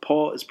of what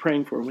Paul is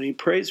praying for. When he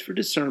prays for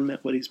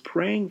discernment, what he's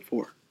praying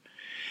for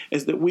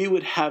is that we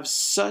would have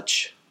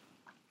such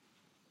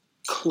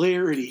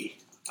clarity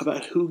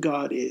about who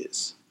God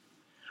is,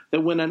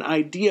 that when an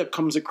idea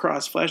comes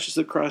across, flashes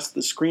across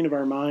the screen of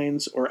our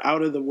minds or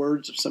out of the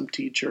words of some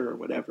teacher or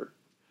whatever,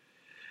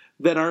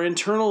 that our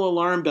internal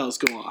alarm bells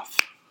go off.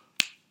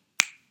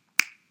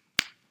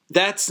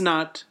 That's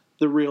not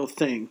the real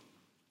thing.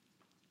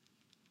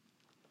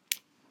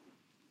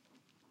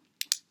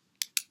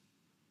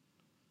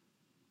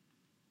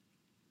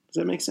 Does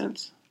that make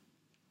sense?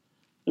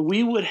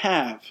 We would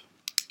have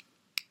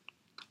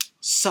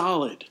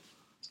solid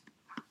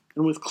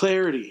and with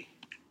clarity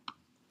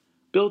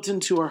built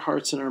into our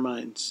hearts and our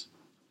minds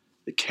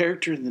the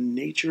character and the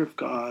nature of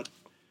God,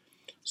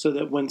 so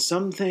that when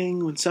some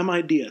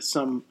idea,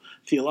 some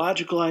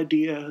theological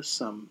idea,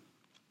 some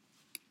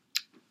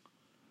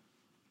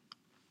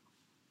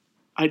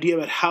idea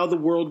about how the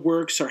world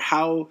works or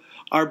how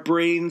our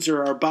brains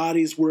or our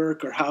bodies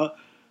work, or how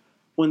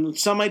when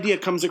some idea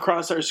comes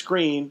across our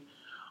screen,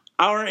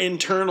 our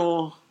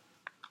internal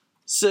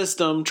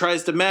system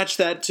tries to match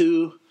that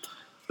to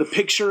the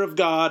picture of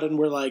God, and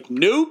we're like,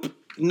 nope,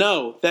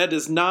 no,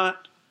 that's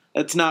not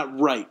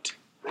right.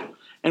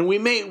 And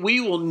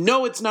we will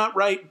know it's not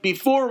right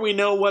before we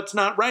know what's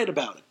not right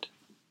about it.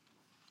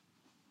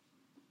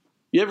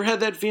 You ever had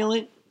that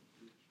feeling?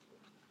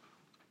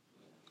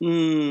 I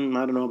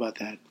don't know about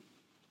that.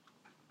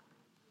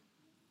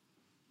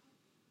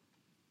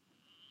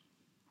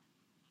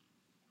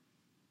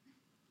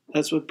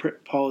 That's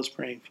what Paul is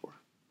praying for.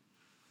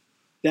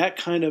 That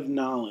kind of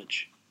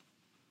knowledge.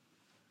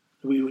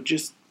 We would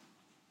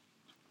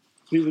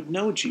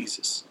know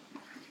Jesus.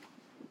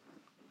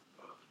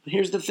 And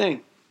here's the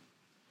thing.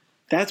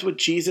 That's what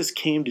Jesus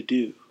came to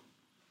do.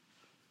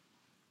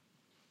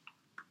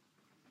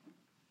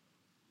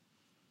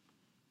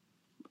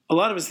 A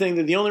lot of us think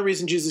that the only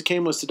reason Jesus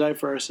came was to die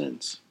for our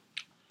sins.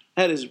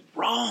 That is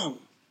wrong.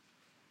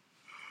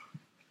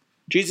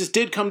 Jesus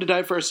did come to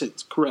die for our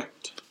sins.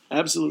 Correct.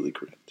 Absolutely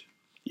correct.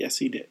 Yes,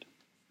 he did.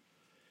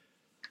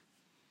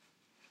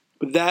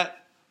 But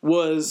that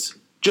was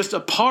just a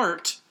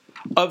part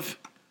of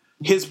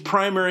his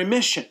primary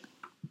mission.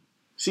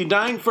 See,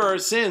 dying for our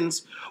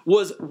sins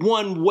was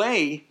one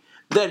way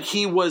that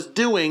he was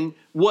doing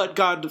what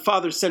God the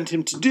Father sent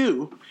him to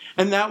do,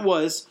 and that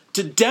was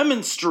to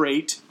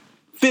demonstrate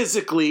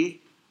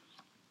physically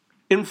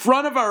in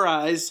front of our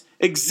eyes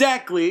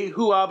exactly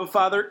who Abba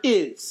Father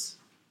is.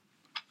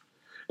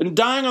 And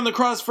dying on the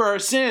cross for our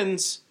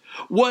sins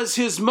was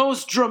his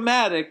most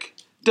dramatic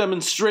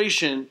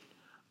demonstration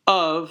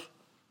of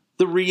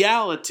the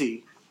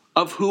reality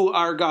of who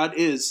our God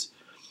is.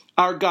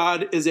 Our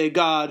God is a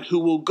God who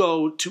will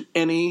go to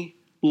any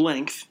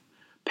length,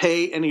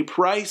 pay any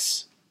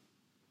price,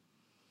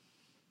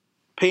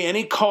 pay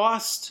any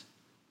cost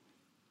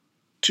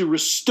to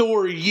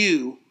restore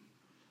you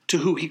to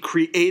who he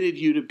created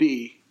you to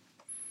be,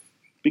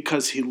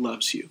 because he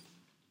loves you.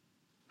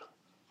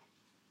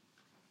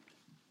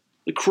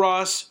 The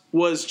cross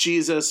was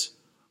Jesus'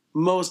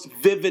 most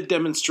vivid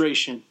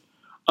demonstration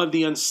of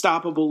the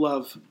unstoppable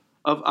love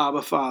of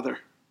Abba Father.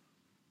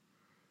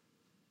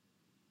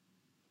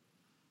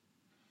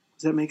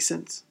 Does that make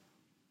sense?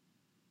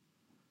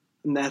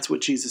 And that's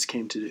what Jesus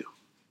came to do.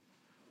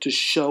 To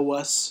show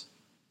us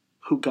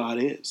who God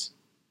is.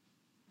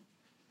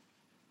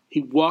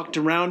 He walked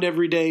around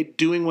every day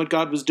doing what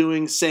God was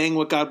doing, saying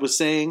what God was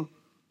saying.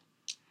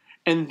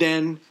 And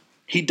then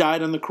he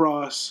died on the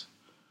cross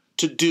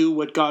to do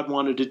what God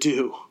wanted to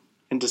do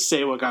and to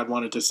say what God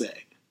wanted to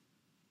say.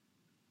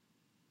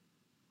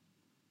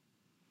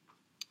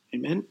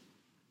 Amen.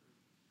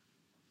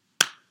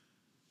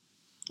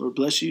 Lord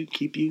bless you,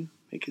 keep you,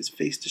 make his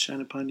face to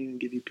shine upon you and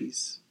give you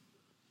peace.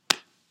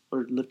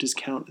 Lord lift his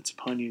countenance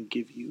upon you and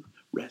give you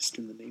rest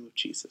in the name of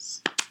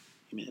Jesus.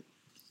 Amen.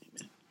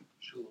 Amen.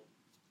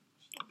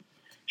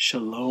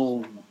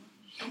 Shalom.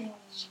 Shalom.